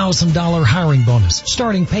 $5,000 hiring bonus.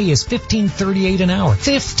 Starting pay is $15.38 an hour.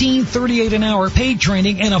 $15.38 an hour paid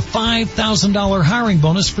training and a $5,000 hiring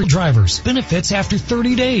bonus for drivers. Benefits after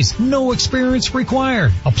 30 days. No experience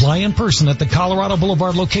required. Apply in person at the Colorado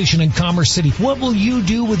Boulevard location in Commerce City. What will you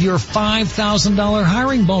do with your $5,000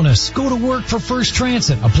 hiring bonus? Go to work for First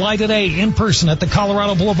Transit. Apply today in person at the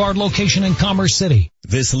Colorado Boulevard location in Commerce City.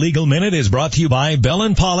 This Legal Minute is brought to you by Bell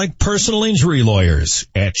 & Pollock Personal Injury Lawyers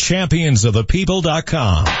at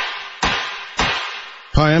championsofthepeople.com.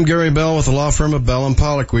 Hi, I'm Gary Bell with the law firm of Bell &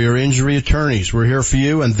 Pollock. We are injury attorneys. We're here for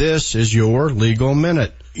you, and this is your Legal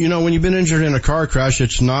Minute. You know, when you've been injured in a car crash,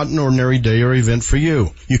 it's not an ordinary day or event for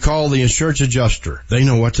you. You call the insurance adjuster. They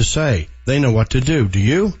know what to say. They know what to do. Do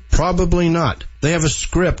you? Probably not. They have a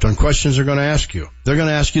script on questions they're going to ask you. They're going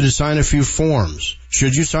to ask you to sign a few forms.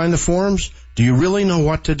 Should you sign the forms? Do you really know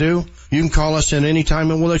what to do? You can call us at any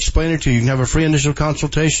time and we'll explain it to you. You can have a free initial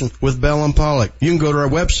consultation with Bell and Pollock. You can go to our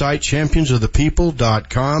website,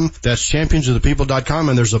 championsofthepeople.com. That's championsofthepeople.com,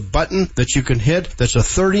 and there's a button that you can hit that's a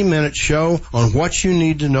 30-minute show on what you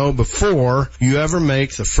need to know before you ever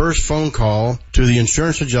make the first phone call to the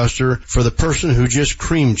insurance adjuster for the person who just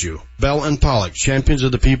creamed you. Bell and Pollock,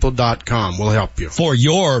 championsofthepeople.com will help you. For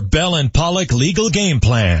your Bell and Pollock legal game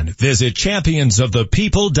plan, visit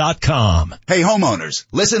championsofthepeople.com. Hey homeowners,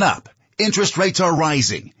 listen up. Interest rates are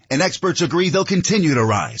rising, and experts agree they'll continue to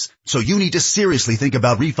rise. So you need to seriously think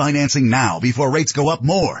about refinancing now before rates go up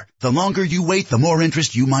more. The longer you wait, the more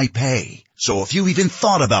interest you might pay. So if you even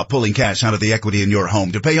thought about pulling cash out of the equity in your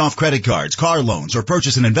home to pay off credit cards, car loans, or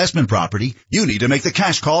purchase an investment property, you need to make the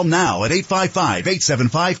cash call now at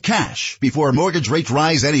 855-875-CASH before mortgage rates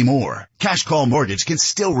rise anymore. Cash Call Mortgage can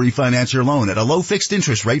still refinance your loan at a low fixed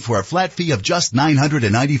interest rate for a flat fee of just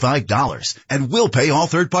 $995 and will pay all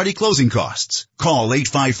third-party closing costs. Call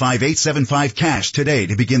 855-875-CASH today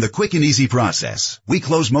to begin the quick and easy process. We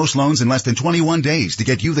close most loans in less than 21 days to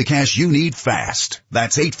get you the cash you need fast.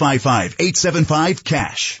 That's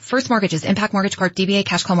 855-875-CASH. First Mortgages, Impact Mortgage Corp. DBA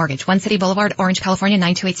Cash Call Mortgage, One City Boulevard, Orange, California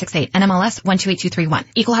 92868. NMLS 128231.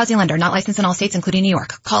 Equal housing lender, not licensed in all states including New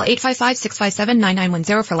York. Call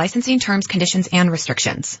 855-657-9910 for licensing terms, conditions, and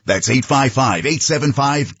restrictions. That's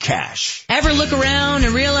 855-875-CASH. Ever look around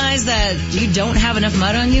and realize that you don't have enough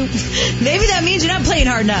mud on you? Maybe that means you're not playing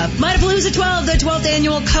hard enough. Mudapalooza 12, the 12th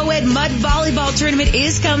annual co-ed mud volleyball tournament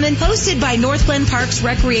is coming, hosted by North Glen Parks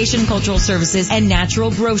Recreation Cultural Services and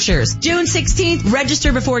Natural Grocers. June 16th,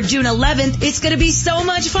 register before June 11th. It's going to be so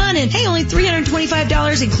much fun, and hey, only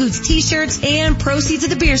 $325 includes t-shirts, and proceeds of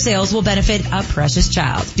the beer sales will benefit a precious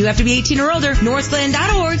child. Do have to be 18 or older.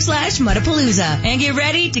 northglen.org/Mudapalooza. And get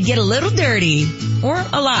ready to get a little dirty. Or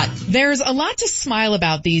a lot. There's a lot to smile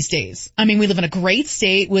about these days. I mean, we live in a great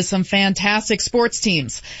state with some fantastic sports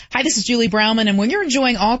teams. Hi, this is Julie Browman, and when you're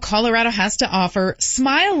enjoying all Colorado has to offer,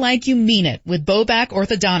 smile like you mean it with Boback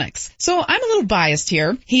Orthodontics. So I'm a little biased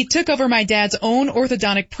here. He took over my dad's own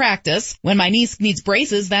orthodontic practice. When my niece needs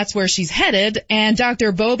braces, that's where she's headed, and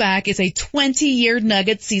Dr. Boback is a 20-year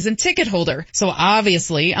Nugget season ticket holder. So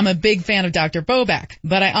obviously, I'm a big fan of Dr. Boback.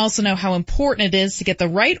 But I also know how important it is to get the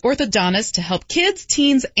right orthodontist to help kids,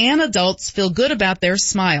 teens, and adults feel good about their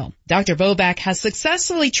smile. Dr. Boback has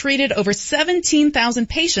successfully treated over 17,000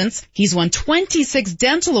 patients. He's won 26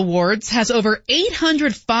 dental awards, has over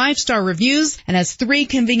 800 5-star reviews, and has 3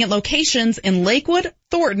 convenient locations in Lakewood,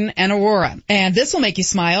 Thornton, and Aurora. And this will make you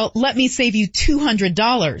smile. Let me save you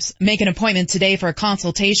 $200. Make an appointment today for a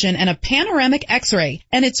consultation and a panoramic x-ray.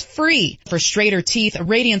 And it's free. For straighter teeth, a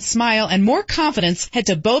radiant smile, and more confidence, head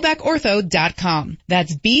to BobackOrtho.com.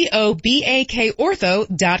 That's BOBAK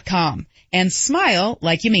Ortho.com. And smile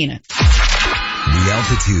like you mean it. The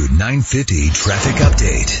Altitude 950 traffic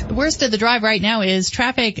update. The worst of the drive right now is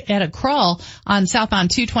traffic at a crawl on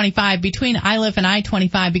southbound 225 between Iliff and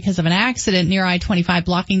I-25 because of an accident near I-25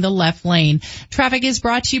 blocking the left lane. Traffic is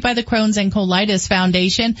brought to you by the Crohn's and Colitis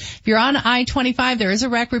Foundation. If you're on I-25, there is a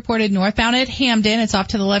wreck reported northbound at Hamden. It's off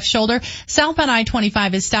to the left shoulder. Southbound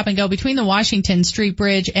I-25 is stop and go between the Washington Street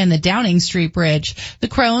Bridge and the Downing Street Bridge. The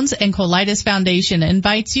Crohn's and Colitis Foundation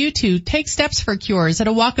invites you to take steps for cures at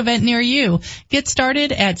a walk event near you. Get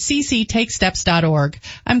started at cctakesteps.org.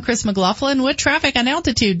 I'm Chris McLaughlin with traffic on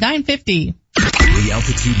Altitude 950. The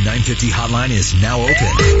Altitude 950 hotline is now open.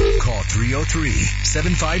 Call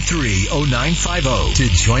 303-753-0950 to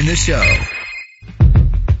join the show.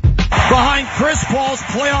 Behind Chris Paul's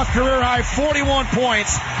playoff career high 41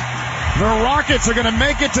 points, the Rockets are going to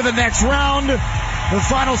make it to the next round. The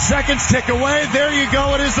final seconds tick away. There you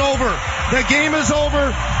go. It is over. The game is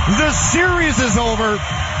over. The series is over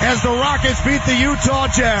as the Rockets beat the Utah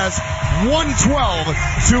Jazz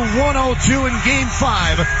 112-102 in Game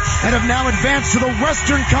 5 and have now advanced to the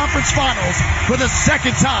Western Conference Finals for the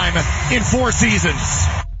second time in 4 seasons.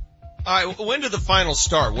 All right, when do the finals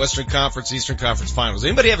start? Western Conference, Eastern Conference Finals.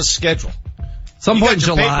 Anybody have a schedule? Some point in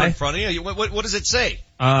July. July. In front of you. What does it say?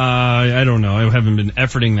 I don't know. I haven't been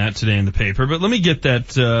efforting that today in the paper, but let me get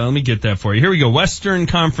that. Let me get that for you. Here we go. Western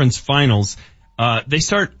Conference Finals. They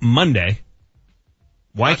start Monday.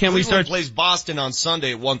 Why can't we start? Plays Boston on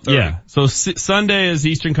Sunday at 1:30. Yeah. So Sunday is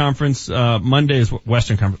Eastern Conference. Monday is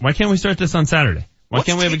Western Conference. Why can't we start this on Saturday? Why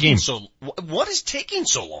can't we have a game? What is taking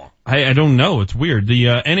so long? I don't know. It's weird.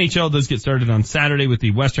 The NHL does get started on Saturday with the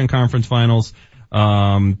Western Conference Finals.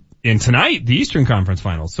 And tonight, the Eastern Conference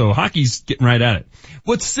Finals. So hockey's getting right at it.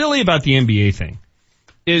 What's silly about the NBA thing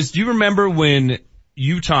is, do you remember when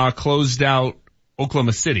Utah closed out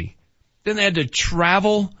Oklahoma City? Then they had to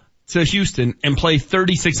travel to Houston and play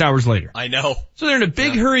 36 hours later. I know. So they're in a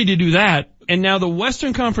big hurry to do that. And now the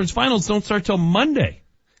Western Conference Finals don't start till Monday.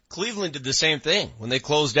 Cleveland did the same thing when they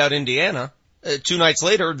closed out Indiana. 2 nights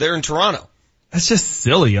later, they're in Toronto. That's just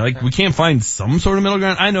silly. Like, we can't find some sort of middle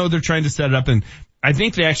ground. I know they're trying to set it up, and I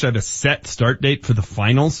think they actually had a set start date for the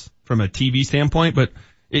finals from a TV standpoint, but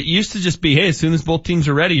it used to just be, hey, as soon as both teams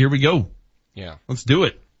are ready, here we go. Yeah. Let's do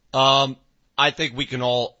it. I think we can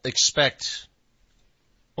all expect,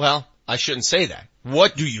 well, I shouldn't say that.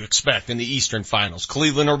 What do you expect in the Eastern Finals,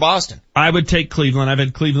 Cleveland or Boston? I would take Cleveland. I've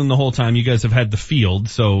had Cleveland the whole time. You guys have had the field,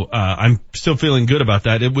 so I'm still feeling good about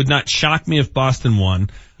that. It would not shock me if Boston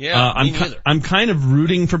won. Yeah, me neither. I'm kind of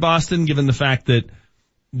rooting for Boston, given the fact that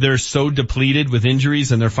they're so depleted with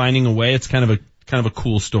injuries and they're finding a way. It's kind of a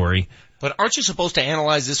cool story. But aren't you supposed to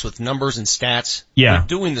analyze this with numbers and stats? Yeah. You're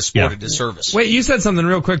doing the sport a disservice. Wait, you said something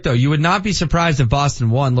real quick though. You would not be surprised if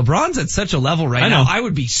Boston won. LeBron's at such a level right now. I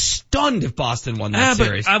would be stunned if Boston won that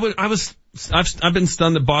series. I've been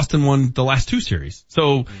stunned that Boston won the last 2 series.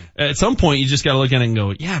 So at some point you just gotta look at it and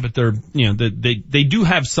go, yeah, but they're, they do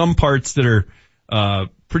have some parts that are,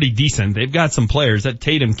 pretty decent. They've got some players. That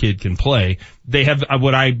Tatum kid can play. They have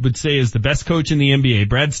what I would say is the best coach in the NBA.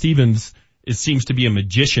 Brad Stevens seems to be a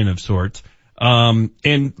magician of sorts. And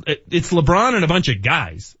it's LeBron and a bunch of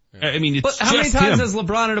guys. I mean, it's how many just times him. has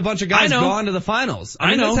LeBron and a bunch of guys gone to the finals?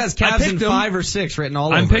 I know. This has I Cavs picked in them. 5 or 6 written all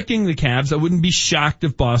over. I'm picking the Cavs. I wouldn't be shocked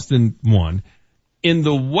if Boston won. In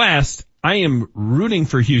the West, I am rooting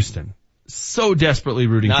for Houston. So desperately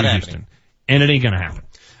rooting for Houston. And it ain't gonna happen.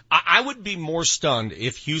 I would be more stunned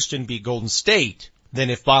if Houston beat Golden State than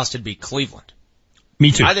if Boston beat Cleveland.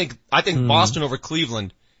 Me too. I think Boston over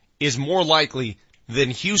Cleveland is more likely than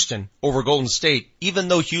Houston over Golden State, even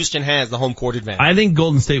though Houston has the home court advantage. I think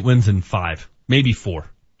Golden State wins in 5, maybe 4.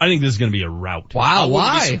 I think this is going to be a rout. Wow,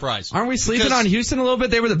 why? Be surprised. Aren't we sleeping on Houston a little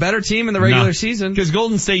bit? They were the better team in the regular season. Because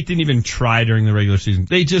Golden State didn't even try during the regular season.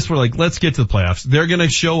 They just were like, let's get to the playoffs. They're going to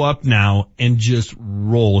show up now and just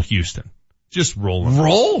roll Houston. Just roll them.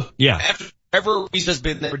 Roll? Yeah. After Trevor Ariza has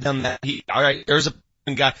been there, done that. All right, there's a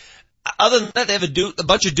guy. Other than that, they have a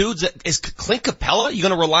bunch of dudes. Is Clint Capella, you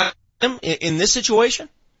going to rely on him in this situation?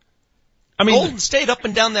 I mean, Golden State up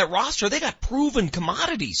and down that roster, they got proven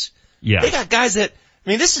commodities. Yeah. They got guys that,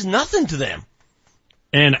 this is nothing to them.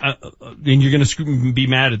 And you're going to be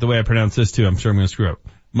mad at the way I pronounce this too. I'm sure I'm going to screw up.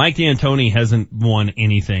 Mike D'Antoni hasn't won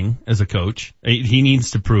anything as a coach. He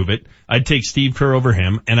needs to prove it. I'd take Steve Kerr over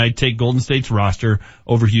him, and I'd take Golden State's roster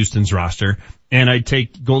over Houston's roster, and I'd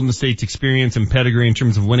take Golden State's experience and pedigree in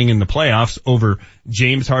terms of winning in the playoffs over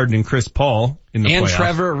James Harden and Chris Paul in the playoffs. And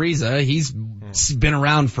Trevor Ariza, he's been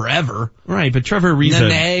around forever. Right, but Trevor Ariza...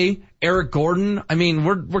 Nene, Eric Gordon,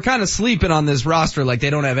 we're kind of sleeping on this roster like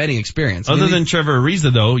they don't have any experience. Other than Trevor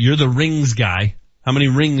Ariza though, you're the rings guy. How many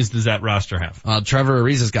rings does that roster have? Trevor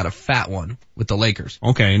Ariza's got a fat one with the Lakers.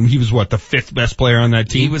 Okay, and he was the 5th best player on that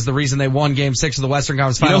team? He was the reason they won Game 6 of the Western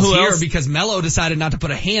Conference Finals because Melo decided not to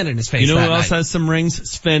put a hand in his face. You know who else has some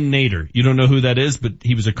rings? Sven Nader. You don't know who that is, but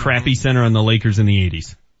he was a crappy center on the Lakers in the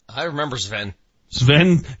 80s. I remember Sven.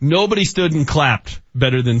 Sven, nobody stood and clapped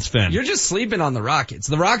better than Sven. You're just sleeping on the Rockets.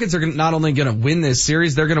 The Rockets are not only going to win this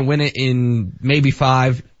series, they're going to win it in maybe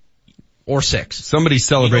 5 or 6. Somebody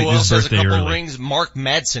celebrate his birthday early. Has a couple rings? Mark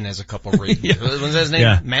Madsen has a couple rings. Yeah. What's his name?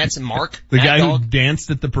 Yeah. Madsen, Mark? The guy who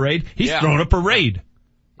danced at the parade? He's thrown a parade.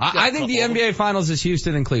 I think the NBA Finals is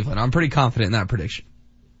Houston and Cleveland. I'm pretty confident in that prediction.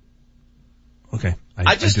 Okay.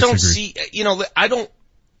 I just don't see,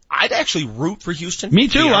 I'd actually root for Houston. Me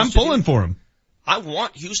too. I'm pulling for him. I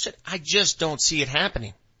want Houston. I just don't see it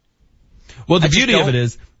happening. Well, the beauty of it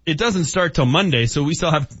is, it doesn't start till Monday, so we still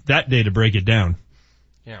have that day to break it down.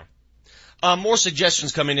 Yeah. More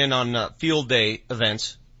suggestions coming in on field day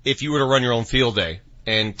events. If you were to run your own field day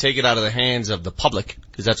and take it out of the hands of the public,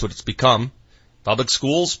 because that's what it's become. Public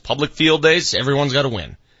schools, public field days, everyone's got to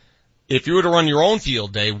win. If you were to run your own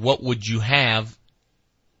field day, what would you have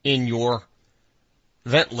in your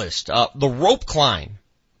event list? The rope climb,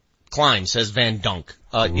 says Van Dunk.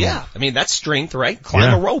 Yeah, that's strength, right?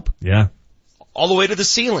 Climb a rope. Yeah. All the way to the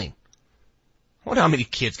ceiling. I wonder how many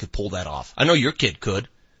kids could pull that off. I know your kid could.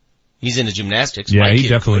 He's into gymnastics. Yeah, he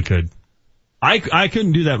definitely could. I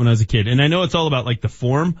couldn't do that when I was a kid. And I know it's all about the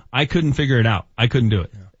form. I couldn't figure it out. I couldn't do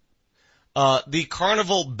it. Yeah. The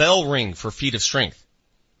carnival bell ring for feat of strength.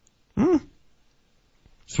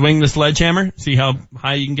 Swing the sledgehammer. See how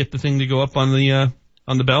high you can get the thing to go up on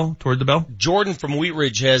the bell, toward the bell. Jordan from Wheat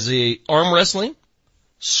Ridge has a arm wrestling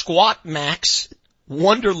squat max,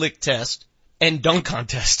 Wonderlic test, and dunk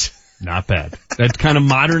contest. Not bad. That kind of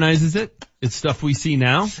modernizes it. It's stuff we see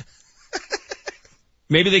now.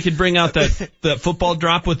 Maybe they could bring out that football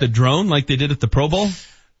drop with the drone like they did at the Pro Bowl.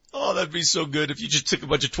 Oh, that'd be so good if you just took a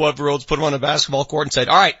bunch of 12-year-olds, put them on a basketball court and said,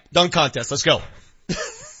 all right, dunk contest, let's go.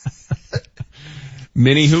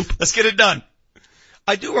 Mini hoop. Let's get it done.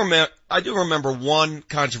 I do remember one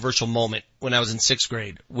controversial moment when I was in 6th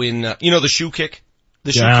grade when, the shoe kick?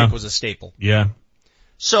 The shoe kick was a staple. Yeah.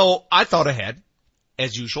 So I thought ahead,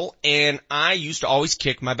 as usual, and I used to always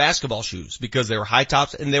kick my basketball shoes because they were high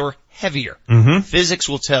tops and they were heavier. Mm-hmm. Physics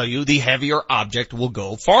will tell you the heavier object will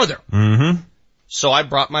go farther. Mm-hmm. So I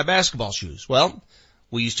brought my basketball shoes. Well,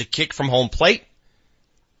 we used to kick from home plate.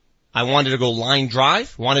 I wanted to go line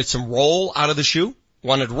drive, wanted some roll out of the shoe,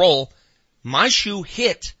 wanted roll. My shoe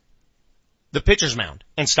hit the pitcher's mound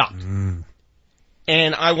and stopped.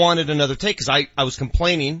 And I wanted another take because I was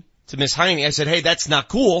complaining to Miss Heine. I said, hey, that's not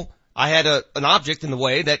cool. I had an object in the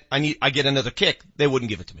way that I get another kick. They wouldn't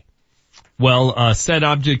give it to me. Well, said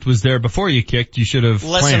object was there before you kicked. You should have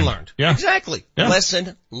Lesson learned. Yeah. Exactly. Yeah.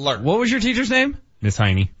 Lesson learned. What was your teacher's name? Miss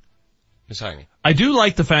Heine. Miss Heine. I do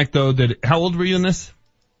like the fact though that, how old were you in this?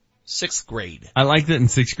 6th grade. I like that in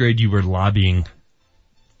 6th grade you were lobbying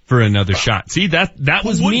for another shot. See, that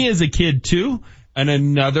was me as a kid too. And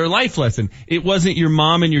another life lesson. It wasn't your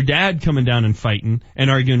mom and your dad coming down and fighting and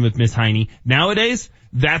arguing with Miss Heine. Nowadays,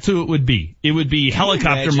 that's who it would be. It would be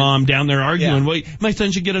helicopter mom down there arguing, wait, my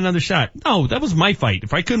son should get another shot. No, that was my fight.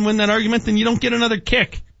 If I couldn't win that argument, then you don't get another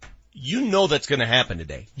kick. You know that's going to happen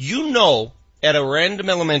today. You know at a random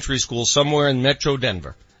elementary school somewhere in Metro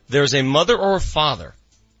Denver, there's a mother or a father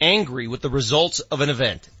angry with the results of an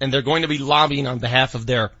event, and they're going to be lobbying on behalf of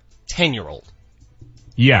their 10-year-old.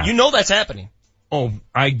 Yeah. You know that's happening. Oh,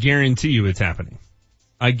 I guarantee you it's happening.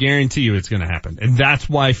 I guarantee you it's going to happen. And that's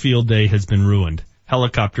why field day has been ruined.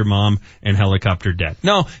 Helicopter mom and helicopter dad.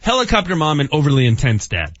 No, helicopter mom and overly intense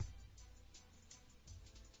dad.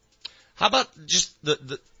 How about just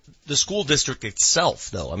the school district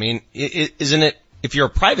itself, though? I mean, isn't it, if you're a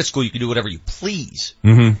private school, you can do whatever you please.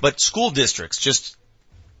 Mm-hmm. But school districts just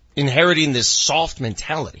inheriting this soft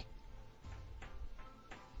mentality.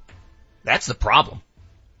 That's the problem.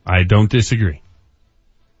 I don't disagree.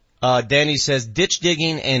 Danny says ditch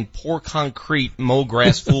digging and pour concrete, mow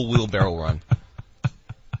grass, full wheelbarrow run.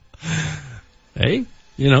 Hey,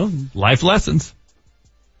 life lessons.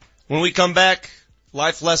 When we come back,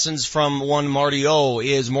 life lessons from one Marty O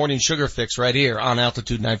is Morning Sugar Fix right here on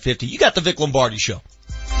Altitude 950. You got the Vic Lombardi Show.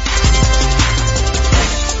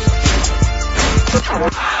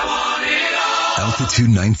 Altitude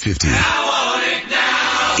 950.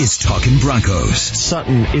 Is talking Broncos.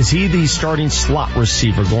 Sutton, is he the starting slot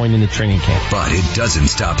receiver going into training camp? But it doesn't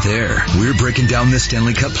stop there. We're breaking down the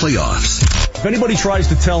Stanley Cup playoffs. If anybody tries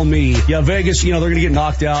to tell me, Vegas, they're going to get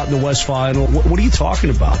knocked out in the West Final, what are you talking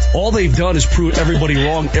about? All they've done is prove everybody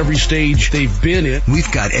wrong every stage they've been in. We've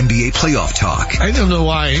got NBA playoff talk. I don't know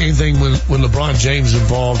why anything when LeBron James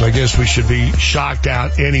involved, I guess we should be shocked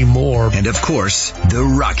at anymore. And of course, the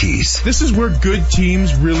Rockies. This is where good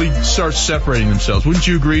teams really start separating themselves. Wouldn't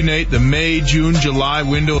you agree, Nate? The May, June, July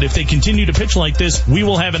window. If they continue to pitch like this, we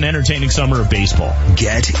will have an entertaining summer of baseball.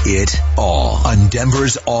 Get it all on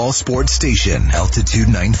Denver's all sports station, Altitude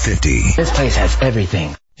 950. This place has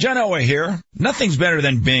everything. John Elway here. Nothing's better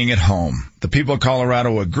than being at home. The people of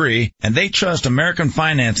Colorado agree, and they trust American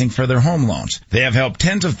Financing for their home loans. They have helped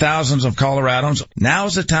tens of thousands of Coloradans.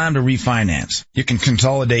 Now's the time to refinance. You can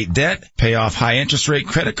consolidate debt, pay off high interest rate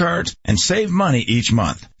credit cards, and save money each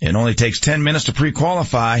month. It only takes 10 minutes to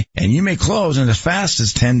pre-qualify, and you may close in as fast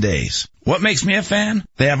as 10 days. What makes me a fan?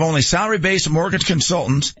 They have only salary-based mortgage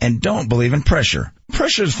consultants and don't believe in pressure.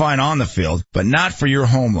 Pressure is fine on the field, but not for your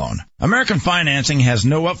home loan. American Financing has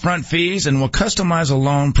no upfront fees and will customize a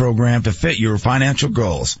loan program to fit your financial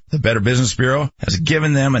goals. The Better Business Bureau has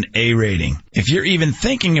given them an A rating. If you're even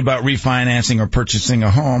thinking about refinancing or purchasing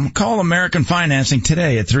a home, call American Financing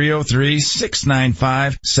today at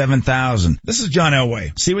 303-695-7000. This is John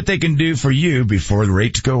Elway. See what they can do for you before the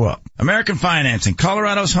rates go up. American Financing,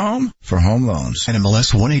 Colorado's home for home loans.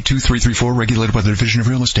 NMLS 182334, regulated by the Division of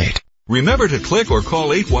Real Estate. Remember to click or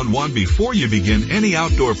call 811 before you begin any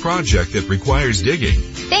outdoor project that requires digging.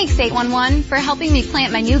 Thanks, 811, for helping me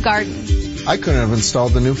plant my new garden. I couldn't have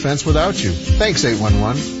installed the new fence without you. Thanks,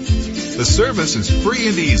 811. The service is free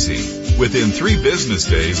and easy. Within 3 business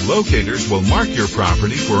days, locators will mark your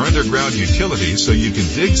property for underground utilities so you can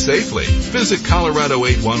dig safely. Visit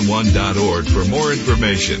Colorado811.org for more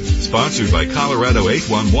information. Sponsored by Colorado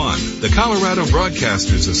 811, the Colorado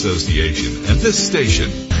Broadcasters Association, and this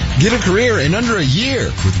station. Get a career in under a year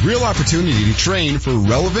with real opportunity to train for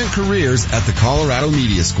relevant careers at the Colorado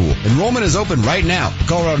Media School. Enrollment is open right now. The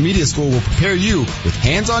Colorado Media School will prepare you with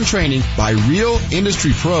hands-on training by real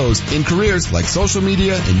industry pros in careers like social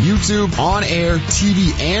media and YouTube, on-air,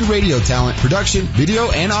 TV and radio talent, production,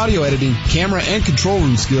 video and audio editing, camera and control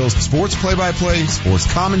room skills, sports play-by-play, sports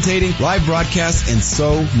commentating, live broadcasts, and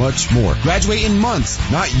so much more. Graduate in months,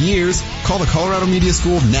 not years. Call the Colorado Media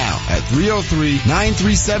School now at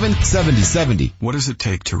 303-937-7070. What does it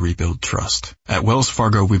take to rebuild trust? At Wells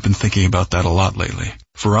Fargo, we've been thinking about that a lot lately.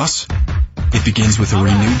 For us, it begins with a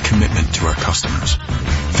renewed commitment to our customers.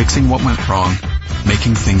 Fixing what went wrong,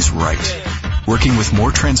 making things right, working with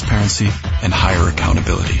more transparency and higher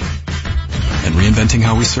accountability, and reinventing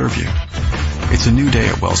how we serve you. It's a new day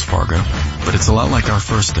at Wells Fargo, but it's a lot like our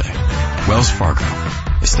first day. Wells Fargo,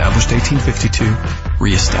 established 1852,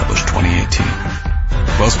 reestablished 2018.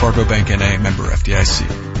 Wells Fargo Bank N.A., member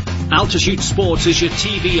FDIC. Altitude Sports is your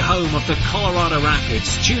TV home of the Colorado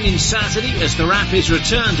Rapids. Tune in Saturday as the Rapids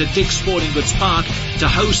return to Dick's Sporting Goods Park to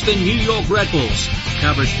host the New York Red Bulls.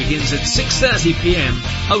 Coverage begins at 6:30 p.m.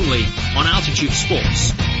 only on Altitude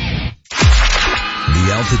Sports.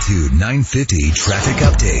 The Altitude 950 traffic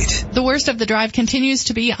update. The worst of the drive continues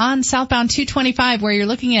to be on southbound 225, where you're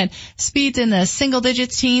looking at speeds in the single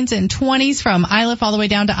digits, teens and 20s from Iliff all the way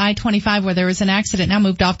down to I-25, where there was an accident, now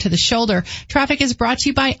moved off to the shoulder. Traffic is brought to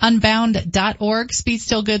you by unbound.org. Speed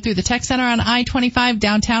still good through the tech center on I-25.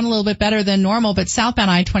 Downtown a little bit better than normal, but southbound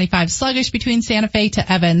I-25 sluggish between Santa Fe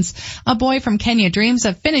to Evans. A boy from Kenya dreams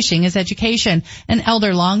of finishing his education. An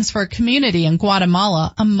elder longs for a community in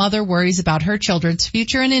Guatemala. A mother worries about her children's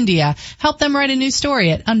future in India. Help them write a new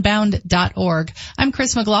story at unbound.org. I'm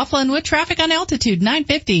Chris McLaughlin with traffic on Altitude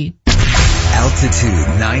 950. Altitude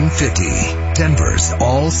 950, Denver's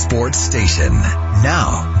all sports station.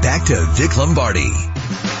 Now, back to Vic Lombardi.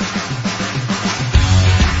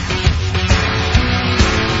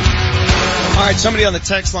 All right, somebody on the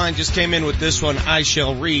text line just came in with this one. I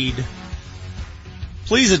shall read.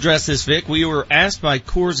 Please address this, Vic. We were asked by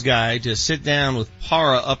Coors Guy to sit down with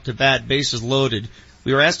Parra up to bat, bases loaded.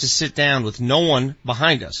 We were asked to sit down with no one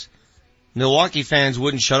behind us. Milwaukee fans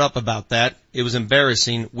wouldn't shut up about that. It was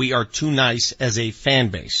embarrassing. We are too nice as a fan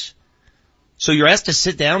base. So you're asked to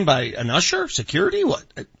sit down by an usher? Security? What?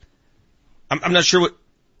 I'm not sure what,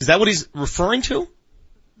 is that what he's referring to?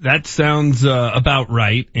 That sounds about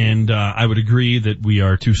right, and I would agree that we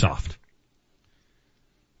are too soft.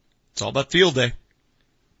 It's all about field day.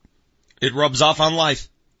 It rubs off on life.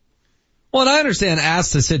 Well, and I understand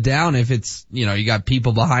asked to sit down if it's, you got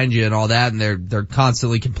people behind you and all that, and they're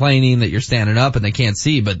constantly complaining that you're standing up and they can't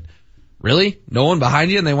see, but really? No one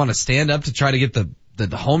behind you and they want to stand up to try to get the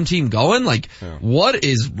home team going? Like, yeah. What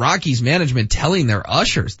is Rockies management telling their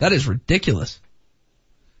ushers? That is ridiculous.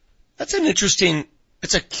 That's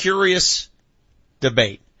it's a curious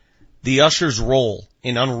debate. The usher's role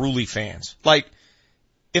in unruly fans. Like,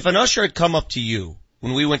 if an usher had come up to you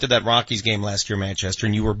when we went to that Rockies game last year in Manchester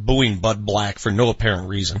and you were booing Bud Black for no apparent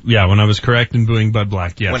reason. Yeah, when I was correct in booing Bud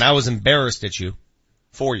Black, yes. When I was embarrassed at you,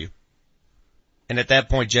 for you. And at that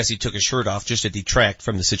point, Jesse took his shirt off just to detract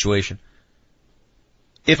from the situation.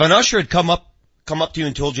 If an usher had come up to you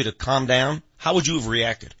and told you to calm down, how would you have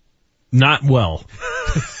reacted? Not well.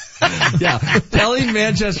 Yeah, telling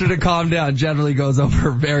Manchester to calm down generally goes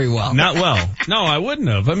over very well. Not well. No, I wouldn't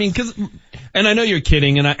have. I mean, and I know you're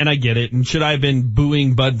kidding, and I get it. And should I have been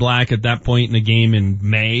booing Bud Black at that point in the game in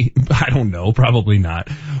May? I don't know. Probably not.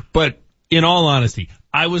 But in all honesty,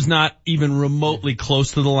 I was not even remotely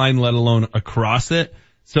close to the line, let alone across it.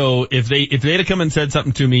 So if they'd have come and said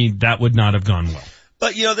something to me, that would not have gone well.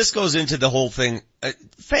 But this goes into the whole thing.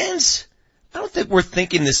 Fans, I don't think we're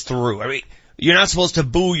thinking this through. I mean, you're not supposed to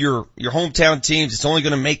boo your hometown teams. It's only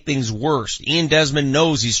going to make things worse. Ian Desmond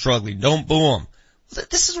knows he's struggling. Don't boo him.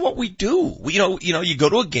 This is what we do. You go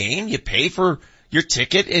to a game, you pay for your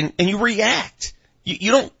ticket, and you react.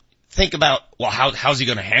 You don't think about, well, how's he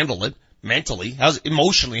going to handle it mentally?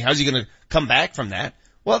 Emotionally, how's he going to come back from that?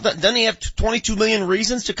 Well, doesn't he have 22 million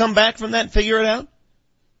reasons to come back from that and figure it out?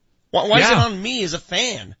 Why is it on me as a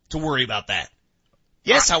fan to worry about that?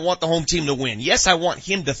 Yes, I want the home team to win. Yes, I want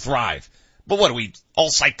him to thrive. But what are we, all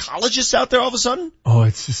psychologists out there all of a sudden? Oh,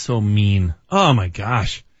 it's just so mean. Oh my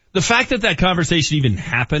gosh. The fact that conversation even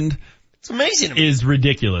happened. It's amazing to me. Is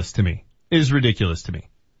ridiculous to me.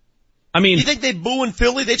 I mean. You think they boo in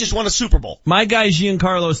Philly? They just won a Super Bowl. My guy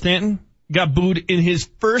Giancarlo Stanton got booed in his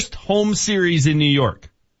first home series in New York.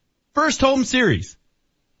 First home series.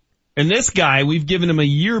 And this guy, we've given him a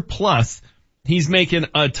year plus. He's making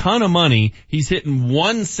a ton of money. He's hitting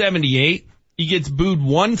 178. He gets booed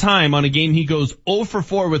one time on a game. He goes 0 for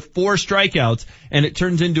 4 with 4 strikeouts, and it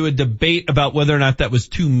turns into a debate about whether or not that was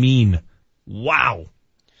too mean. Wow.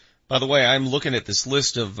 By the way, I'm looking at this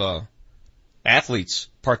list of athletes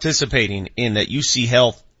participating in that UC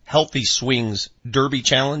Healthy Swings Derby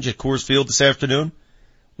Challenge at Coors Field this afternoon.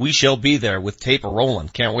 We shall be there with tape rolling.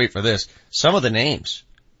 Can't wait for this. Some of the names.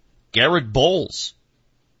 Garrett Bowles.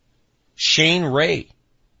 Shane Ray.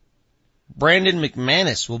 Brandon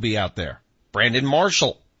McManus will be out there. Brandon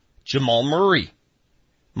Marshall. Jamal Murray.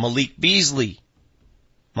 Malik Beasley.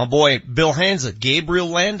 My boy Bill Hansa. Gabriel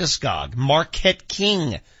Landeskog. Marquette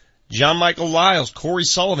King. John Michael Lyles. Corey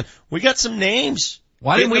Sullivan. We got some names.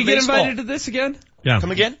 Why didn't we get invited to this again? Yeah.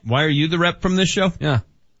 Come again? Why are you the rep from this show? Yeah.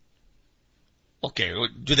 Okay,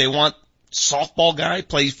 do they want softball guy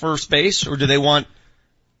plays first base, or do they want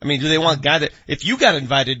guy that, if you got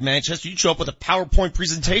invited to Manchester, you'd show up with a PowerPoint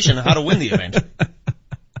presentation on how to win the event.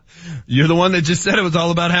 You're the one that just said it was all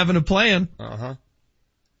about having a plan. Uh-huh.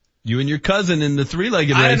 You and your cousin in the 3-legged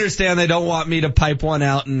race. I understand they don't want me to pipe one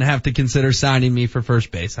out and have to consider signing me for first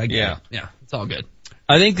base. I get it. Yeah, it's all good.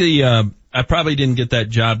 I think I probably didn't get that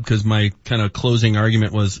job because my kind of closing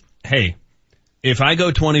argument was, hey, if I go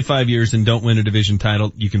 25 years and don't win a division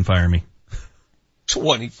title, you can fire me.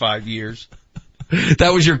 25 years.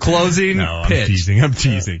 That was your closing pitch. I'm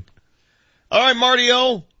teasing. All right, Marty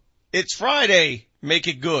O, it's Friday. Make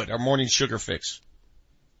it good. Our morning sugar fix.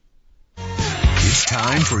 It's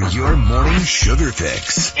time for your morning sugar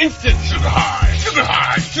fix. Instant sugar high, sugar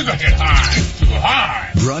high, sugar hit high, sugar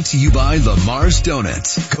high. Brought to you by Lamar's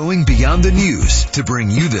Donuts, going beyond the news to bring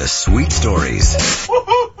you the sweet stories.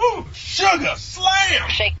 Woo-hoo-hoo! Sugar slam!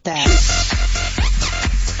 Shake that.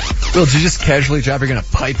 Will, did you just casually drop you're going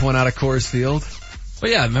to pipe one out of Coors Field?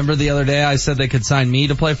 Well, yeah, remember the other day I said they could sign me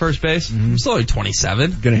to play first base? I'm still only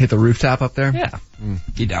 27. Going to hit the rooftop up there? Yeah.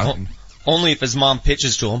 You down? Only if his mom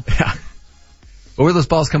pitches to him. Yeah. What were those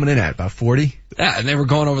balls coming in at? About 40? Yeah, and they were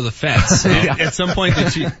going over the fence. So. At some point,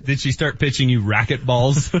 did she start pitching you racket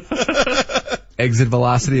balls? Exit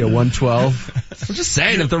velocity of 112. I'm just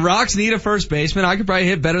saying, if the Rocks need a first baseman, I could probably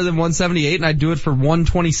hit better than 178, and I'd do it for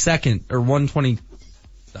 122nd or 120.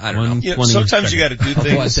 I don't know. Sometimes you got to do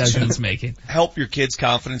things what Desmond's making. Help your kid's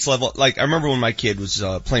confidence level. Like, I remember when my kid was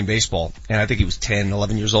playing baseball, and I think he was 10,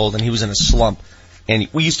 11 years old, and he was in a slump. And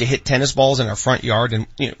we used to hit tennis balls in our front yard, and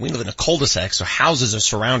we live in a cul-de-sac, so houses are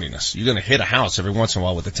surrounding us. You're going to hit a house every once in a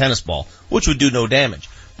while with a tennis ball, which would do no damage.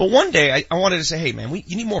 But one day, I wanted to say, hey, man,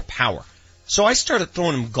 you need more power. So I started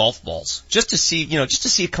throwing him golf balls, just to see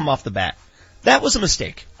it come off the bat. That was a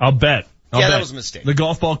mistake. I'll bet. That was a mistake. The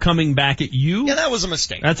golf ball coming back at you? Yeah, that was a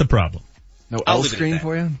mistake. That's a problem. No L screen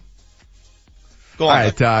for you? Go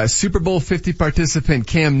on. All right, Super Bowl 50 participant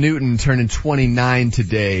Cam Newton turning 29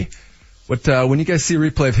 today. When you guys see a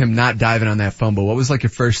replay of him not diving on that fumble, what was like your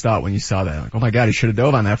first thought when you saw that? Like, oh my God, he should have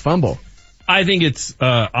dove on that fumble. I think it's,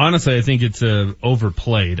 honestly, I think it's,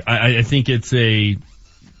 overplayed. I think it's a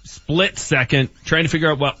split second trying to figure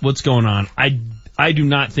out what's going on. I do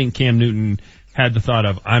not think Cam Newton had the thought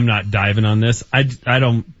of, I'm not diving on this. I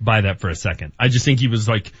don't buy that for a second. I just think he was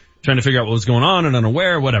like trying to figure out what was going on and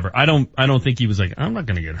unaware, whatever. I don't think he was like, I'm not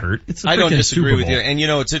going to get hurt. I don't disagree with you. And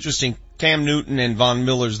it's interesting. Cam Newton and Von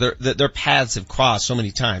Miller's, their paths have crossed so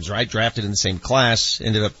many times, right? Drafted in the same class,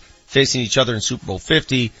 ended up facing each other in Super Bowl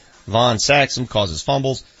 50. Von sacks him, causes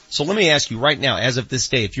fumbles. So let me ask you right now, as of this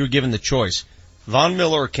day, if you're given the choice, Von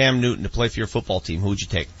Miller or Cam Newton to play for your football team, who would you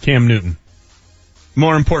take? Cam Newton.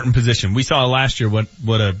 More important position. We saw last year what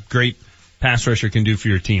a great pass rusher can do for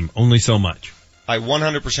your team. Only so much. I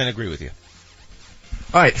 100% agree with you.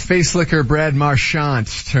 All right, face licker Brad Marchand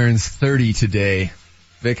turns 30 today.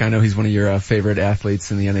 Vic, I know he's one of your favorite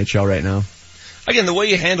athletes in the NHL right now. Again, the way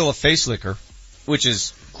you handle a face licker, which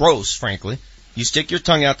is gross, frankly, you stick your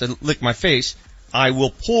tongue out to lick my face, I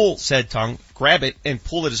will pull said tongue, grab it, and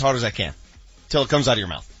pull it as hard as I can till it comes out of your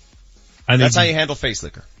mouth. That's how you handle face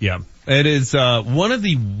licker. Yeah. It is one of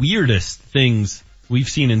the weirdest things we've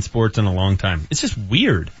seen in sports in a long time. It's just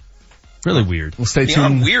weird. Really weird. Well, stay tuned.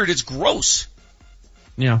 Beyond weird, it's gross.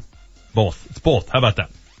 Yeah. Both. It's both. How about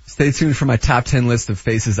that? Stay tuned for my top 10 list of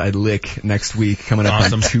faces I'd lick next week coming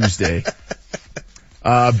up on Tuesday.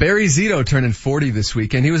 Barry Zito turning 40 this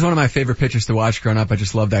weekend. He was one of my favorite pitchers to watch growing up. I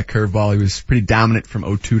just loved that curveball. He was pretty dominant from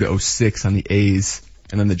 02 to 06 on the A's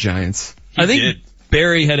and then the Giants. I think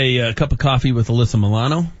Barry had a cup of coffee with Alyssa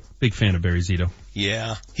Milano. Big fan of Barry Zito.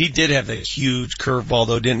 Yeah. He did have that huge curveball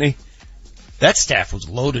though, didn't he? That staff was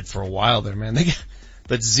loaded for a while there, man.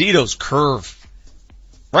 But Zito's curve.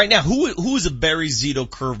 Right now, who is a Barry Zito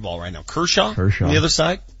curveball right now? Kershaw? On the other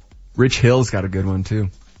side? Rich Hill's got a good one too.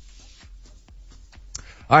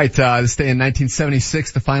 All right, this day in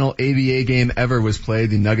 1976, the final ABA game ever was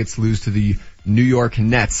played. The Nuggets lose to the New York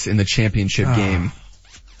Nets in the championship game.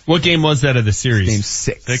 What game was that of the series? Game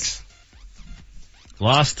 6.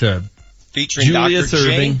 Lost to featuring Julius Dr.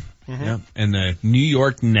 Irving Mm-hmm. Yep, and the New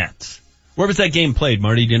York Nets. Where was that game played,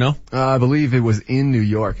 Marty? Do you know? I believe it was in New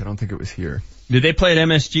York. I don't think it was here. Did they play at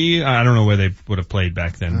MSG? I don't know where they would have played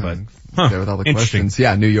back then, but there with all the questions.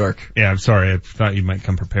 Yeah, New York. Yeah, I'm sorry. I thought you might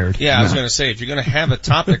come prepared. Yeah, I was going to say, if you're going to have a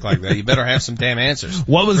topic like that, you better have some damn answers.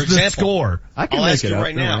 What was For example, the score? I'll ask you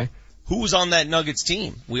right now. Who was on that Nuggets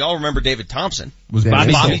team? We all remember David Thompson. Was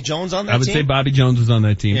Bobby Jones on that team? I would say Bobby Jones was on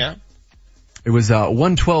that team. Yeah. It was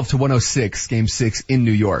 112-106, game 6 in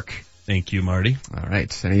New York. Thank you, Marty. All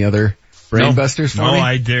right. Any other brain busters for me? No,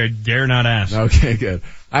 I dare not ask. Okay, good.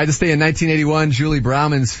 I had to stay in 1981. Julie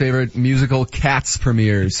Brauman's favorite musical, Cats,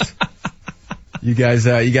 premieres. You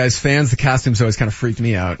guys fans? The costumes always kind of freaked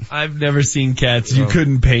me out. I've never seen Cats. You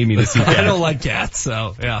couldn't pay me to see Cats. I don't like cats,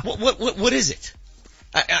 so yeah. What is it?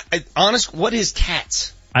 Honest, what is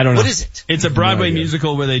Cats? I don't know. What is it? It's a Broadway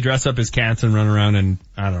musical where they dress up as cats and run around and,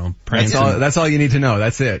 I don't know, prance. That's all you need to know.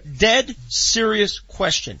 That's it. Dead serious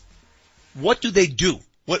question. What do they do?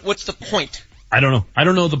 What's the point? I don't know. I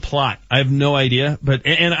don't know the plot. I have no idea.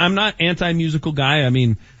 And I'm not anti-musical guy. I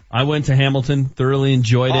mean, I went to Hamilton, thoroughly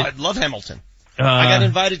enjoyed it. I love Hamilton. I got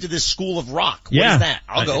invited to this School of Rock. What is that?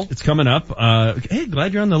 I'll go. It's coming up. Hey,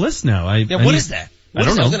 glad you're on the list now. What is that? I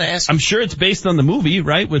don't know. I was going to ask you. I'm sure it's based on the movie,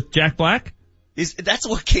 right, with Jack Black? That's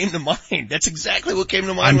what came to mind. That's exactly what came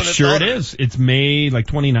to mind. I'm sure it is. It's May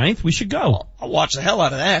 29th. We should go. I'll watch the hell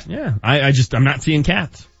out of that. Yeah. I'm not seeing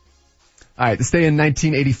Cats. All right, this day in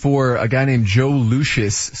 1984, a guy named Joe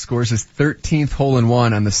Lucius scores his 13th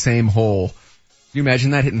hole-in-one on the same hole. Can you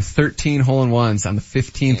imagine that, hitting 13 hole-in-ones on the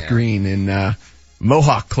 15th green in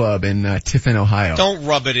Mohawk Club in Tiffin, Ohio? Don't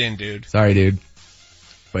rub it in, dude. Sorry, dude.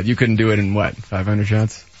 But you couldn't do it in 500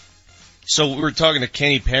 shots? So we were talking to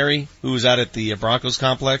Kenny Perry, who was out at the Broncos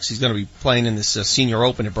complex. He's going to be playing in this Senior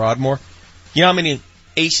Open at Broadmoor. You know how many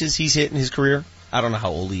aces he's hit in his career? I don't know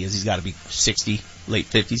how old he is. He's got to be 60, late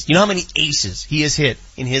 50s. You know how many aces he has hit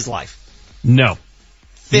in his life? No.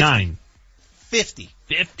 50. 9. 50.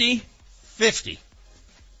 50? 50.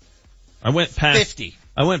 I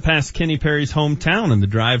went past Kenny Perry's hometown in the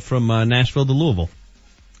drive from Nashville to Louisville.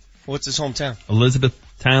 What's his hometown?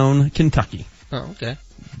 Elizabethtown, Kentucky. Oh, okay.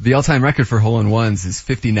 The all-time record for hole-in-ones is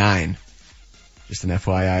 59. Just an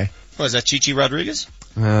FYI. Oh, is that Chichi Rodriguez?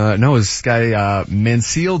 No, it was this guy,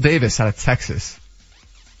 Mansell Davis out of Texas.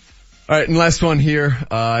 Alright, and last one here.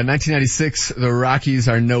 1996, the Rockies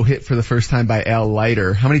are no-hit for the first time by Al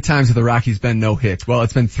Leiter. How many times have the Rockies been no-hit? Well,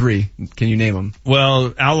 it's been 3. Can you name them?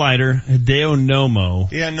 Well, Al Leiter, Hideo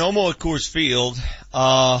Nomo. Yeah, Nomo at Coors Field.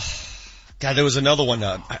 God, there was another one.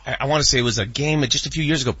 I want to say it was a game just a few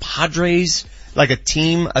years ago. Padres, like a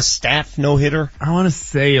team, a staff no-hitter. I want to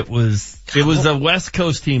say it was a West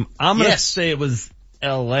Coast team. I'm going to say it was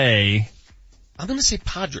L.A. I'm going to say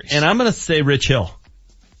Padres. And I'm going to say Rich Hill.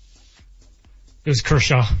 It was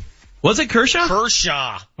Kershaw. Was it Kershaw?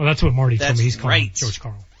 Kershaw. Well, that's what Marty told me. He's calling George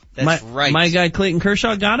Carl. That's right. My guy Clayton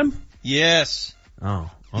Kershaw got him? Yes. Oh,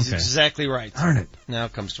 okay. He's exactly right. Darn it. Now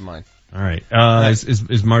it comes to mind. All right.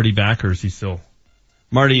 Is Marty back or is he still?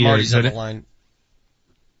 Marty's on the line.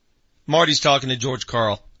 Marty's talking to George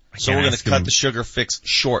Carl. So we're going to cut the sugar fix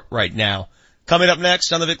short right now. Coming up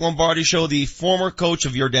next on the Vic Lombardi Show, the former coach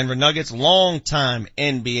of your Denver Nuggets, longtime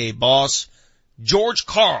NBA boss, George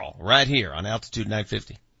Carl, right here on Altitude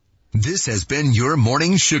 950. This has been your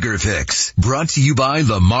morning sugar fix, brought to you by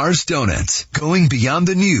Lamar's Donuts, going beyond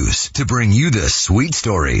the news to bring you the sweet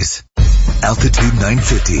stories. Altitude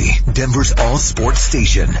 950, Denver's all-sports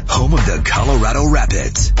station, home of the Colorado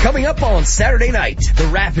Rapids. Coming up on Saturday night, the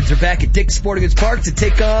Rapids are back at Dick's Sporting Goods Park to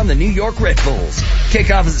take on the New York Red Bulls.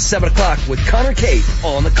 Kickoff is at 7 o'clock with Connor Cate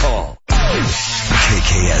on the call.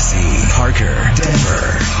 KKSE, Parker,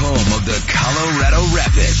 Denver, home of the Colorado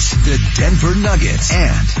Rapids, the Denver Nuggets,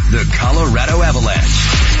 and the Colorado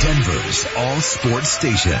Avalanche. Denver's all-sports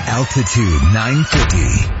station, Altitude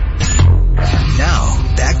 950.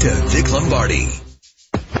 Now, back to Vic Lombardi.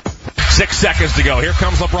 6 seconds to go. Here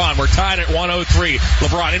comes LeBron. We're tied at 103.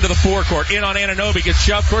 LeBron into the forecourt. In on Anunoby. Gets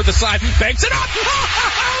shoved toward the side. Banks it up.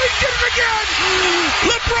 Oh, he did it again.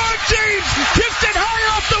 LeBron James kicks it high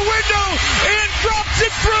off the window and drops it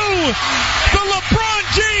through. The LeBron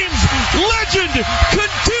James legend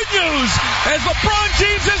continues as LeBron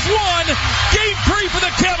James has won Game 3 for the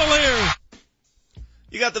Cavaliers.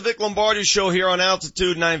 You got the Vic Lombardi Show here on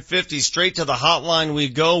Altitude 950. Straight to the hotline we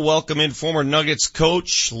go. Welcome in former Nuggets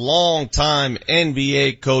coach, longtime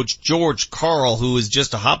NBA coach, George Karl, who is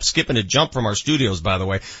just a hop, skip, and a jump from our studios, by the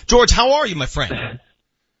way. George, how are you, my friend?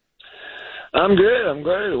 I'm good. I'm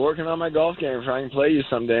good. Working on my golf game if I can play you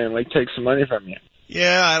someday and take some money from you.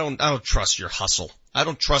 Yeah, I don't trust your hustle. I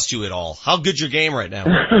don't trust you at all. How good's your game right now?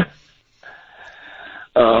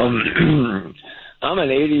 I'm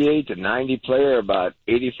an 88 to 90 player about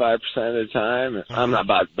 85% of the time. I'm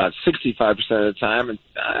about 65% of the time, and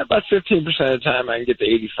about 15% of the time I can get to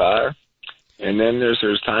 85. And then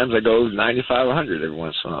there's times I go 95, 100 every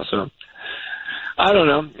once in a while. So I don't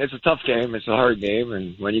know. It's a tough game. It's a hard game,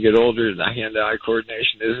 and when you get older, the hand-eye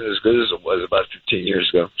coordination isn't as good as it was about 15 years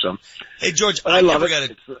ago. So, hey George, I love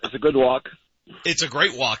it. It's a good walk. It's a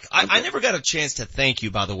great walk. I never got a chance to thank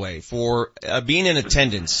you, by the way, for being in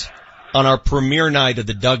attendance on our premiere night of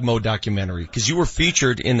the Doug Moe documentary, because you were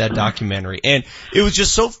featured in that documentary. And it was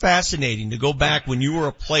just so fascinating to go back when you were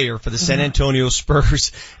a player for the San Antonio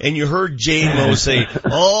Spurs, and you heard Jay Moe say, oh,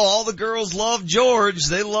 all the girls love George.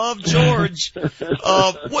 They love George.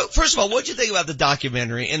 First of all, what did you think about the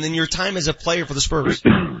documentary, and then your time as a player for the Spurs?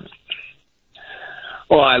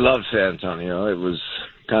 Well, I love San Antonio. It was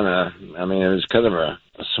kind of a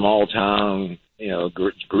small town,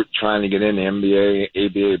 trying to get into NBA,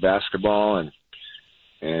 ABA basketball, and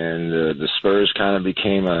the Spurs kind of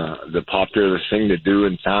became the popular thing to do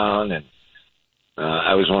in town, and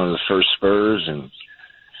I was one of the first Spurs, and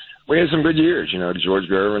we had some good years, George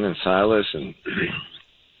Gervin and Silas and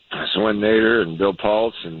Swin Nader and Bill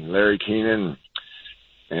Paltz and Larry Keenan,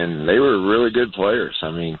 and they were really good players. I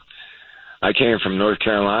mean, I came from North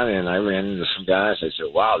Carolina, and I ran into some guys. I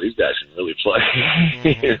said, wow, these guys can really play,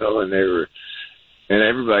 and they were. And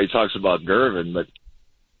everybody talks about Gervin, but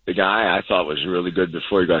the guy I thought was really good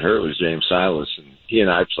before he got hurt was James Silas, and he and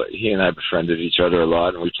I befriended each other a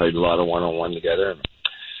lot, and we played a lot of one-on-one together. And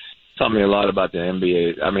taught me a lot about the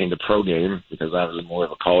NBA, the pro game, because I was more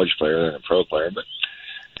of a college player than a pro player. But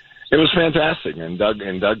it was fantastic. And Doug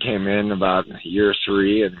came in about year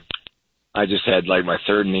 3, and I just had my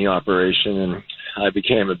third knee operation, and I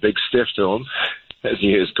became a big stiff to him, as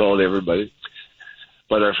he has called everybody.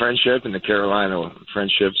 But our friendship and the Carolina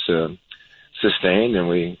friendships sustained, and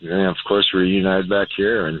we, of course, reunited back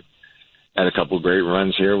here and had a couple of great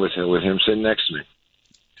runs here with him sitting next to me.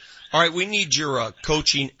 All right, we need your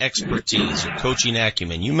coaching expertise, your coaching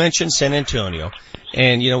acumen. You mentioned San Antonio,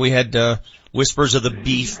 and we had whispers of the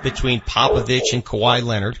beef between Popovich and Kawhi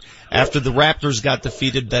Leonard. After the Raptors got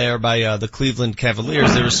defeated there by the Cleveland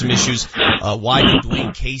Cavaliers, there were some issues. Why did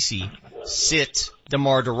Dwayne Casey sit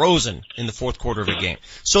DeMar DeRozan in the fourth quarter of a game?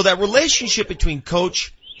 So that relationship between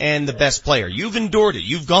coach and the best player, you've endured it.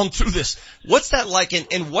 You've gone through this. What's that like,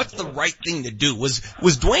 and what's the right thing to do? Was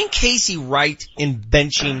Dwayne Casey right in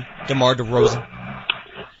benching DeMar DeRozan?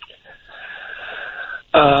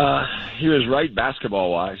 He was right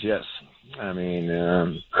basketball-wise, yes. I mean,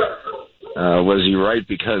 was he right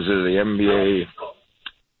because of the NBA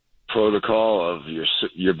protocol of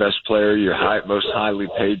your best player, your most highly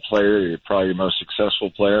paid player, probably your most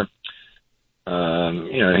successful player?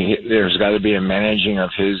 There's got to be a managing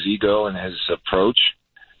of his ego and his approach.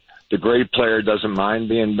 The great player doesn't mind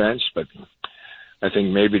being benched, but I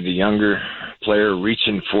think maybe the younger player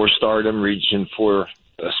reaching for stardom, reaching for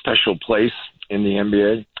a special place in the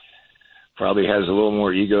NBA, probably has a little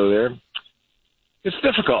more ego there. It's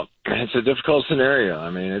difficult. It's a difficult scenario.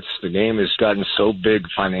 I mean, the game has gotten so big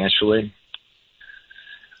financially.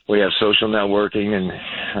 We have social networking,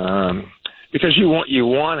 and because you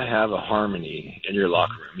want to have a harmony in your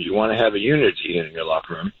locker room, you want to have a unity in your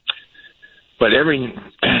locker room. But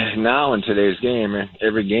now in today's game,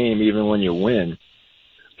 every game, even when you win,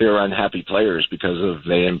 there are unhappy players because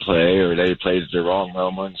they didn't play, or they played at the wrong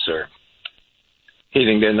moments, or he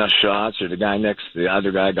didn't get enough shots, or the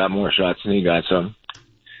other guy got more shots than he got. So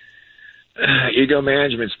ego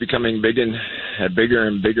management's becoming a bigger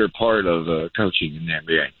and bigger part of coaching in the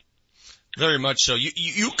NBA. Very much so.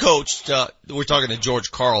 You coached, we're talking to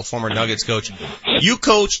George Karl, former Nuggets coach. You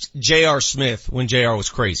coached J.R. Smith when J.R. was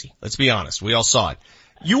crazy. Let's be honest. We all saw it.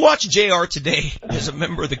 You watch J.R. today as a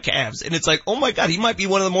member of the Cavs, and it's like, oh my God, he might be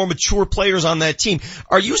one of the more mature players on that team.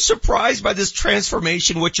 Are you surprised by this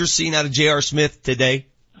transformation, what you're seeing out of J.R. Smith today?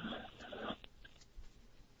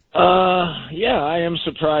 Yeah, I am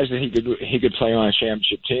surprised that he could play on a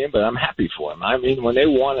championship team, but I'm happy for him. I mean, when they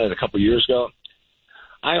won it a couple years ago,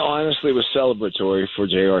 I honestly was celebratory for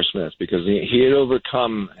J.R. Smith because he had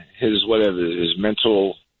overcome his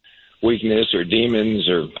mental weakness or demons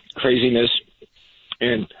or craziness.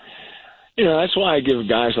 And, that's why I give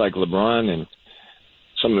guys like LeBron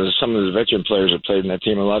some of the veteran players that played in that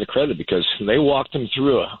team a lot of credit because they walked him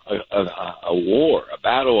through a war, a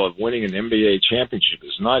battle of winning an NBA championship.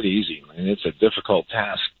 It's not easy, and it's a difficult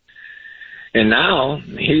task. And now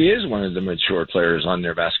he is one of the mature players on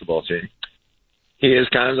their basketball team. He is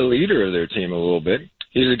kind of the leader of their team a little bit.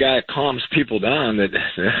 He's the guy that calms people down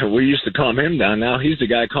that we used to calm him down. Now he's the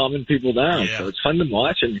guy calming people down. Yeah. So it's fun to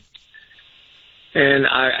watch. And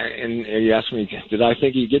you asked me, did I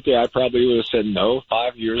think he'd get there? I probably would have said no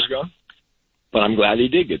 5 years ago, but I'm glad he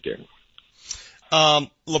did get there.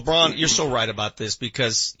 LeBron, you're so right about this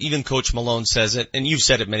because even Coach Malone says it, and you've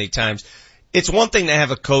said it many times. It's one thing to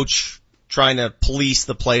have a coach trying to police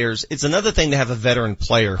the players. It's another thing to have a veteran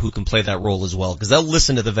player who can play that role as well because they'll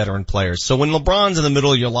listen to the veteran players. So when LeBron's in the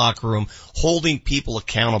middle of your locker room holding people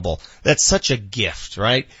accountable, that's such a gift,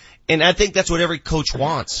 right? And I think that's what every coach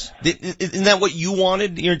wants. Isn't that what you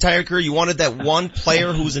wanted your entire career? You wanted that one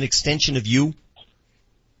player who was an extension of you?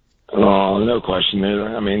 Oh, no question.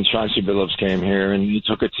 I mean, Chauncey Billups came here and he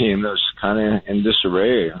took a team that was kind of in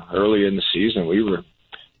disarray early in the season.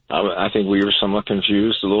 I think we were somewhat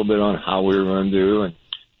confused a little bit on how we were going to do.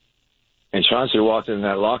 And Chauncey walked in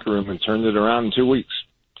that locker room and turned it around in 2 weeks.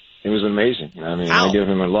 It was amazing. I mean, I give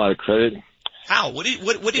him a lot of credit. How? What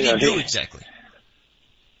did he do exactly?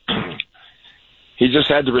 He just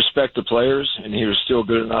had to respect the players, and he was still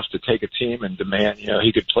good enough to take a team and demand,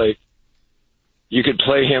 he could play. You could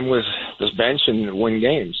play him with this bench and win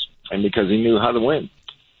games, and because he knew how to win.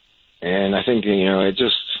 And I think, it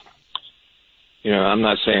just, I'm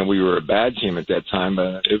not saying we were a bad team at that time,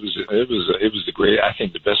 but it was the great, I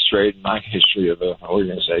think the best trade in my history of the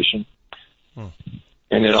organization.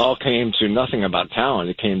 And it all came to nothing about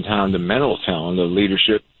talent. It came down to mental talent, the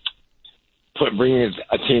leadership, bringing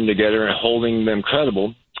a team together and holding them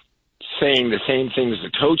credible, saying the same things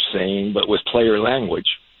the coach saying, but with player language.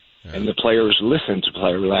 Yeah. And the players listen to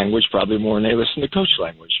player language probably more than they listen to coach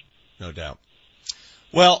language. No doubt.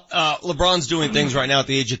 Well, LeBron's doing things right now at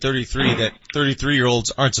the age of 33 that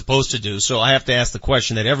 33-year-olds aren't supposed to do. So I have to ask the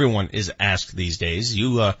question that everyone is asked these days.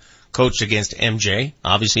 You coached against MJ,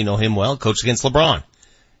 obviously know him well, coached against LeBron.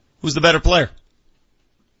 Who's the better player?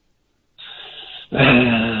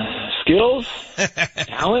 Skills,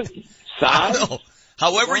 talent, size.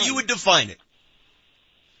 However you would define it.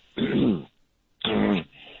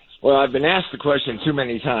 Well, I've been asked the question too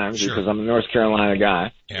many times because I'm a North Carolina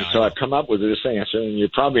guy. Yeah, so I've come up with this answer, and you're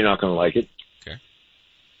probably not going to like it. Okay.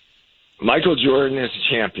 Michael Jordan is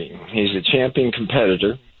a champion. He's a champion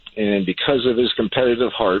competitor, and because of his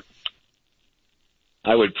competitive heart,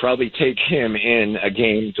 I would probably take him in a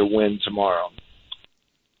game to win tomorrow.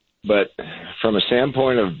 But from a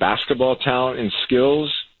standpoint of basketball talent and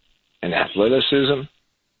skills and athleticism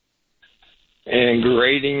and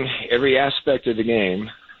grading every aspect of the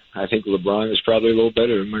game, I think LeBron is probably a little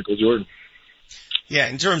better than Michael Jordan. Yeah,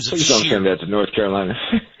 in terms of Please don't send that to North Carolina.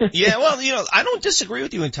 Yeah, well, I don't disagree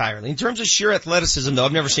with you entirely. In terms of sheer athleticism, though,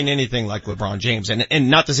 I've never seen anything like LeBron James. And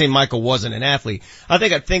not to say Michael wasn't an athlete. I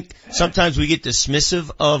think sometimes we get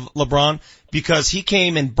dismissive of LeBron because he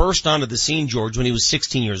came and burst onto the scene, George, when he was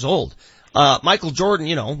 16 years old. Michael Jordan,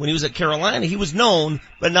 when he was at Carolina, he was known,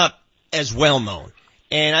 but not as well known.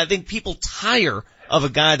 And I think people tire of a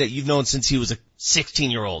guy that you've known since he was a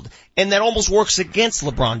 16-year-old. And that almost works against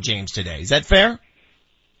LeBron James today. Is that fair?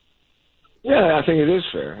 Yeah, I think it is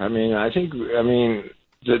fair. I mean,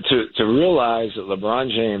 to realize that LeBron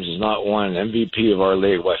James has not won an MVP of our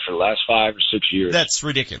league, for the last 5 or 6 years. That's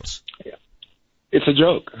ridiculous. Yeah. It's a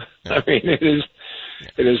joke. Yeah. I mean,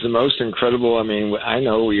 it is the most incredible. I mean, I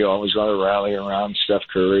know we always got to rally around Steph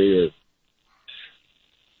Curry or,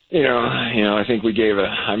 I think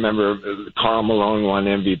I remember Karl Malone won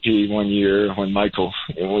MVP one year when Michael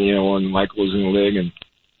was in the league, and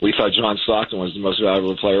we thought John Stockton was the most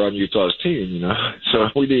valuable player on Utah's team, So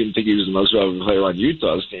we didn't think he was the most valuable player on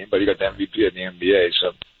Utah's team, but he got the MVP in the NBA.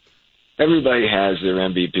 So everybody has their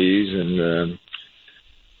MVPs,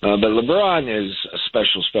 but LeBron is a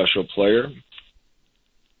special player.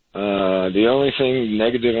 The only thing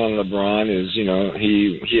negative on LeBron is,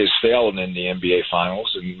 he has failed in the NBA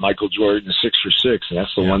Finals, and Michael Jordan is 6 for 6, and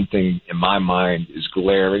that's the one thing in my mind is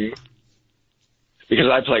glaring. Because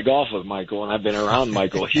I play golf with Michael, and I've been around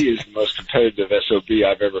Michael. He is the most competitive SOB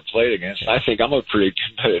I've ever played against. I think I'm a pretty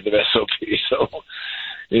competitive SOB. So,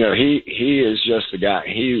 he is just the guy.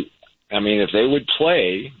 If they would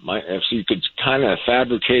play, if you could kind of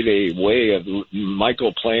fabricate a way of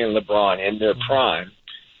Michael playing LeBron in their prime,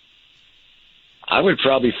 I would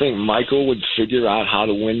probably think Michael would figure out how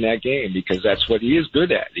to win that game because that's what he is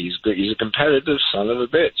good at. He's good. He's a competitive son of a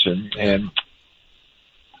bitch,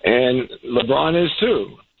 and LeBron is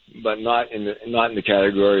too. but not in the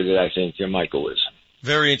category that I think Michael is.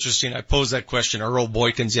 Very interesting. I posed that question to Earl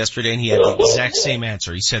Boykins yesterday, and he had the exact same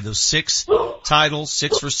answer. He said those 6 titles,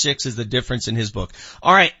 6 for 6 is the difference in his book.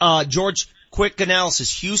 All right, George, quick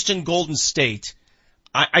analysis. Houston, Golden State.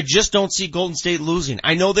 I just don't see Golden State losing.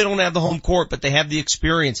 I know they don't have the home court, but they have the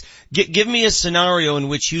experience. Give me a scenario in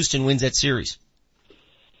which Houston wins that series.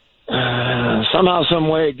 Somehow, some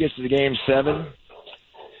way, it gets to the Game 7.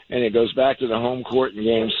 And it goes back to the home court in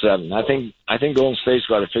Game 7. I think Golden State's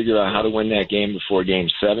got to figure out how to win that game before Game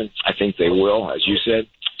 7. I think they will, as you said.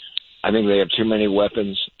 I think they have too many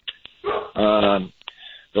weapons. The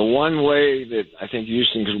one way that I think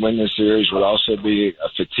Houston could win this series would also be a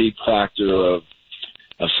fatigue factor of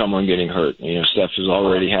someone getting hurt. You know, Steph has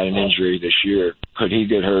already had an injury this year. Could he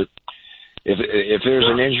get hurt? If there's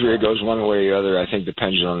an injury, it goes one way or the other. I think the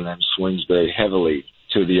pendulum then swings very heavily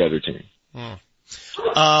to the other team.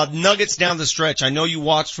 Nuggets down the stretch. I know you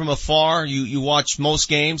watch from afar. You watch most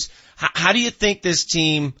games. How do you think this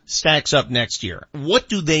team stacks up next year? What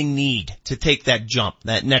do they need to take that jump,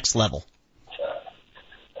 that next level?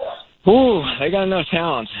 Ooh, they got enough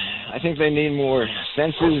talent. I think they need more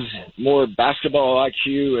senses, more basketball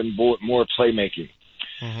IQ, and more playmaking.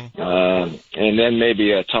 Mm-hmm. And then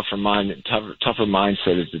maybe a tougher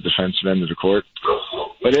mindset at the defensive end of the court.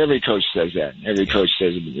 But every coach says that. Every coach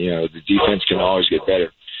says, you know, the defense can always get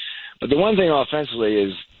better. But the one thing offensively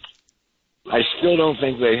is I still don't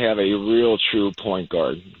think they have a real true point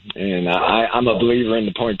guard. And I'm a believer in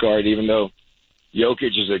the point guard, even though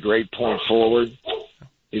Jokic is a great point forward.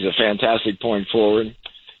 He's a fantastic point forward.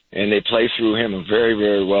 And they play through him very,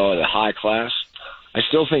 very well at a high class. I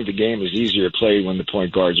still think the game is easier played when the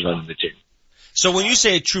point guard's running the team. So when you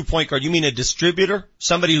say a true point guard, you mean a distributor?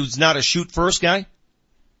 Somebody who's not a shoot-first guy?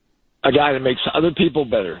 A guy that makes other people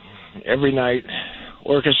better every night,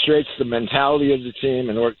 orchestrates the mentality of the team,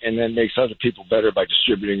 and then makes other people better by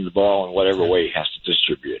distributing the ball in whatever way he has to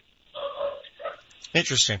distribute it.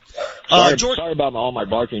 Interesting. Sorry about all my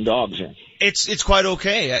barking dogs here. It's quite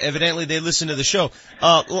okay. Evidently they listen to the show.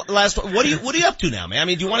 Last, what are you up to now, man? I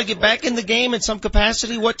mean, do you want to get back in the game in some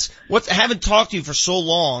capacity? I haven't talked to you for so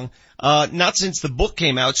long, not since the book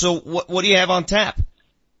came out. So what do you have on tap?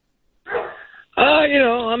 You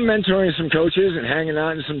know, I'm mentoring some coaches and hanging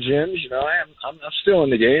out in some gyms. You know, I'm still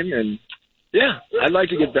in the game, and yeah, I'd like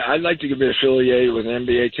to get be affiliated with an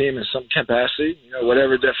NBA team in some capacity. You know,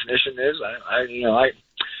 whatever definition is.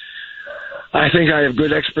 I think I have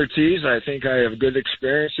good expertise. I think I have good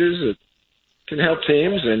experiences that can help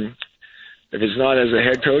teams. And if it's not as a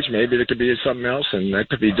head coach, maybe it could be something else, and that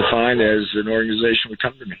could be defined as an organization would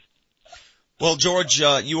come to me. Well, George,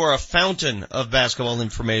 you are a fountain of basketball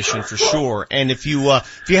information for sure. And if you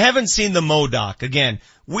haven't seen the MoDoc, again,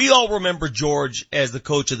 we all remember George as the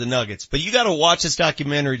coach of the Nuggets, but you got to watch this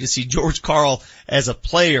documentary to see George Karl as a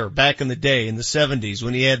player back in the day in the 70s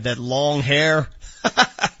when he had that long hair.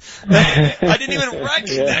 I didn't even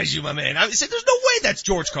recognize you, my man. I said, there's no way that's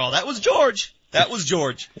George Karl. That was George.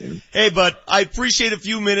 Hey, bud, I appreciate a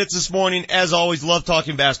few minutes this morning. As always, love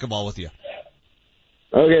talking basketball with you.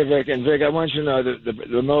 Okay, Vic. And Vic, I want you to know that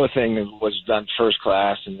the MOA thing was done first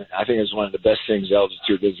class, and I think it's one of the best things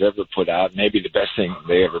Altitude has ever put out, maybe the best thing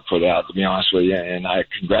they ever put out, to be honest with you. And I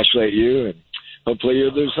congratulate you, and hopefully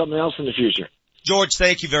you'll do something else in the future. George,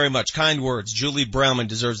 thank you very much. Kind words. Julie Browman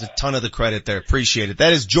deserves a ton of the credit there. Appreciate it.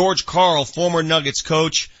 That is George Karl, former Nuggets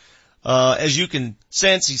coach. As you can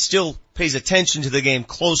sense, he still pays attention to the game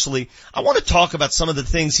closely. I want to talk about some of the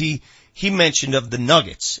things he mentioned of the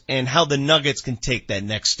Nuggets and how the Nuggets can take that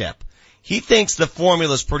next step. He thinks the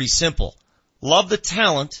formula is pretty simple. Love the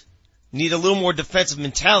talent, need a little more defensive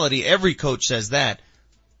mentality. Every coach says that.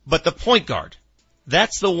 But the point guard,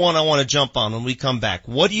 that's the one I want to jump on when we come back.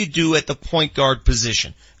 What do you do at the point guard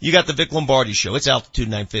position? You got the Vic Lombardi Show. It's Altitude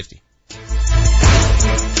 950.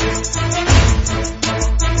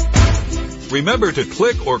 Remember to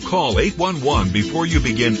click or call 811 before you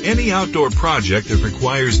begin any outdoor project that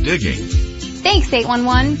requires digging. Thanks,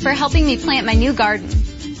 811, for helping me plant my new garden.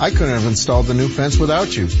 I couldn't have installed the new fence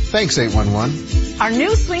without you. Thanks, 811. Our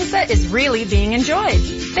new swing set is really being enjoyed.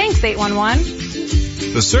 Thanks, 811.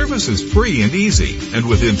 The service is free and easy, and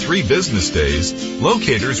within 3 business days,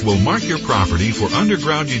 locators will mark your property for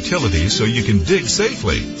underground utilities so you can dig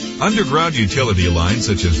safely. Underground utility lines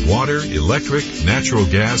such as water, electric, natural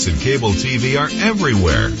gas, and cable TV are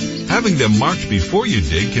everywhere. Having them marked before you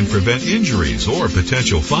dig can prevent injuries or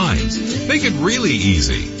potential fines. Make it really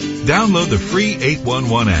easy. Download the free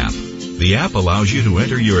 811 app. The app allows you to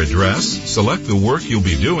enter your address, select the work you'll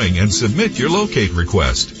be doing, and submit your locate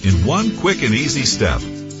request in one quick and easy step.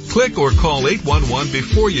 Click or call 811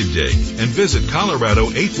 before you dig and visit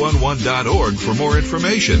Colorado811.org for more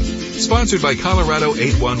information. Sponsored by Colorado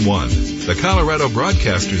 811, the Colorado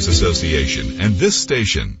Broadcasters Association, and this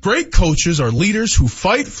station. Great coaches are leaders who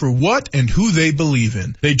fight for what and who they believe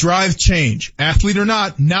in. They drive change. Athlete or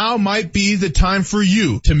not, now might be the time for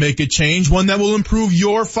you to make a change, one that will improve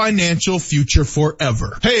your financial future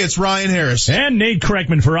forever. Hey, it's Ryan Harris. And Nate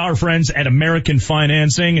Kreckman for our friends at American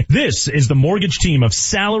Financing. This is the mortgage team of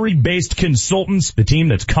salary-based consultants, the team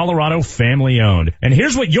that's Colorado family-owned. And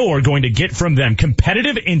here's what you're going to get from them.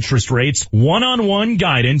 Competitive interest rates, one-on-one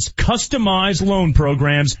guidance, customized loan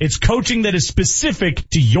programs. It's coaching that is specific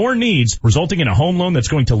to your needs, resulting in a home loan that's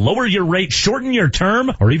going to lower your rate, shorten your term,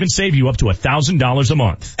 or even save you up to $1,000 a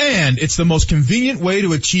month. And it's the most convenient way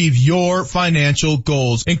to achieve your financial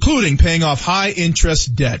goals, including paying off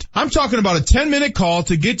high-interest debt. I'm talking about a 10-minute call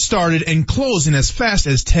to get started and close in as fast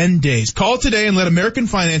as 10 days. Call today and let American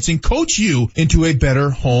Financing coach you into a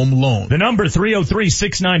better home loan. The number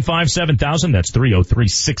 303-695-7000. That's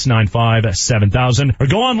 303-695-7000. Or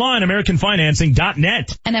go online,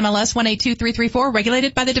 AmericanFinancing.net. And MLS 182334,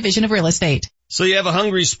 regulated by the Division of Real Estate. So you have a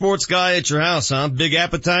hungry sports guy at your house, huh? Big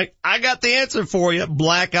appetite? I got the answer for you.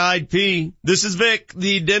 Black Eyed Pea. This is Vic.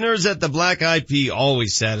 The dinners at the Black Eyed Pea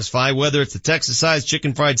always satisfy, whether it's the Texas-sized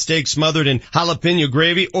chicken fried steak smothered in jalapeno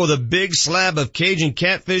gravy or the big slab of Cajun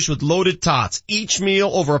catfish with loaded tots. Each meal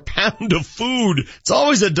over a pound of food. It's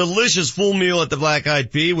always a delicious full meal at the Black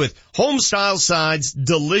Eyed Pea with home-style sides,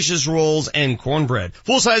 delicious rolls, and cornbread.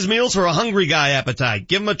 Full-size meals for a hungry guy appetite.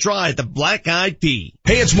 Give them a try at the Black Eyed Pea.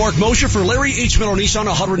 Hey, it's Mark Mosher for Larry H. Miller Nissan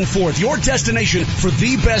 104th, your destination for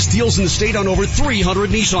the best deals in the state on over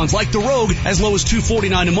 300 Nissans, like the Rogue, as low as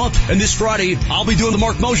 $249 a month. And this Friday, I'll be doing the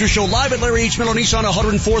Mark Mosher Show live at Larry H. Miller Nissan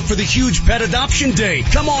 104th for the huge pet adoption day.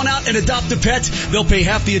 Come on out and adopt a pet. They'll pay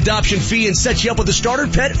half the adoption fee and set you up with a starter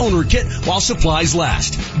pet owner kit while supplies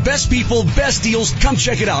last. Best people, best deals. Come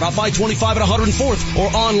check it out off I-25 at 104th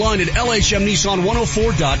or online at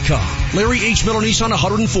LHMNissan104.com. Larry H. Miller Nissan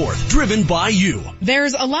 104th, driven by you.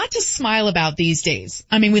 There's a lot to smile about these days.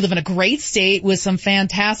 I mean, we live in a great state with some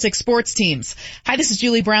fantastic sports teams. Hi, this is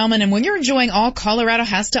Julie Brauman, and when you're enjoying all Colorado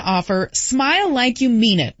has to offer, smile like you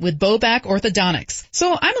mean it with Boback Orthodontics.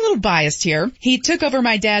 So I'm a little biased here. He took over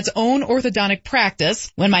my dad's own orthodontic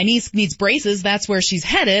practice. When my niece needs braces, that's where she's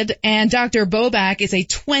headed, and Dr. Boback is a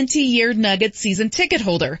 20-year Nugget season ticket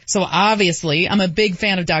holder. So obviously, I'm a big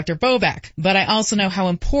fan of Dr. Boback, but I also know how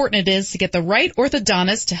important it is to get the right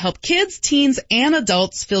orthodontist to help kids, teens, and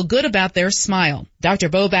adults feel good about their smile. Dr.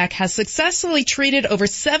 Boback has successfully treated over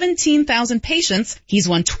 17,000 patients. He's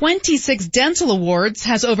won 26 dental awards,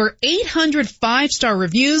 has over 800 5-star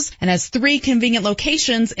reviews, and has 3 convenient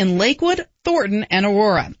locations in Lakewood, Thornton, and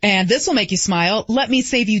Aurora. And this will make you smile. Let me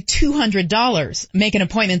save you $200. Make an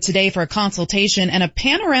appointment today for a consultation and a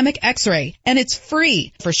panoramic x-ray. And it's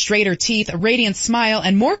free. For straighter teeth, a radiant smile,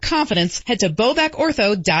 and more confidence, head to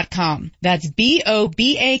BobackOrtho.com. That's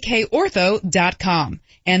BOBAK Ortho.com.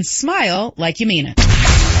 And smile like you mean it.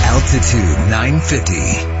 Altitude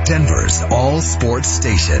 950, Denver's all sports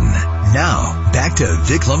station. Now, back to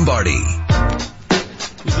Vic Lombardi.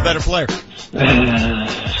 Who's the better player?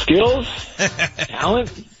 Skills,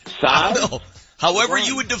 talent, size. However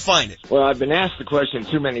you would define it. Well, I've been asked the question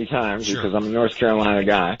too many times because I'm a North Carolina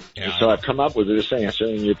guy. Yeah. So I've come up with this answer,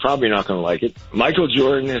 and you're probably not going to like it. Michael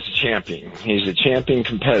Jordan is a champion. He's a champion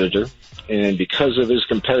competitor. And because of his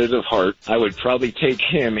competitive heart, I would probably take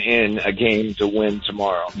him in a game to win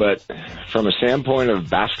tomorrow. But from a standpoint of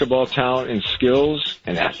basketball talent and skills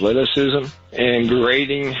and athleticism and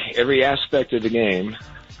grading every aspect of the game,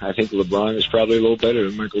 I think LeBron is probably a little better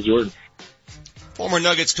than Michael Jordan. Former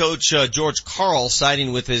Nuggets coach George Karl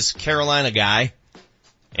siding with his Carolina guy,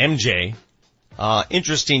 MJ.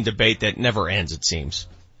 Interesting debate that never ends, it seems.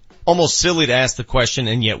 Almost silly to ask the question,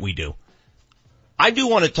 and yet we do. I do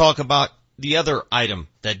want to talk about the other item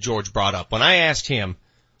that George brought up. When I asked him,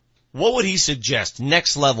 what would he suggest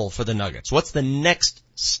next level for the Nuggets? What's the next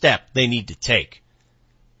step they need to take?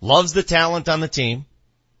 Loves the talent on the team.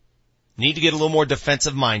 Need to get a little more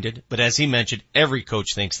defensive minded, but as he mentioned, every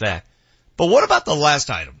coach thinks that. But what about the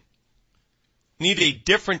last item? Need a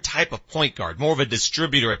different type of point guard, more of a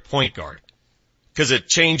distributor at point guard, because it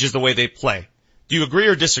changes the way they play. Do you agree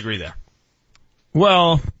or disagree there?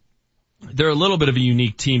 Well, they're a little bit of a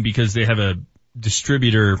unique team because they have a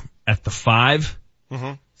distributor at the 5.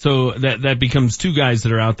 Mm-hmm. So that becomes 2 guys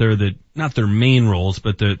that are out there that, not their main roles,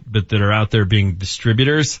 but that are out there being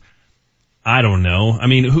distributors. I don't know. I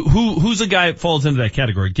mean, who's a guy that falls into that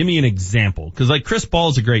category? Give me an example. Cause like Chris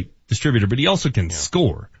Paul's a great distributor, but he also can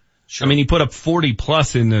score. I mean, he put up 40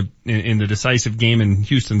 plus in the decisive game in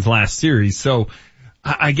Houston's last series. So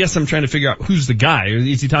I guess I'm trying to figure out who's the guy.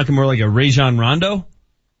 Is he talking more like a Rajon Rondo?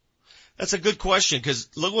 That's a good question, because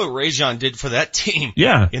look what Rajon did for that team.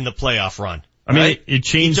 Yeah. In the playoff run. I mean, it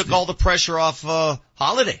changed. He took all the pressure off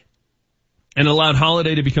Holiday. And allowed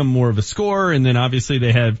Holiday to become more of a scorer, and then obviously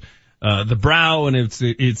they have the Brow, and it's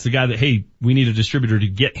the guy that, hey, we need a distributor to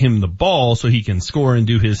get him the ball so he can score and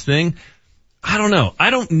do his thing. I don't know.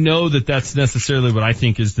 I don't know that that's necessarily what I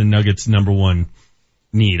think is the Nuggets' number one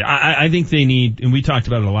need. I think they need, and we talked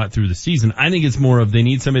about it a lot through the season, I think it's more of they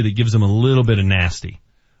need somebody that gives them a little bit of nasty.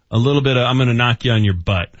 A little bit of, I'm going to knock you on your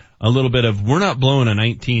butt. A little bit of, we're not blowing a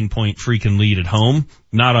 19-point freaking lead at home.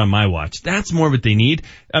 Not on my watch. That's more what they need.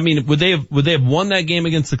 I mean, would they have won that game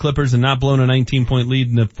against the Clippers and not blown a 19-point lead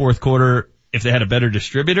in the fourth quarter if they had a better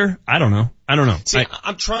distributor? I don't know. See,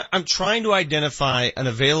 I'm trying to identify an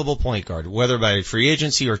available point guard, whether by free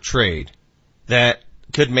agency or trade, that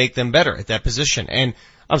could make them better at that position. And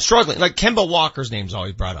I'm struggling. Like, Kemba Walker's name's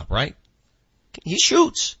always brought up, right? He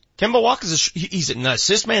shoots. Kemba Walker's he's an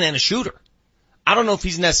assist man and a shooter. I don't know if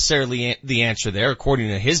he's necessarily the answer there, according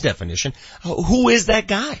to his definition. Who is that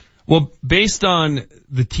guy? Well, based on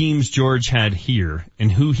the teams George had here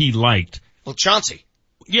and who he liked. Well, Chauncey.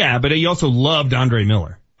 Yeah, but he also loved Andre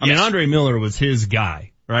Miller. I mean, Andre Miller was his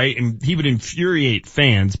guy, right? And he would infuriate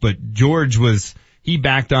fans, but George he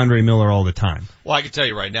backed Andre Miller all the time. Well, I can tell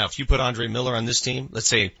you right now, if you put Andre Miller on this team, let's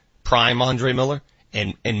say prime Andre Miller,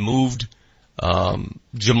 and moved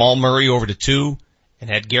Jamal Murray over to 2, and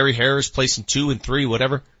had Gary Harris placing 2 and 3,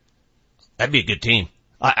 whatever, that'd be a good team.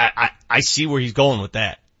 I see where he's going with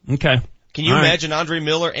that. Okay. Can you imagine Andre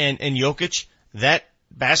Miller and Jokic, that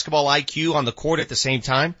basketball IQ on the court at the same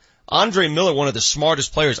time? Andre Miller, one of the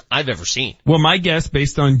smartest players I've ever seen. Well, my guess,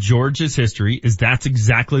 based on George's history, is that's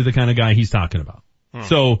exactly the kind of guy he's talking about.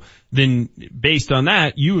 So then, based on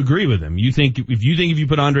that, you agree with him. You think if you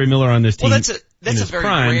put Andre Miller on this team, well, that's a very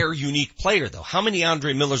rare, unique player, though. How many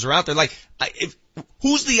Andre Millers are out there? Like,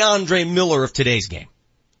 who's the Andre Miller of today's game?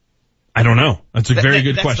 I don't know. That's a very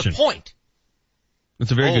good question. That's the point.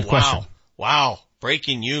 That's a very good question. Wow.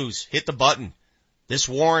 Breaking news. Hit the button. This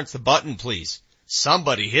warrants the button, please.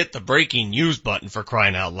 Somebody hit the breaking news button, for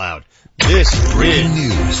crying out loud. This breaking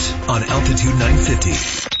news on Altitude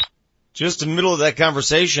 950. Just in the middle of that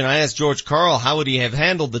conversation, I asked George Karl how would he have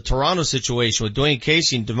handled the Toronto situation with Dwayne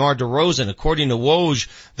Casey and DeMar DeRozan. According to Woj,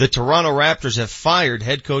 the Toronto Raptors have fired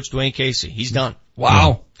head coach Dwayne Casey. He's done.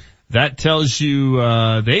 Wow. That tells you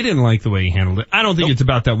they didn't like the way he handled it. I don't think it's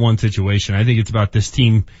about that one situation. I think it's about this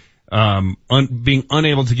team being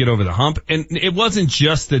unable to get over the hump. And it wasn't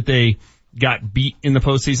just that they got beat in the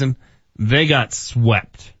postseason. They got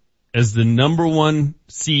swept. As the number 1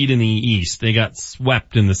 seed in the East, they got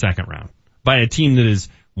swept in the second round by a team that is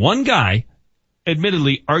one guy,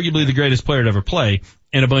 admittedly, arguably the greatest player to ever play,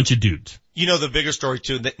 and a bunch of dudes. You know the bigger story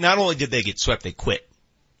too, that not only did they get swept, they quit.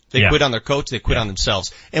 They quit on their coach, they quit on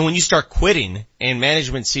themselves. And when you start quitting and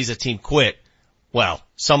management sees a team quit, well,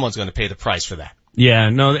 someone's going to pay the price for that. Yeah,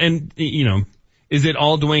 no, and is it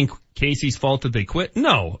all Dwayne Casey's fault that they quit?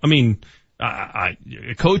 No. I mean,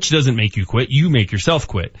 a coach doesn't make you quit. You make yourself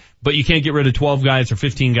quit. But you can't get rid of 12 guys or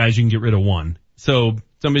 15 guys. You can get rid of 1. So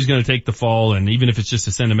somebody's going to take the fall, and even if it's just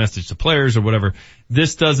to send a message to players or whatever,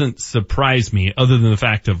 this doesn't surprise me other than the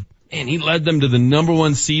fact of, man, he led them to the number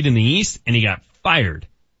 1 seed in the East, and he got fired.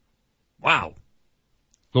 Wow.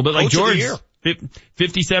 A little bit like George.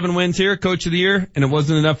 57 wins here, coach of the year, and it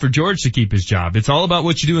wasn't enough for George to keep his job. It's all about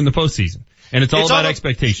what you do in the postseason. And it's all about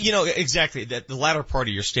expectations. You know, exactly. That the latter part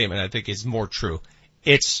of your statement, I think, is more true.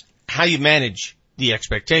 It's how you manage the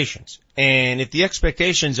expectations. And if the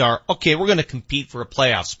expectations are, okay, we're going to compete for a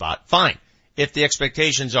playoff spot, fine. If the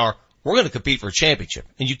expectations are, we're going to compete for a championship,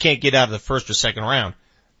 and you can't get out of the first or second round,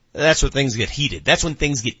 that's when things get heated. That's when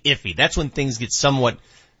things get iffy. That's when things get somewhat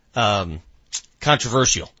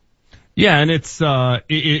controversial. Yeah, and it's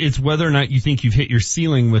whether or not you think you've hit your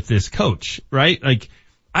ceiling with this coach, right? Like,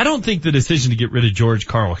 I don't think the decision to get rid of George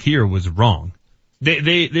Karl here was wrong.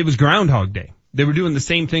 It was Groundhog Day. They were doing the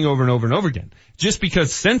same thing over and over and over again. Just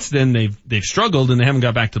because since then they've struggled and they haven't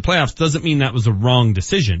got back to the playoffs doesn't mean that was a wrong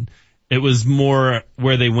decision. It was more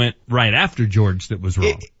where they went right after George that was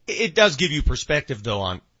wrong. It does give you perspective though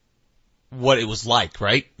on what it was like,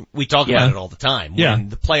 right? We talk about it all the time. When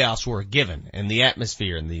the playoffs were a given and the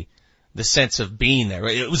atmosphere and the sense of being there.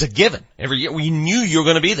 It was a given. Every year we knew you were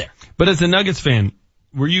going to be there. But as a Nuggets fan,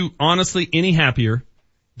 were you honestly any happier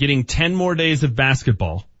getting 10 more days of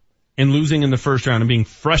basketball and losing in the first round and being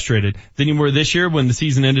frustrated than you were this year when the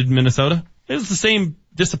season ended in Minnesota? It was the same.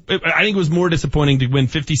 I think it was more disappointing to win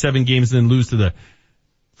 57 games than lose to the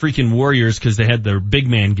freaking Warriors because they had their big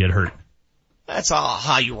man get hurt. That's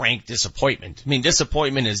how you rank disappointment. I mean,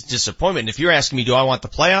 disappointment is disappointment. If you're asking me, do I want the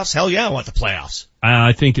playoffs? Hell yeah, I want the playoffs.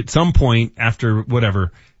 I think at some point after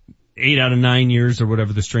 8 out of 9 years or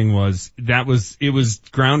whatever the string was, it was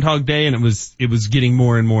Groundhog Day, and it was getting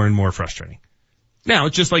more and more and more frustrating. Now,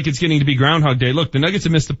 it's just like it's getting to be Groundhog Day. Look, the Nuggets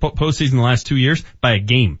have missed the postseason the last 2 years by a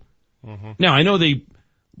game. Mm-hmm. Now, I know they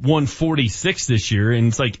won 46 this year, and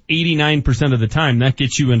it's like 89% of the time that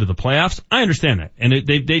gets you into the playoffs. I understand that. And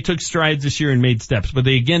they took strides this year and made steps, but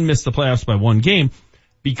they again missed the playoffs by one game.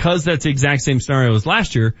 Because that's the exact same scenario as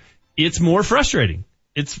last year, it's more frustrating.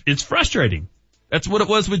 It's frustrating. That's what it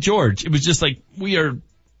was with George. It was just like, we are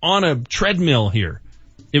on a treadmill here.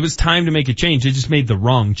 It was time to make a change. They just made the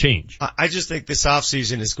wrong change. I just think this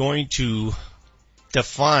offseason is going to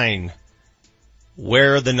define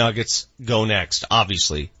where the Nuggets go next,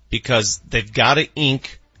 obviously, because they've got to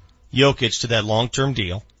ink Jokic to that long-term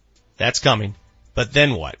deal. That's coming. But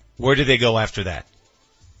then what? Where do they go after that?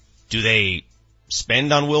 Do they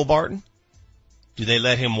spend on Will Barton? Do they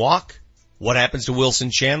let him walk? What happens to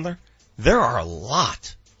Wilson Chandler? There are a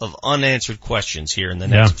lot of unanswered questions here in the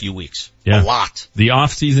next few weeks. Yeah. A lot. The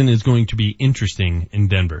off season is going to be interesting in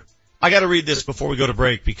Denver. I got to read this before we go to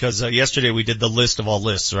break because yesterday we did the list of all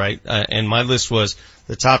lists, right? And my list was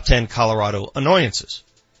the top 10 Colorado annoyances.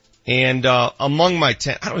 And among my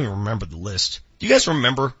 10, I don't even remember the list. Do you guys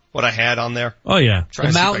remember what I had on there? Oh yeah,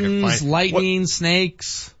 the mountains, lightning,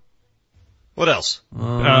 snakes. What else?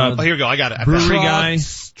 Here we go. I got it. Brewery guy,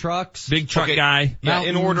 trucks, big truck guy. Yeah, mountains,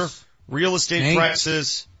 in order: real estate snakes,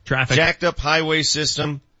 prices, traffic, jacked up highway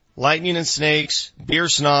system, lightning and snakes, beer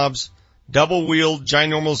snobs, double-wheeled,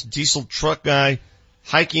 ginormous diesel truck guy,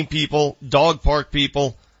 hiking people, dog park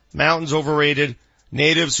people, mountains overrated,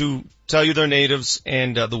 natives who tell you they're natives,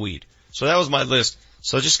 and the weed. So that was my list.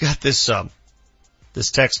 So I just got this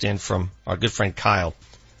text in from our good friend Kyle,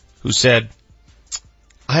 who said,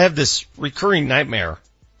 I have this recurring nightmare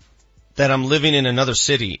that I'm living in another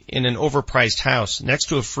city in an overpriced house next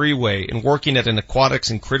to a freeway and working at an aquatics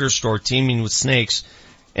and critter store teeming with snakes.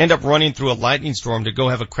 End up running through a lightning storm to go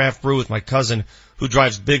have a craft brew with my cousin who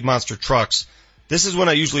drives big monster trucks. This is when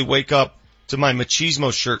I usually wake up to my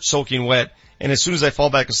machismo shirt soaking wet, and as soon as I fall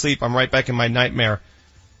back asleep, I'm right back in my nightmare.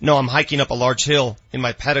 No, I'm hiking up a large hill in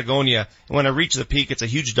my Patagonia, and when I reach the peak, it's a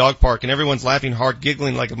huge dog park, and everyone's laughing hard,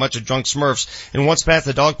 giggling like a bunch of drunk Smurfs. And once past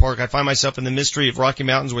the dog park, I find myself in the mystery of Rocky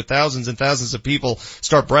Mountains where thousands and thousands of people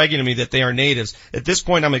start bragging to me that they are natives. At this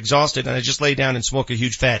point, I'm exhausted, and I just lay down and smoke a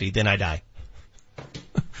huge fatty, then I die.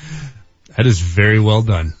 That is very well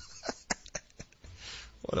done.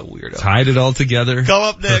 What a weirdo. Tied it all together. Come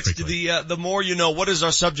up next, the more you know. What is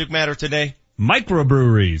our subject matter today?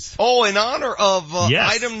 Microbreweries. Oh, in honor of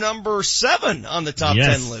item number 7 on the top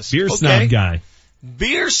 10 list. Beer snob guy.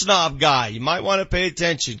 Beer snob guy. You might want to pay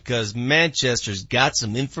attention because Manchester's got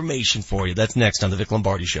some information for you. That's next on the Vic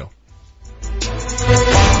Lombardi Show.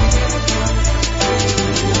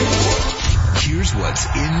 Here's what's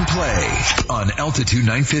in play on Altitude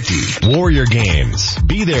 950. Warrior Games.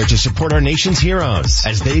 Be there to support our nation's heroes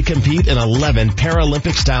as they compete in 11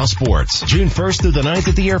 Paralympic-style sports. June 1st through the 9th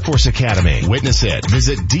at the Air Force Academy. Witness it.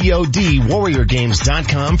 Visit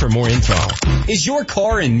DODWarriorGames.com for more info. Is your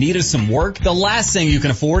car in need of some work? The last thing you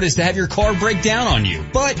can afford is to have your car break down on you.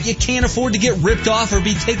 But you can't afford to get ripped off or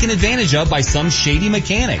be taken advantage of by some shady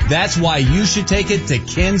mechanic. That's why you should take it to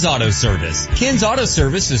Ken's Auto Service. Ken's Auto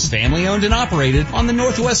Service is family owned and operated on the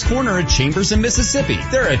northwest corner of Chambers and Mississippi.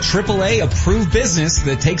 They're a AAA approved business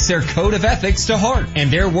that takes their code of ethics to heart.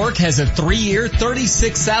 And their work has a 3-year,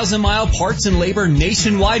 36,000-mile parts and labor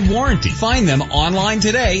nationwide warranty. Find them online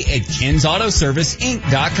today at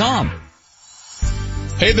KensAutoServiceInc.com.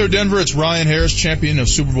 Hey there, Denver. It's Ryan Harris, champion of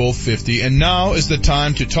Super Bowl 50, and now is the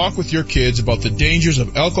time to talk with your kids about the dangers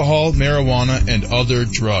of alcohol, marijuana, and other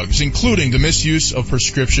drugs, including the misuse of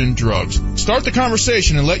prescription drugs. Start the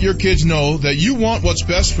conversation and let your kids know that you want what's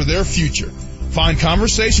best for their future. Find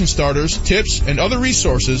conversation starters, tips, and other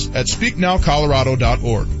resources at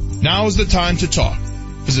SpeakNowColorado.org. Now is the time to talk.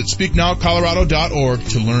 Visit SpeakNowColorado.org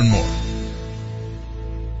to learn more.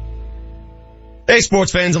 Hey,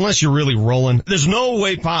 sports fans, unless you're really rolling, there's no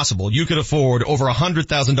way possible you could afford over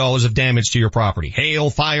 $100,000 of damage to your property. Hail,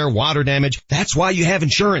 fire, water damage. That's why you have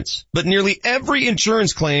insurance. But nearly every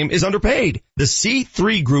insurance claim is underpaid. The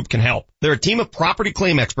C3 Group can help. They're a team of property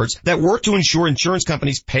claim experts that work to ensure insurance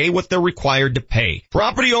companies pay what they're required to pay.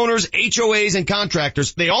 Property owners, HOAs, and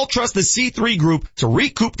contractors, they all trust the C3 Group to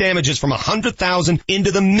recoup damages from $100,000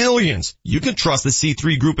 into the millions. You can trust the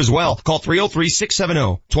C3 Group as well. Call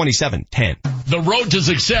 303-670-2710. The The road to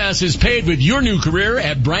success is paved with your new career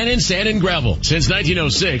at Brannan Sand and Gravel. Since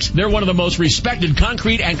 1906, they're one of the most respected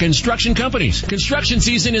concrete and construction companies. Construction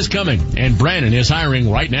season is coming, and Brannan is hiring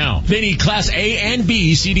right now. They need Class A and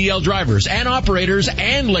B CDL drivers and operators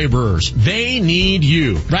and laborers. They need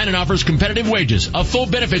you. Brannan offers competitive wages, a full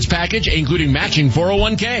benefits package, including matching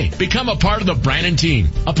 401k. Become a part of the Brannan team.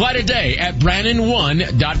 Apply today at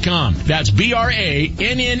Brannan1.com. That's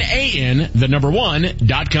BRANNAN, the number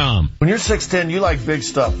 1.com. When you're 6'10", you like big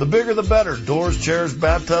stuff. The bigger the better. Doors, chairs,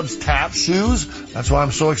 bathtubs, taps, shoes. That's why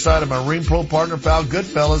I'm so excited. My Rheem Pro partner pal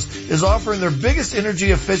Goodfellas is offering their biggest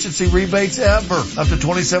energy efficiency rebates ever. Up to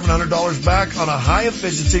 $2,700 back on a high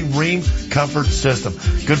efficiency Rheem comfort system.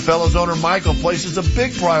 Goodfellas owner Michael places a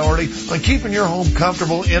big priority on keeping your home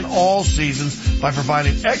comfortable in all seasons by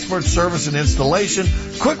providing expert service and installation,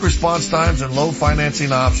 quick response times, and low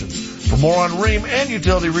financing options. For more on Rheem and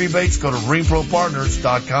utility rebates, go to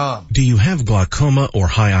RheemProPartners.com. Do you have glaucoma or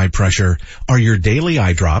high eye pressure? Are your daily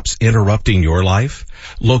eye drops interrupting your life?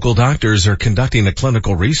 Local doctors are conducting a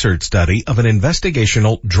clinical research study of an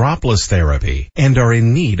investigational dropless therapy and are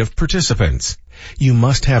in need of participants. You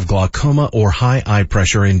must have glaucoma or high eye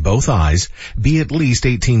pressure in both eyes, be at least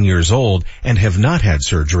 18 years old, and have not had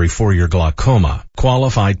surgery for your glaucoma.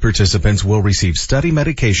 Qualified participants will receive study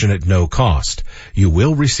medication at no cost. You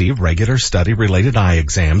will receive regular study-related eye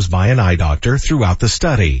exams by an eye doctor throughout the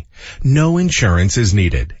study. No insurance is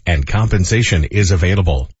needed, and compensation is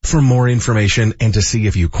available. For more information and to see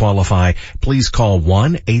if you qualify, please call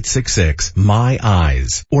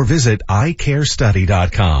 1-866-MY-EYES or visit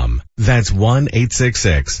eyecarestudy.com. That's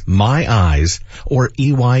 1-866-MY-EYES or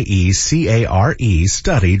EYECARE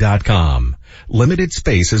study.com. Limited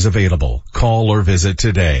space is available. Call or visit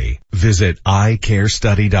today. Visit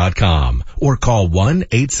eyecarestudy.com or call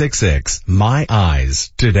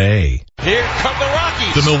 1-866-MY-EYES today. Here come the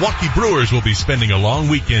Rockies. The Milwaukee Brewers will be spending a long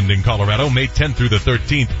weekend in Colorado, May 10th through the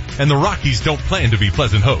 13th, and the Rockies don't plan to be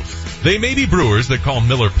pleasant hosts. They may be brewers that call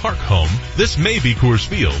Miller Park home. This may be Coors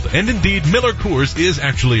Field, and indeed Miller Coors is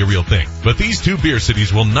actually a real thing. But these two beer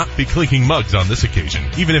cities will not be clinking mugs on this occasion,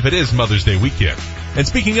 even if it is Mother's Day weekend. And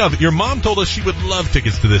speaking of, your mom told us she would love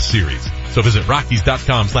tickets to this series. So visit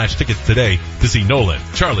Rockies.com/tickets today to see Nolan,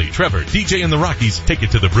 Charlie, Trevor, DJ, and the Rockies take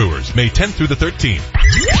it to the Brewers, May 10th through the 13th.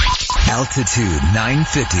 Altitude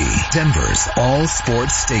 950, Denver's all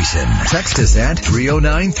sports station. Text us at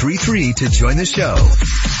 30933 to join the show.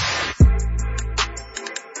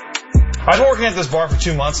 I've been working at this bar for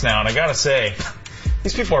 2 months now, and I gotta say,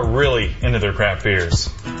 these people are really into their craft beers.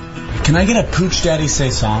 Can I get a Pooch Daddy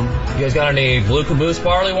Saison? You guys got any Blue Caboose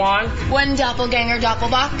barley wine? One Doppelganger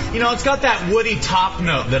Doppelbock. You know, it's got that woody top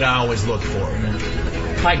note that I always look for.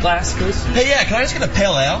 Pint glass, please. Hey, yeah, can I just get a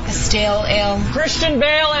pale ale? A stale ale. Christian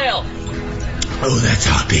Bale Ale. Oh, that's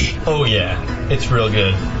hoppy. Oh, yeah. It's real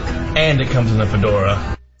good. And it comes in a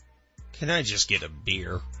fedora. Can I just get a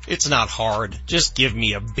beer? It's not hard. Just give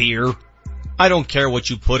me a beer. I don't care what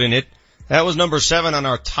you put in it. That was number 7 on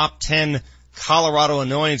our top 10 Colorado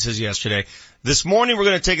annoyances yesterday. This morning we're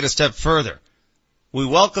going to take it a step further. We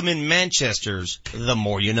welcome in Manchester's The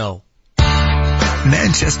More You Know.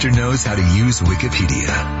 Manchester knows how to use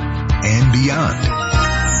Wikipedia and beyond.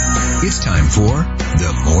 It's time for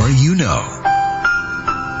The More You Know.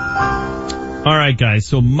 All right, guys.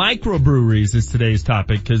 So microbreweries is today's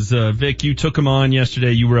topic because, Vic, you took them on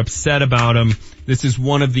yesterday. You were upset about them. This is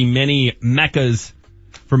one of the many meccas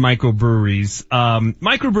for microbreweries.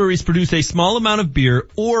 Microbreweries produce a small amount of beer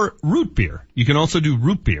or root beer. You can also do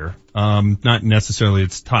root beer. Not necessarily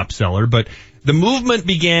its top seller, but the movement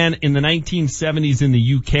began in the 1970s in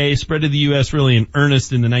the UK, spread to the US really in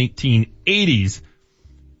earnest in the 1980s.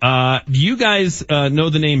 Do you guys,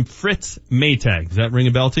 know the name Fritz Maytag? Does that ring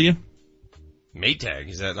a bell to you? Maytag?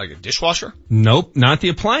 Is that like a dishwasher? Nope, not the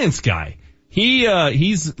appliance guy.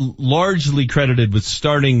 He's largely credited with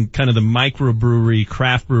starting kind of the microbrewery,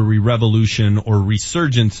 craft brewery revolution or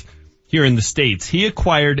resurgence here in the States. He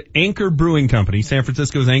acquired Anchor Brewing Company, San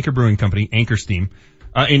Francisco's Anchor Brewing Company, Anchor Steam,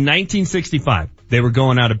 in 1965. They were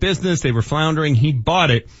going out of business. They were floundering. He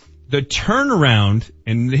bought it. The turnaround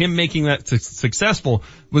and him making that successful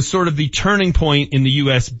was sort of the turning point in the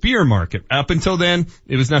U.S. beer market. Up until then,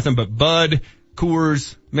 it was nothing but Bud,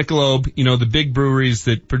 Coors, Michelob, the big breweries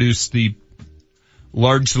that produce the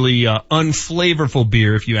largely unflavorful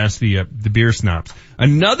beer, if you ask the beer snobs.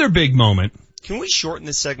 Another big moment. Can we shorten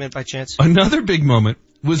this segment by chance? Another big moment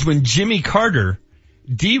was when Jimmy Carter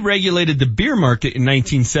deregulated the beer market in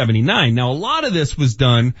 1979. Now, a lot of this was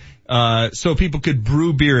done so people could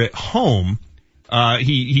brew beer at home.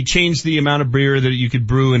 He changed the amount of beer that you could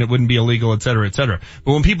brew and it wouldn't be illegal, et cetera, et cetera.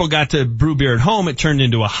 But when people got to brew beer at home, it turned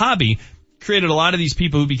into a hobby. created a lot of these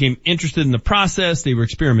people who became interested in the process. They were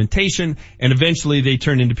experimentation, and eventually they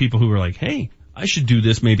turned into people who were like, hey, I should do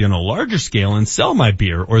this maybe on a larger scale and sell my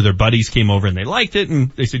beer. Or their buddies came over and they liked it, and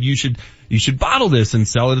they said, you should bottle this and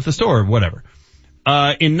sell it at the store or whatever.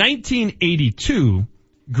 In 1982,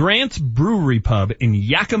 Grant's Brewery Pub in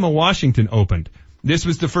Yakima, Washington opened. This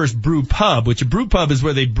was the first brew pub, which a brew pub is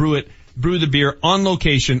where they brew the beer on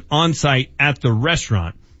location, on site, at the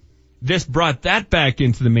restaurant. This brought that back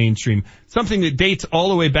into the mainstream, something that dates all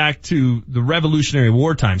the way back to the Revolutionary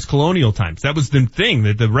War times, colonial times. That was the thing,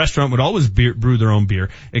 that the restaurant would always brew their own beer.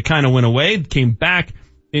 It kind of went away, it came back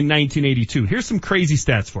in 1982. Here's some crazy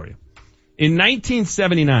stats for you. In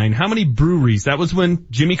 1979, how many breweries, that was when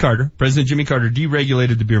President Jimmy Carter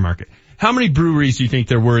deregulated the beer market. How many breweries do you think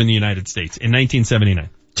there were in the United States in 1979?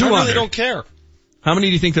 200. I really don't care. How many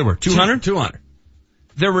do you think there were? 200? 200.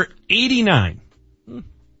 There were 89.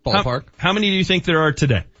 Ballpark. How many do you think there are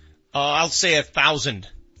today? I'll say 1,000.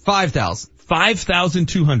 5,000.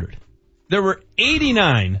 5,200. There were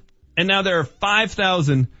 89, and now there are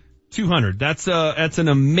 5,200. That's an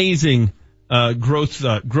amazing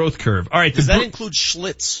growth curve. All right. Does that include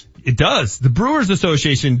Schlitz? It does. The Brewers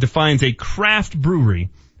Association defines a craft brewery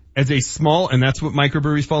as a small, and that's what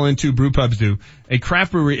microbreweries fall into, brew pubs do. A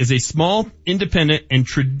craft brewery is a small, independent, and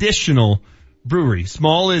traditional brewery.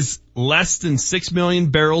 Small is less than 6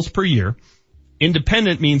 million barrels per year.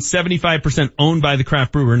 Independent means 75% owned by the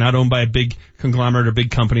craft brewer, not owned by a big conglomerate or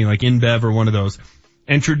big company like InBev or one of those.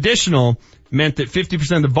 And traditional meant that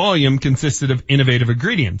 50% of the volume consisted of innovative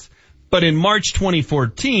ingredients. But in March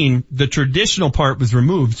 2014, the traditional part was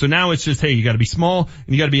removed. So now it's just, hey, you gotta be small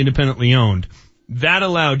and you gotta be independently owned. That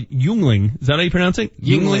allowed Yuengling, is that how you pronounce it?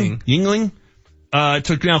 Yuengling,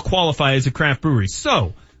 to now qualify as a craft brewery.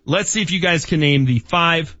 So, let's see if you guys can name the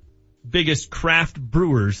 5 biggest craft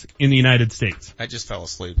brewers in the United States. I just fell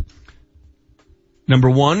asleep. Number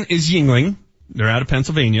 1 is Yuengling. They're out of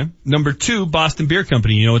Pennsylvania. Number 2, Boston Beer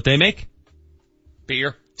Company. You know what they make?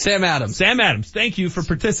 Beer. Sam Adams. Thank you for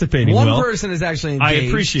participating. One person is actually engaged. I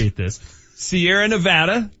appreciate this. Sierra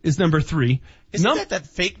Nevada is number 3. Isn't that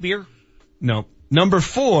fake beer? No. Number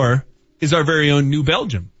 4 is our very own New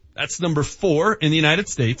Belgium. That's number 4 in the United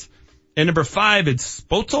States. And number 5, it's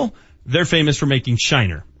Spoetel. They're famous for making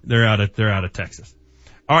Shiner. They're out of Texas.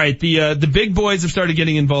 All right. The big boys have started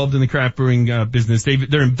getting involved in the craft brewing, business.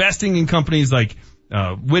 They're investing in companies like,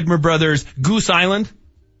 Widmer Brothers, Goose Island.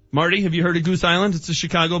 Marty, have you heard of Goose Island? It's a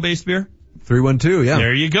Chicago-based beer. 312, yeah.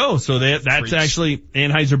 There you go. So that's actually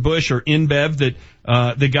Anheuser-Busch or InBev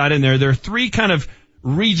that got in there. There are 3 kind of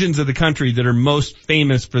regions of the country that are most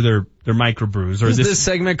famous for their microbrews. Does this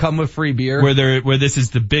segment come with free beer? Where this is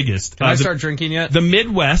the biggest. Can I start drinking yet? The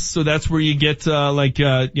Midwest, so that's where you get,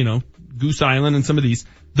 Goose Island and some of these.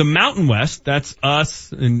 The Mountain West, that's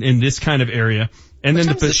us in this kind of area. And what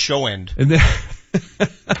then time does the show end?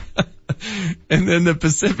 And then the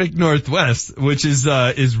Pacific Northwest, which is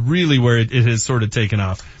really where it has sort of taken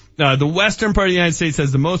off. The western part of the United States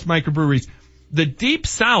has the most microbreweries. The Deep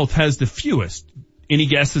South has the fewest. Any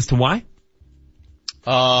guess as to why?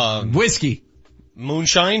 Whiskey.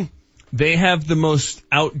 Moonshine? They have the most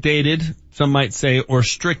outdated, some might say, or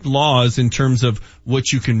strict laws in terms of what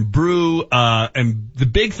you can brew. And the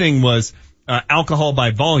big thing was, alcohol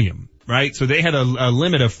by volume, right? So they had a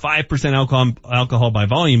limit of 5% alcohol by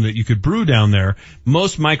volume that you could brew down there.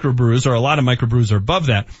 Most microbrews, or a lot of microbrews, are above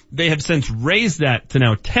that. They have since raised that to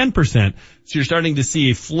now 10%. So you're starting to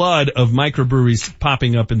see a flood of microbreweries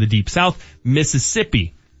popping up in the Deep South.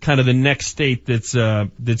 Mississippi, kind of the next state that's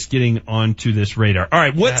getting onto this radar. All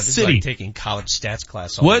right, what city? Like taking college stats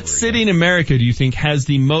class. What city in America do you think has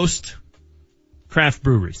the most craft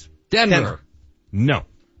breweries? Denver. No.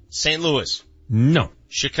 St. Louis. No.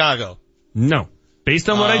 Chicago. No. Based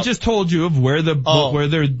on what I just told you of where they're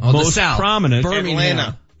most prominent.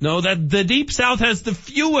 Atlanta. No, the Deep South has the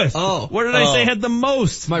fewest. Oh. What did I say had the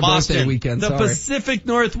most? My Boston. birthday weekend, The sorry. Pacific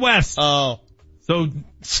Northwest. Oh. So,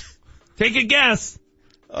 take a guess.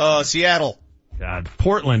 Seattle. God,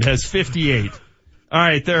 Portland has 58. All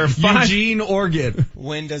right, there are 5. Eugene, Oregon.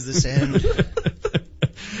 When does this end?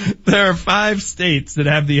 There are 5 states that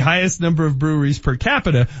have the highest number of breweries per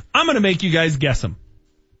capita. I'm going to make you guys guess them.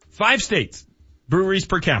 5 states, breweries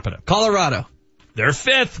per capita. Colorado. They're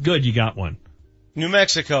 5th. Good, you got one. New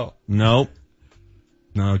Mexico. No.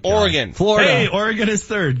 No. God. Oregon. Florida. Hey, Oregon is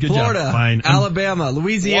 3rd. Good Florida. job. Fine. Alabama.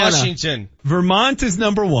 Louisiana. Washington. Vermont is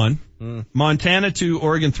number 1. Montana 2.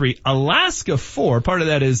 Oregon 3. Alaska 4. Part of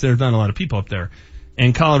that is there's not a lot of people up there.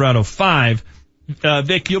 And Colorado 5.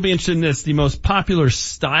 Vic, you'll be interested in this. The most popular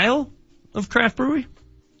style of craft brewery?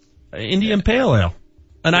 Indian Pale Ale.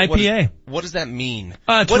 An IPA. What does that mean?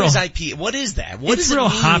 What is IPA? What is that? What it's does real it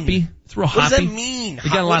mean? hoppy. It's real hoppy. What does that mean? They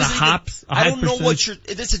got a lot of hops. I don't know what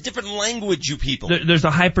it's a different language, you people. There's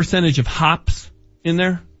a high percentage of hops in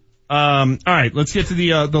there. All right, let's get to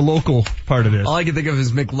the local part of this. All I can think of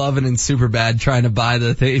is McLovin and Superbad trying to buy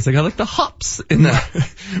the thing. He's like, I like the hops in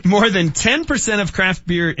that. More than 10% of craft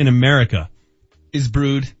beer in America is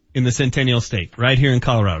brewed in the Centennial State, right here in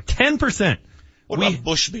Colorado. 10%. What about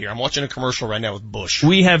Busch beer? I'm watching a commercial right now with Busch.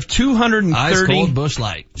 We have 230 Ice cold Busch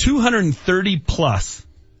Light. 230 plus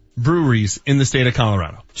breweries in the state of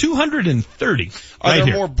Colorado. 230. Are there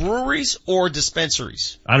here. more breweries or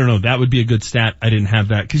dispensaries? I don't know. That would be a good stat. I didn't have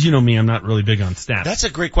that because you know me, I'm not really big on stats. That's a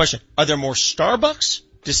great question. Are there more Starbucks,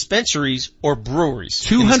 dispensaries, or breweries?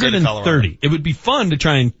 230. It would be fun to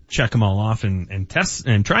try and check them all off and test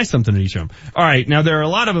and try something at each of them. All right. Now there are a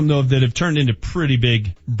lot of them though that have turned into pretty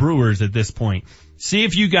big brewers at this point. See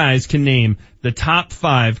if you guys can name the top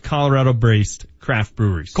 5 Colorado-based craft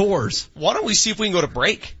breweries. Coors. Why don't we see if we can go to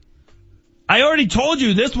break? I already told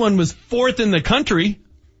you this one was 4th in the country.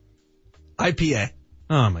 IPA.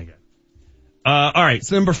 Oh my God. All right.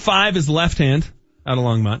 So number 5 is Left Hand out of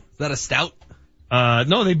Longmont. Is that a stout?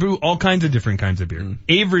 No, they brew all kinds of different kinds of beer.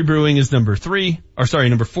 Avery Brewing is number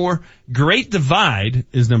 4. Great Divide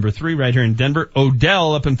is number 3 right here in Denver.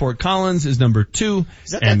 Odell up in Fort Collins is number 2.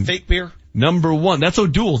 Is that fake beer? Number 1. That's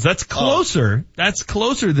O'Doul's. That's closer. That's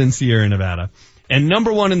closer than Sierra Nevada. And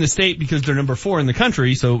number 1 in the state, because they're number 4 in the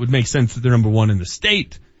country, so it would make sense that they're number 1 in the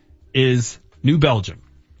state, is New Belgium.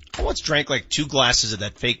 I once drank like 2 glasses of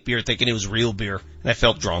that fake beer thinking it was real beer, and I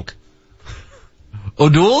felt drunk.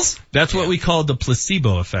 O'Doul's? That's what we call the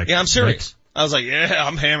placebo effect. Yeah, I'm serious. Right? I was like, yeah,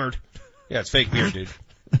 I'm hammered. Yeah, it's fake beer, dude.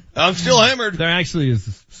 I'm still hammered. There actually is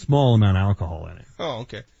a small amount of alcohol in it. Oh,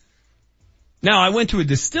 okay. Now, I went to a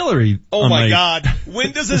distillery. Oh my God.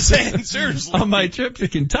 When does this end? Seriously. On my trip to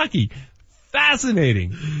Kentucky.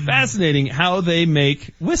 Fascinating how they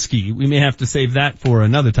make whiskey. We may have to save that for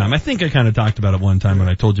another time. I think I kind of talked about it one time when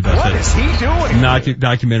I told you about that. What is he doing?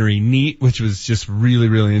 Documentary Neat, which was just really,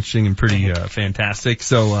 really interesting and pretty fantastic.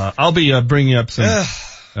 So I'll be bringing up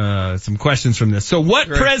some questions from this. So what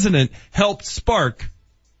president helped spark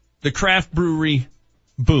the craft brewery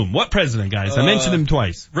boom? What president, guys? I mentioned him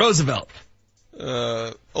twice. Roosevelt.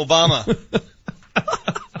 Obama.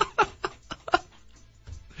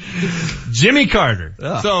 Jimmy Carter.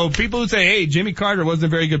 So people who say, hey, Jimmy Carter wasn't a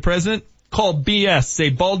very good president, call BS. Say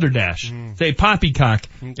balderdash. Say poppycock.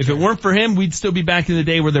 Okay. If it weren't for him, we'd still be back in the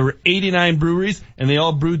day where there were 89 breweries and they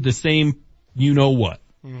all brewed the same you-know-what.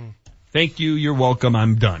 Thank you. You're welcome.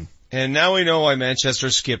 I'm done. And now we know why Manchester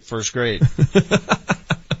skipped first grade.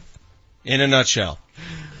 In a nutshell.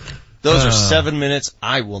 Those are 7 minutes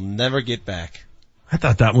I will never get back. I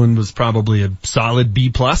thought that one was probably a solid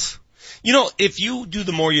B+. You know, if you do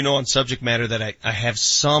the more you know on subject matter that I have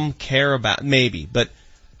some care about, maybe, but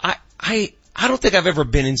I don't think I've ever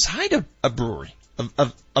been inside a brewery,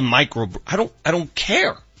 a micro. I don't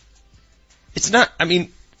care. It's not, I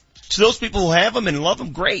mean, to those people who have them and love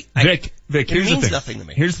them, great. Vic, it here's means the thing. nothing to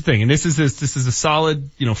me. Here's the thing, and this is a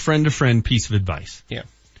solid, friend to friend piece of advice. Yeah.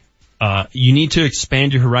 You need to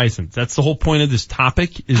expand your horizons. That's the whole point of this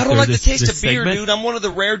topic. I don't like the taste of beer, dude. I'm one of the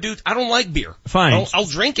rare dudes. I don't like beer. Fine. I'll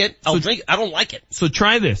drink it. Drink it. I don't like it. So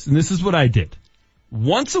try this, and this is what I did.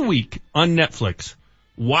 Once a week on Netflix,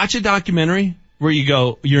 watch a documentary where you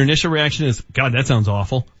go, your initial reaction is, God, that sounds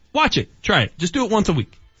awful. Watch it. Try it. Just do it once a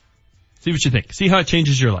week. See what you think. See how it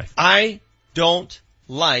changes your life. I don't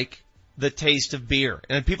like the taste of beer.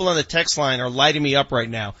 And people on the text line are lighting me up right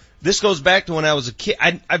now. This goes back to when I was a kid.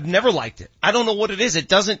 I've never liked it. I don't know what it is. It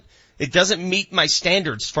doesn't meet my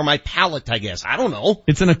standards for my palate, I guess. I don't know.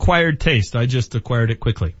 It's an acquired taste. I just acquired it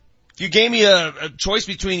quickly. If you gave me a choice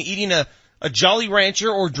between eating a Jolly Rancher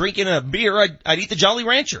or drinking a beer, I'd eat the Jolly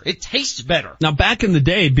Rancher. It tastes better. Now, back in the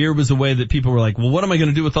day, beer was a way that people were like, well, what am I going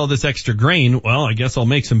to do with all this extra grain? Well, I guess I'll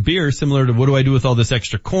make some beer, similar to what do I do with all this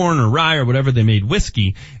extra corn or rye or whatever they made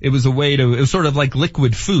whiskey. It was it was sort of like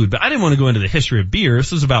liquid food. But I didn't want to go into the history of beer.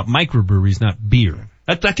 This was about microbreweries, not beer.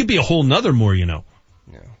 That could be a whole nother more, No,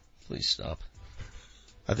 please stop.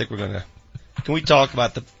 I think can we talk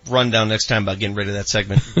about the rundown next time about getting rid of that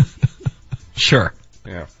segment? Sure.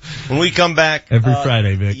 Yeah. When we come back. Every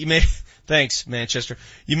Friday, Vic. Thanks, Manchester.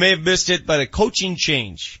 You may have missed it, but a coaching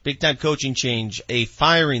change, big time coaching change, a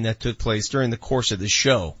firing that took place during the course of the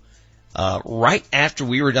show, right after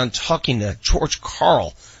we were done talking to George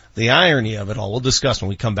Karl. The irony of it all. We'll discuss when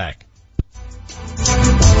we come back.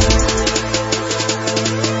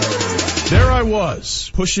 There I was,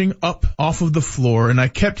 pushing up off of the floor, and I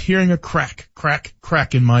kept hearing a crack, crack,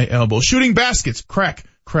 crack in my elbow. Shooting baskets, crack,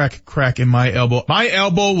 crack in my elbow. My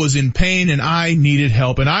elbow was in pain and I needed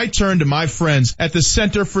help, and I turned to my friends at the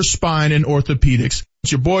Center for Spine and Orthopedics.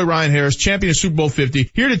 It's your boy Ryan Harris, champion of Super Bowl 50,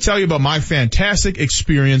 here to tell you about my fantastic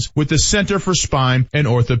experience with the Center for Spine and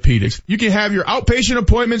Orthopedics. You can have your outpatient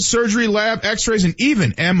appointments, surgery, lab, x-rays, and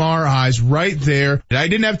even MRIs right there. I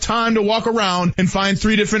didn't have time to walk around and find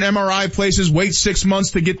 3 different MRI places, wait 6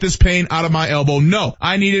 months to get this pain out of my elbow. No,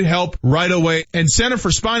 I needed help right away, and Center for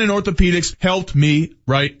Spine and Orthopedics helped me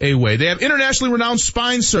right away. They have internationally renowned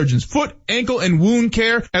spine surgeons, foot, ankle, and wound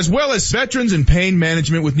care, as well as veterans in pain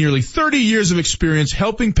management with nearly 30 years of experience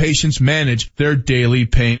helping patients manage their daily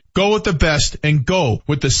pain. Go with the best and go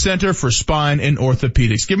with the Center for Spine and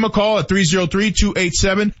Orthopedics. Give them a call at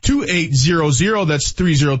 303-287-2800. That's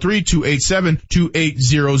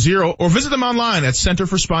 303-287-2800. Or visit them online at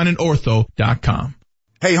centerforspineandortho.com.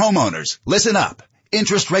 Hey homeowners, listen up.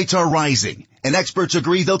 Interest rates are rising, and experts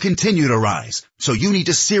agree they'll continue to rise. So you need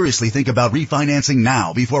to seriously think about refinancing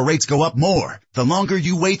now before rates go up more. The longer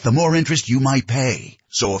you wait, the more interest you might pay.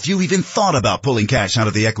 So if you even thought about pulling cash out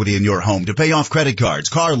of the equity in your home to pay off credit cards,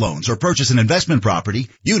 car loans, or purchase an investment property,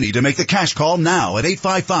 you need to make the cash call now at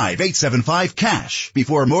 855-875-CASH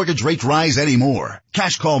before mortgage rates rise anymore.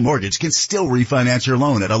 Cash Call Mortgage can still refinance your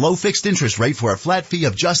loan at a low fixed interest rate for a flat fee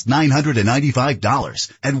of just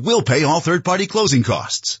 $995 and will pay all third-party closing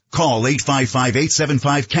costs. Call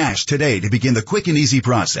 855-875-CASH today to begin the quick and easy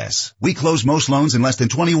process. We close most loans in less than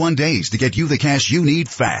 21 days to get you the cash you need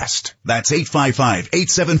fast. That's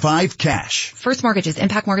 855-875-CASH. First Mortgages,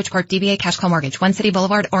 Impact Mortgage Corp. DBA Cash Call Mortgage, One City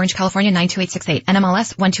Boulevard, Orange, California 92868.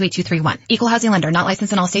 NMLS 128231. Equal housing lender, not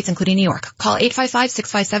licensed in all states including New York. Call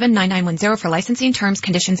 855-657-9910 for licensing terms,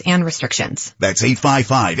 conditions, and restrictions. That's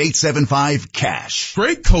 855-875-CASH.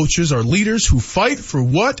 Great coaches are leaders who fight for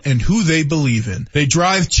what and who they believe in. They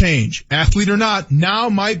drive change. Athlete or not, now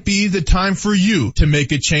might be the time for you to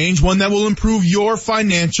make a change, one that will improve your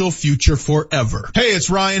financial future forever. Hey,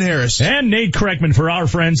 it's Ryan Harris. And Nate Kreckman for our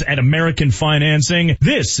friends at American Financing.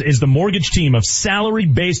 This is the mortgage team of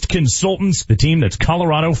salary-based consultants, the team that's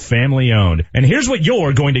Colorado family-owned. And here's what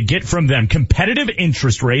you're going to get from them. Competitive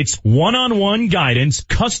interest rates, one-on-one guidance,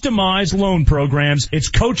 customized loan programs. It's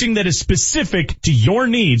coaching that is specific to your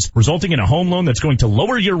needs, resulting in a home loan that's going to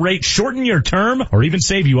lower your rate, shorten your term, or even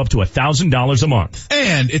save you up to $1,000 a month.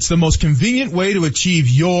 And it's the most convenient way to achieve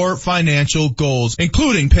your financial goals,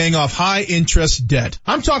 including paying off high-interest debt.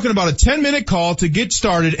 I'm talking about a 10-minute call to get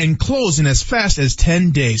started and close in as fast as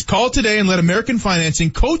 10 days. Call today and let American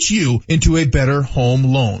Financing coach you into a better home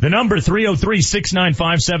loan. The number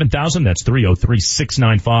 303-695-7000. That's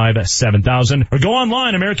 303-695-7000. Or go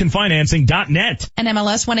online, AmericanFinancing.net.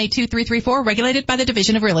 NMLS 182334, regulated by the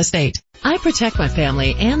Division of Real Estate. I protect my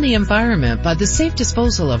family and the environment by the safe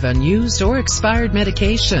disposal of unused or expired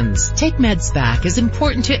medications. Take Meds Back is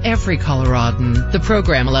important to every Coloradan. The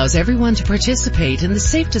program allows everyone to participate in the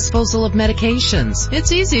safe disposal of medications.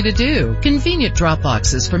 It's easy to do. Convenient drop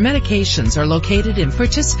boxes for medications are located in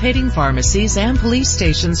participating pharmacies and police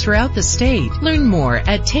stations throughout the state. Learn more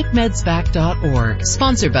at TakeMedsBack.org.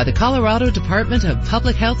 Sponsored by the Colorado Department of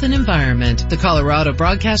Public Health and Environment, the Colorado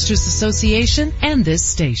Broadcasters Association, and this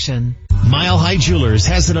station. Mile High Jewelers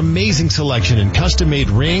has an amazing selection in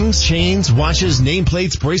custom-made rings, chains, watches,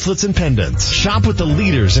 nameplates, bracelets, and pendants. Shop with the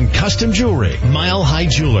leaders in custom jewelry. Mile High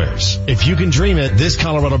Jewelers. If you can dream it, this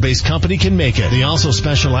Colorado-based company can make it. They also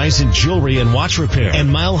specialize in jewelry and watch repair.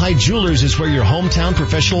 And Mile High Jewelers is where your hometown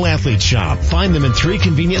professional athletes shop. Find them in 3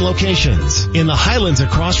 convenient locations. In the Highlands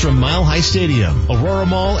across from Mile High Stadium, Aurora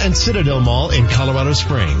Mall, and Citadel Mall in Colorado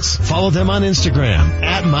Springs. Follow them on Instagram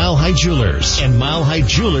at Mile High Jewelers and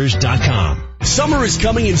MileHighJewelers.com. Summer is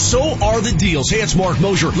coming and so are the deals. Hey, it's Mark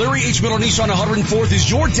Mosier. Larry H. Miller Nissan 104th is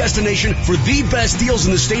your destination for the best deals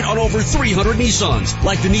in the state on over 300 Nissans.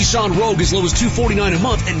 Like the Nissan Rogue as low as $249 a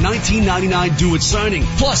month and $19.99 due at signing.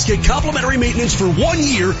 Plus, get complimentary maintenance for 1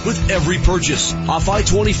 year with every purchase. Off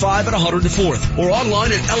I-25 at 104th or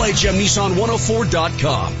online at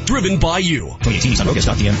LHMNissan104.com. Driven by you. 2018 Nissan Rogue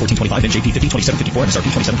S.DN 1425 NJP 152754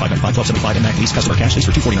 MSRP 27,595 1275 and MAC lease customer cash lease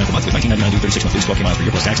for $249 per month with $19.99 due 36 months lease 12 miles per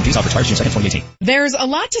year plus tax and fees. Offer expires June 2nd, 2018. There's a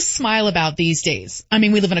lot to smile about these days. I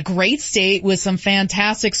mean, we live in a great state with some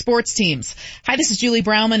fantastic sports teams. Hi, this is Julie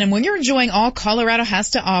Browman, and when you're enjoying all Colorado has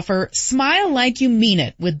to offer, smile like you mean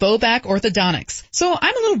it with Boback Orthodontics. So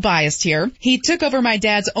I'm a little biased here. He took over my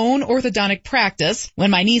dad's own orthodontic practice.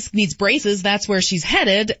 When my niece needs braces, that's where she's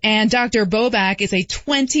headed, and Dr. Boback is a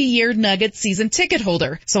 20-year Nugget season ticket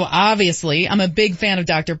holder. So obviously, I'm a big fan of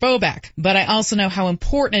Dr. Boback, but I also know how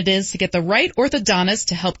important it is to get the right orthodontist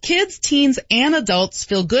to help kids, teens, and adults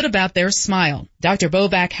feel good about their smile. Dr.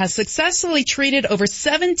 Bobak has successfully treated over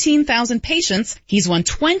 17,000 patients. He's won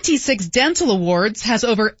 26 dental awards, has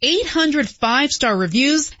over 800 5-star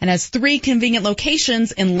reviews, and has 3 convenient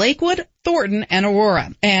locations in Lakewood, Thornton, and Aurora.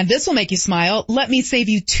 And this will make you smile. Let me save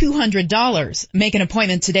you $200. Make an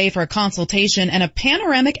appointment today for a consultation and a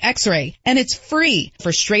panoramic x-ray. And it's free.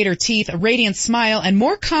 For straighter teeth, a radiant smile, and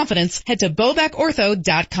more confidence, head to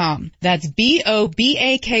BobakOrtho.com. That's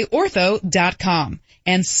BOBAK Ortho.com.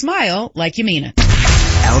 And smile like you mean it.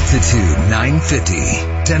 Altitude 950,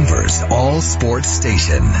 Denver's all sports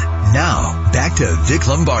station. Now, back to Vic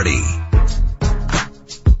Lombardi.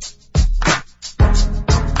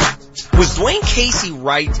 Was Dwayne Casey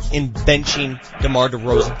right in benching DeMar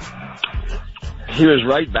DeRozan? He was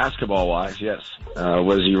right basketball-wise, yes.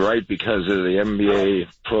 Was he right because of the NBA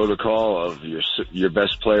protocol of your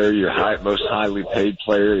best player, your most highly paid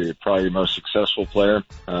player, your probably your most successful player?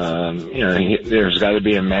 There's got to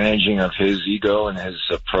be a managing of his ego and his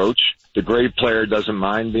approach. The great player doesn't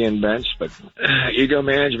mind being benched, but ego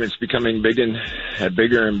management's becoming a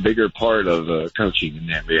bigger and bigger part of coaching in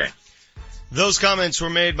the NBA. Those comments were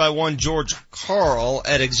made by one George Karl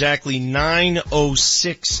at exactly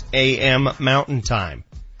 9:06 a.m. Mountain Time.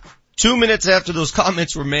 2 minutes after those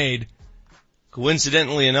comments were made,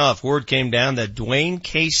 coincidentally enough, word came down that Dwayne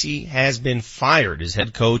Casey has been fired as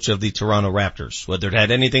head coach of the Toronto Raptors. Whether it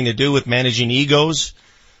had anything to do with managing egos,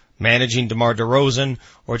 managing DeMar DeRozan,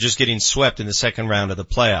 or just getting swept in the second round of the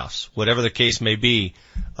playoffs. Whatever the case may be,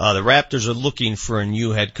 the Raptors are looking for a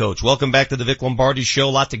new head coach. Welcome back to the Vic Lombardi Show.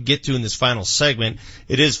 A lot to get to in this final segment.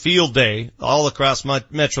 It is field day all across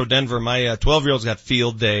Metro Denver. My 12-year-old's got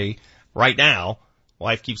field day right now.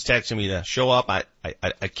 Wife keeps texting me to show up. I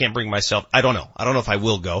can't bring myself. I don't know. I don't know if I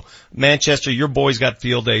will go. Manchester, your boy's got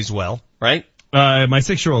field day as well, right? My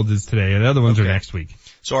 6-year-old is today. The other ones are next week.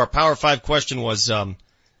 So our Power 5 question was,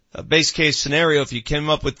 a base case scenario, if you came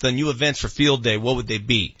up with the new events for field day, what would they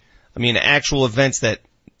be? I mean, actual events that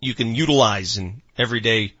you can utilize in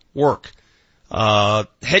everyday work.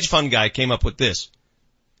 Hedge fund guy came up with this.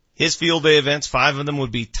 His field day events, 5 of them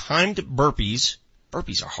would be timed burpees.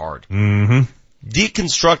 Burpees are hard. Mm-hmm.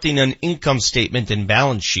 Deconstructing an income statement and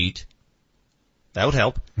balance sheet. That would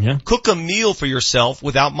help. Yeah. Cook a meal for yourself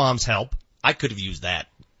without mom's help. I could have used that.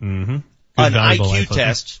 Mm-hmm. An IQ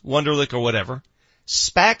test, Wonderlic or whatever.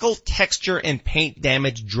 Spackle, texture, and paint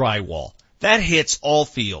damage drywall. That hits all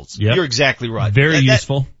fields. Yep. You're exactly right. Very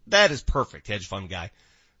useful. That is perfect, hedge fund guy.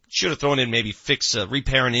 Should have thrown in maybe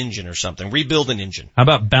repair an engine or something, rebuild an engine. How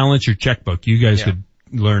about balance your checkbook? You guys could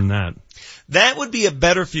learn that. That would be a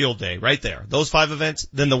better field day right there. Those 5 events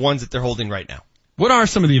than the ones that they're holding right now. What are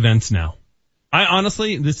some of the events now? I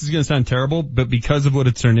honestly, this is going to sound terrible, but because of what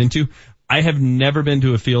it's turned into, I have never been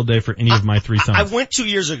to a field day for any of my 3 sons. I went 2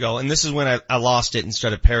 years ago, and this is when I lost it and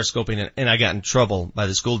started periscoping it, and I got in trouble by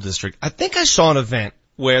the school district. I think I saw an event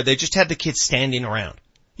where they just had the kids standing around.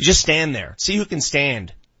 You just stand there. See who can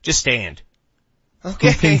stand. Just stand.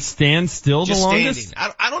 Okay. Who can stand still just the longest?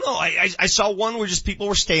 Standing. I don't know. I saw one where just people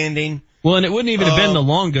were standing. Well, and it wouldn't even have been the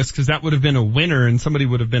longest because that would have been a winner and somebody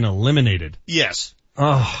would have been eliminated. Yes.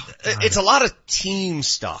 Oh. It's a lot of team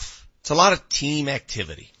stuff. It's a lot of team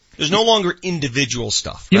activity. There's no longer individual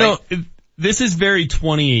stuff. Right? You know, this is very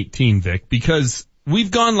 2018, Vic, because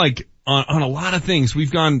we've gone on a lot of things,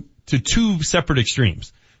 we've gone to 2 separate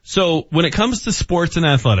extremes. So when it comes to sports and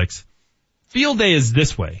athletics, field day is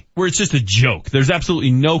this way, where it's just a joke. There's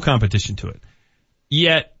absolutely no competition to it.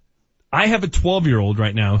 Yet, I have a 12-year-old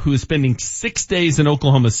right now who is spending 6 days in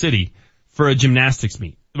Oklahoma City for a gymnastics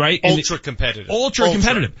meet, right? Ultra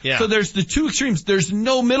competitive. Yeah. So there's the 2 extremes. There's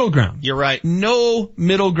no middle ground. You're right. No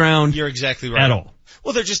middle ground. You're exactly right. At all.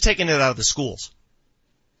 Well, they're just taking it out of the schools.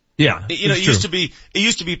 Yeah. It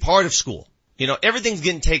used to be part of school. You know, everything's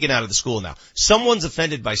getting taken out of the school now. Someone's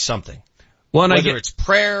offended by something. Well, and whether it's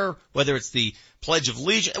prayer, whether it's the Pledge of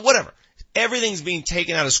Allegiance, whatever. Everything's being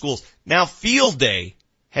taken out of schools. Now field day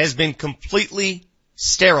has been completely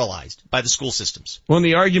sterilized by the school systems. Well, and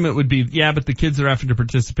the argument would be, yeah, but the kids are having to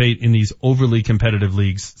participate in these overly competitive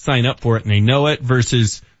leagues, sign up for it and they know it,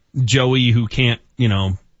 versus Joey who can't,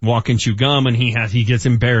 walk and chew gum and he gets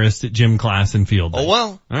embarrassed at gym class and field day. Oh,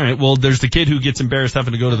 well. All right. Well, there's the kid who gets embarrassed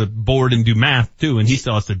having to go to the board and do math too, and he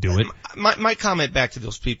still has to do it. My comment back to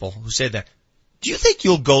those people who said that, do you think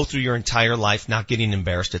you'll go through your entire life not getting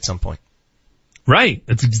embarrassed at some point? Right.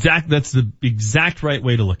 That's the exact right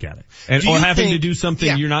way to look at it. Or having to do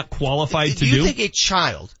something you're not qualified to do. Do you think a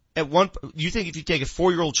child do you think if you take a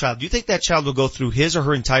 4-year-old child, do you think that child will go through his or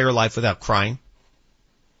her entire life without crying?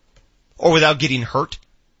 Or without getting hurt?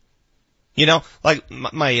 Like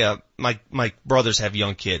my brothers have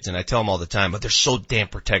young kids and I tell them all the time, but they're so damn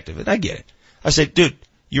protective, and I get it. I said, dude,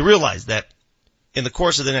 you realize that in the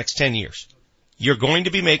course of the next 10 years, you're going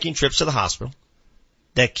to be making trips to the hospital.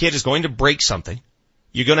 That kid is going to break something.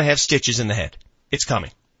 You're going to have stitches in the head. It's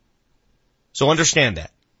coming. So understand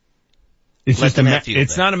that.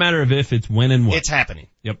 It's not a matter of if, it's when and what. It's happening.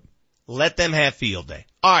 Yep. Let them have field day.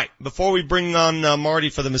 All right. Before we bring on Marty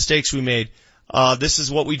for the mistakes we made, this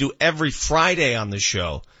is what we do every Friday on the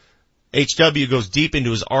show. HW goes deep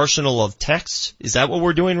into his arsenal of texts. Is that what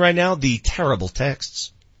we're doing right now? The terrible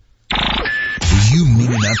texts. Do you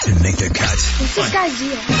mean enough to make the cut? What's this guy's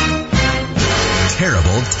deal?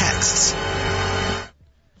 Terrible texts.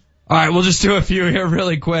 All right, we'll just do a few here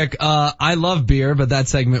really quick. I love beer, but that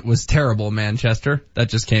segment was terrible, Manchester. That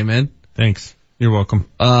just came in. Thanks. You're welcome.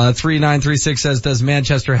 3936 says, does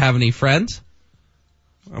Manchester have any friends?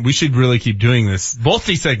 We should really keep doing this. Both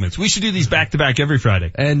these segments. We should do these back to back every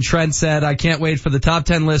Friday. And Trent said, I can't wait for the top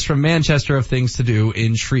 10 list from Manchester of things to do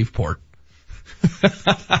in Shreveport.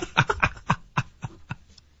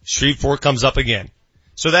 Shreveport comes up again.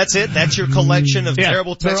 So that's it? That's your collection of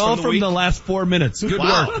terrible texts they're all from the week? the last 4 minutes. Good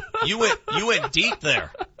work. You went deep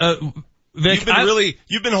there. Vic,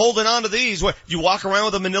 you've been holding on to these. What, you walk around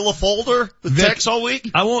with a manila folder with texts all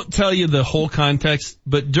week? I won't tell you the whole context,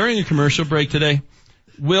 but during a commercial break today,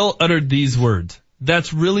 Will uttered these words.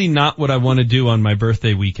 That's really not what I want to do on my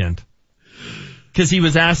birthday weekend. Because he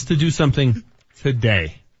was asked to do something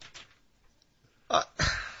today.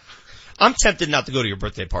 I'm tempted not to go to your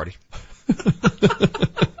birthday party.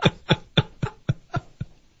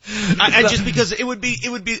 I just because it would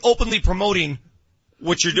be openly promoting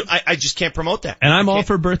what you're doing. I just can't promote that. And I'm all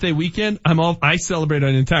for birthday weekend. I celebrate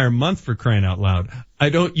an entire month for crying out loud. I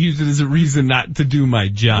don't use it as a reason not to do my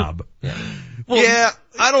job. Yeah,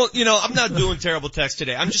 I'm not doing terrible text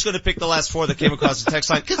today. I'm just going to pick the last 4 that came across the text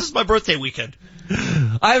line because it's my birthday weekend.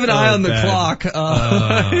 I have an eye on the clock.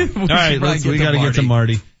 All right, we got to get to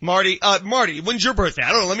Marty. Marty, when's your birthday?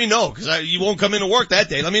 I don't know. Let me know because you won't come into work that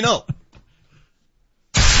day. Let me know.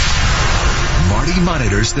 Marty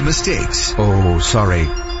monitors the mistakes. Oh, sorry.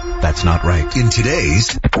 That's not right. In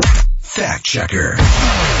today's Fact Checker.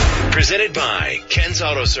 Presented by Ken's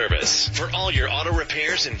Auto Service. For all your auto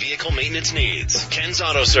repairs and vehicle maintenance needs. Ken's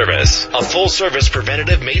Auto Service, a full-service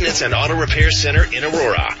preventative maintenance and auto repair center in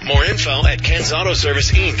Aurora. More info at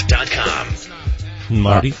kensautoserviceinc.com.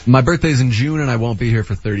 Marty? My birthday's in June and I won't be here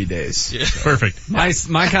for 30 days. Yeah. Perfect. My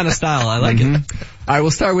kind of style. I like it. All right,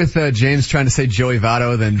 we'll start with James trying to say Joey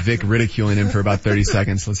Votto, then Vic ridiculing him for about 30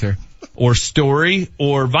 seconds. Let's hear. Or Story,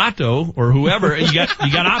 or Vato, or whoever. You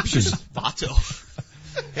got options. Vato.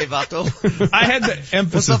 Hey, Vato. I had the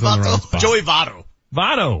emphasis What's up, on the wrong Vato? spot. Joey Votto.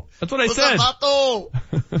 Vato. That's what I said. What's up, Vato?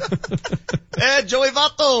 Hey, Joey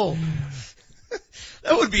Vato.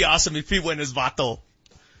 That would be awesome if he went as Vato.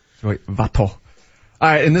 Joey Vato. All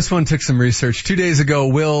right, and this one took some research. 2 days ago,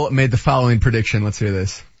 Will made the following prediction. Let's hear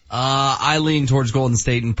this. I lean towards Golden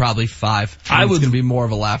State in probably 5. It's going to be more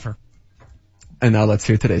of a laugher. And now let's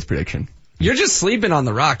hear today's prediction. You're just sleeping on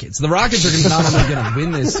the Rockets. The Rockets are not only going to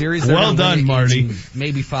win this series, they're well done, Marty.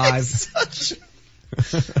 Maybe 5.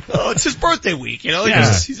 It's his birthday week, you know?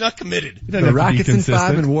 Yeah. He's not committed. The Rockets in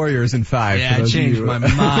 5 and Warriors in 5. Yeah, I changed my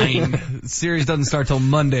mind. The series doesn't start till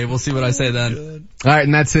Monday. We'll see what I say then. All right,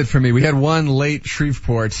 and that's it for me. We had one late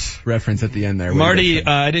Shreveport reference at the end there. Marty,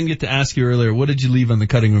 I didn't get to ask you earlier, what did you leave on the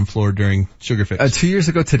cutting room floor during Sugar Fix? 2 years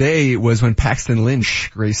ago today was when Paxton Lynch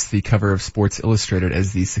graced the cover of Sports Illustrated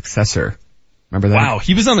as the successor. Remember that? Wow,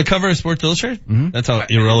 he was on the cover of Sports Illustrated? Mm-hmm. That's how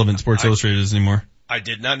irrelevant Sports Illustrated is anymore. I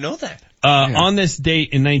did not know that. On this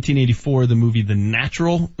date in 1984, the movie The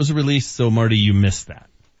Natural was released, so Marty, you missed that.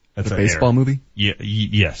 That's a baseball movie? Yeah,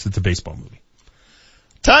 yes, it's a baseball movie.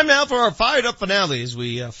 Time now for our fired up finale as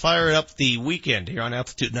we fire up the weekend here on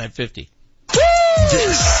Altitude 950.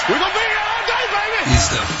 This is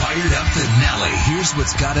the fired up finale. Here's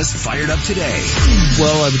what's got us fired up today.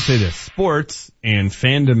 Well, I would say this. Sports and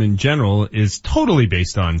fandom in general is totally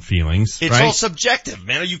based on feelings, It's right? all subjective,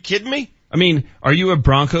 man. Are you kidding me? I mean, are you a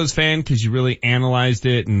Broncos fan because you really analyzed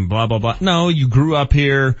it and blah, blah, blah? No, you grew up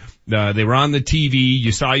here. They were on the TV.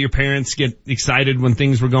 You saw your parents get excited when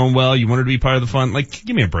things were going well. You wanted to be part of the fun. Like,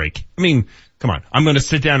 give me a break. I mean, come on. I'm going to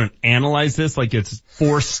sit down and analyze this like it's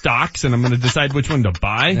 4 stocks and I'm going to decide which one to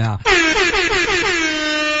buy. Yeah.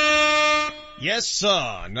 Yes,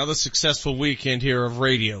 sir. Another successful weekend here of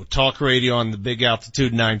radio. Talk radio on the Big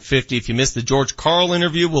Altitude 950. If you missed the George Karl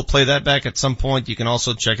interview, we'll play that back at some point. You can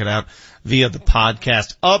also check it out via the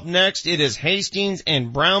podcast. Up next, it is Hastings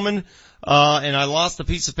and Browman. And I lost a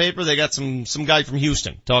piece of paper. They got some guy from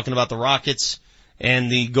Houston talking about the Rockets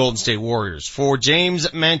and the Golden State Warriors. For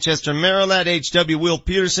James, Manchester, Maryland, HW, Will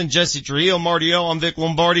Peterson, Jesse Trujillo, Marty O, I'm Vic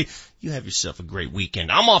Lombardi. You have yourself a great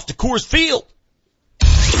weekend. I'm off to Coors Field.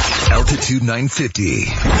 Altitude 950.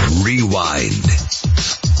 Rewind.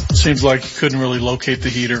 Seems like you couldn't really locate the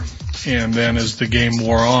heater. And then as the game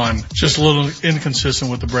wore on, just a little inconsistent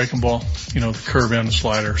with the breaking ball, the curve and the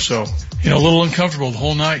slider. So, a little uncomfortable the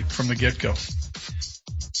whole night from the get-go.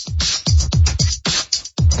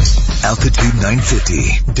 Altitude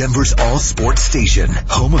 950, Denver's all-sports station,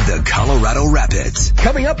 home of the Colorado Rapids.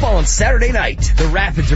 Coming up on Saturday night, the Rapids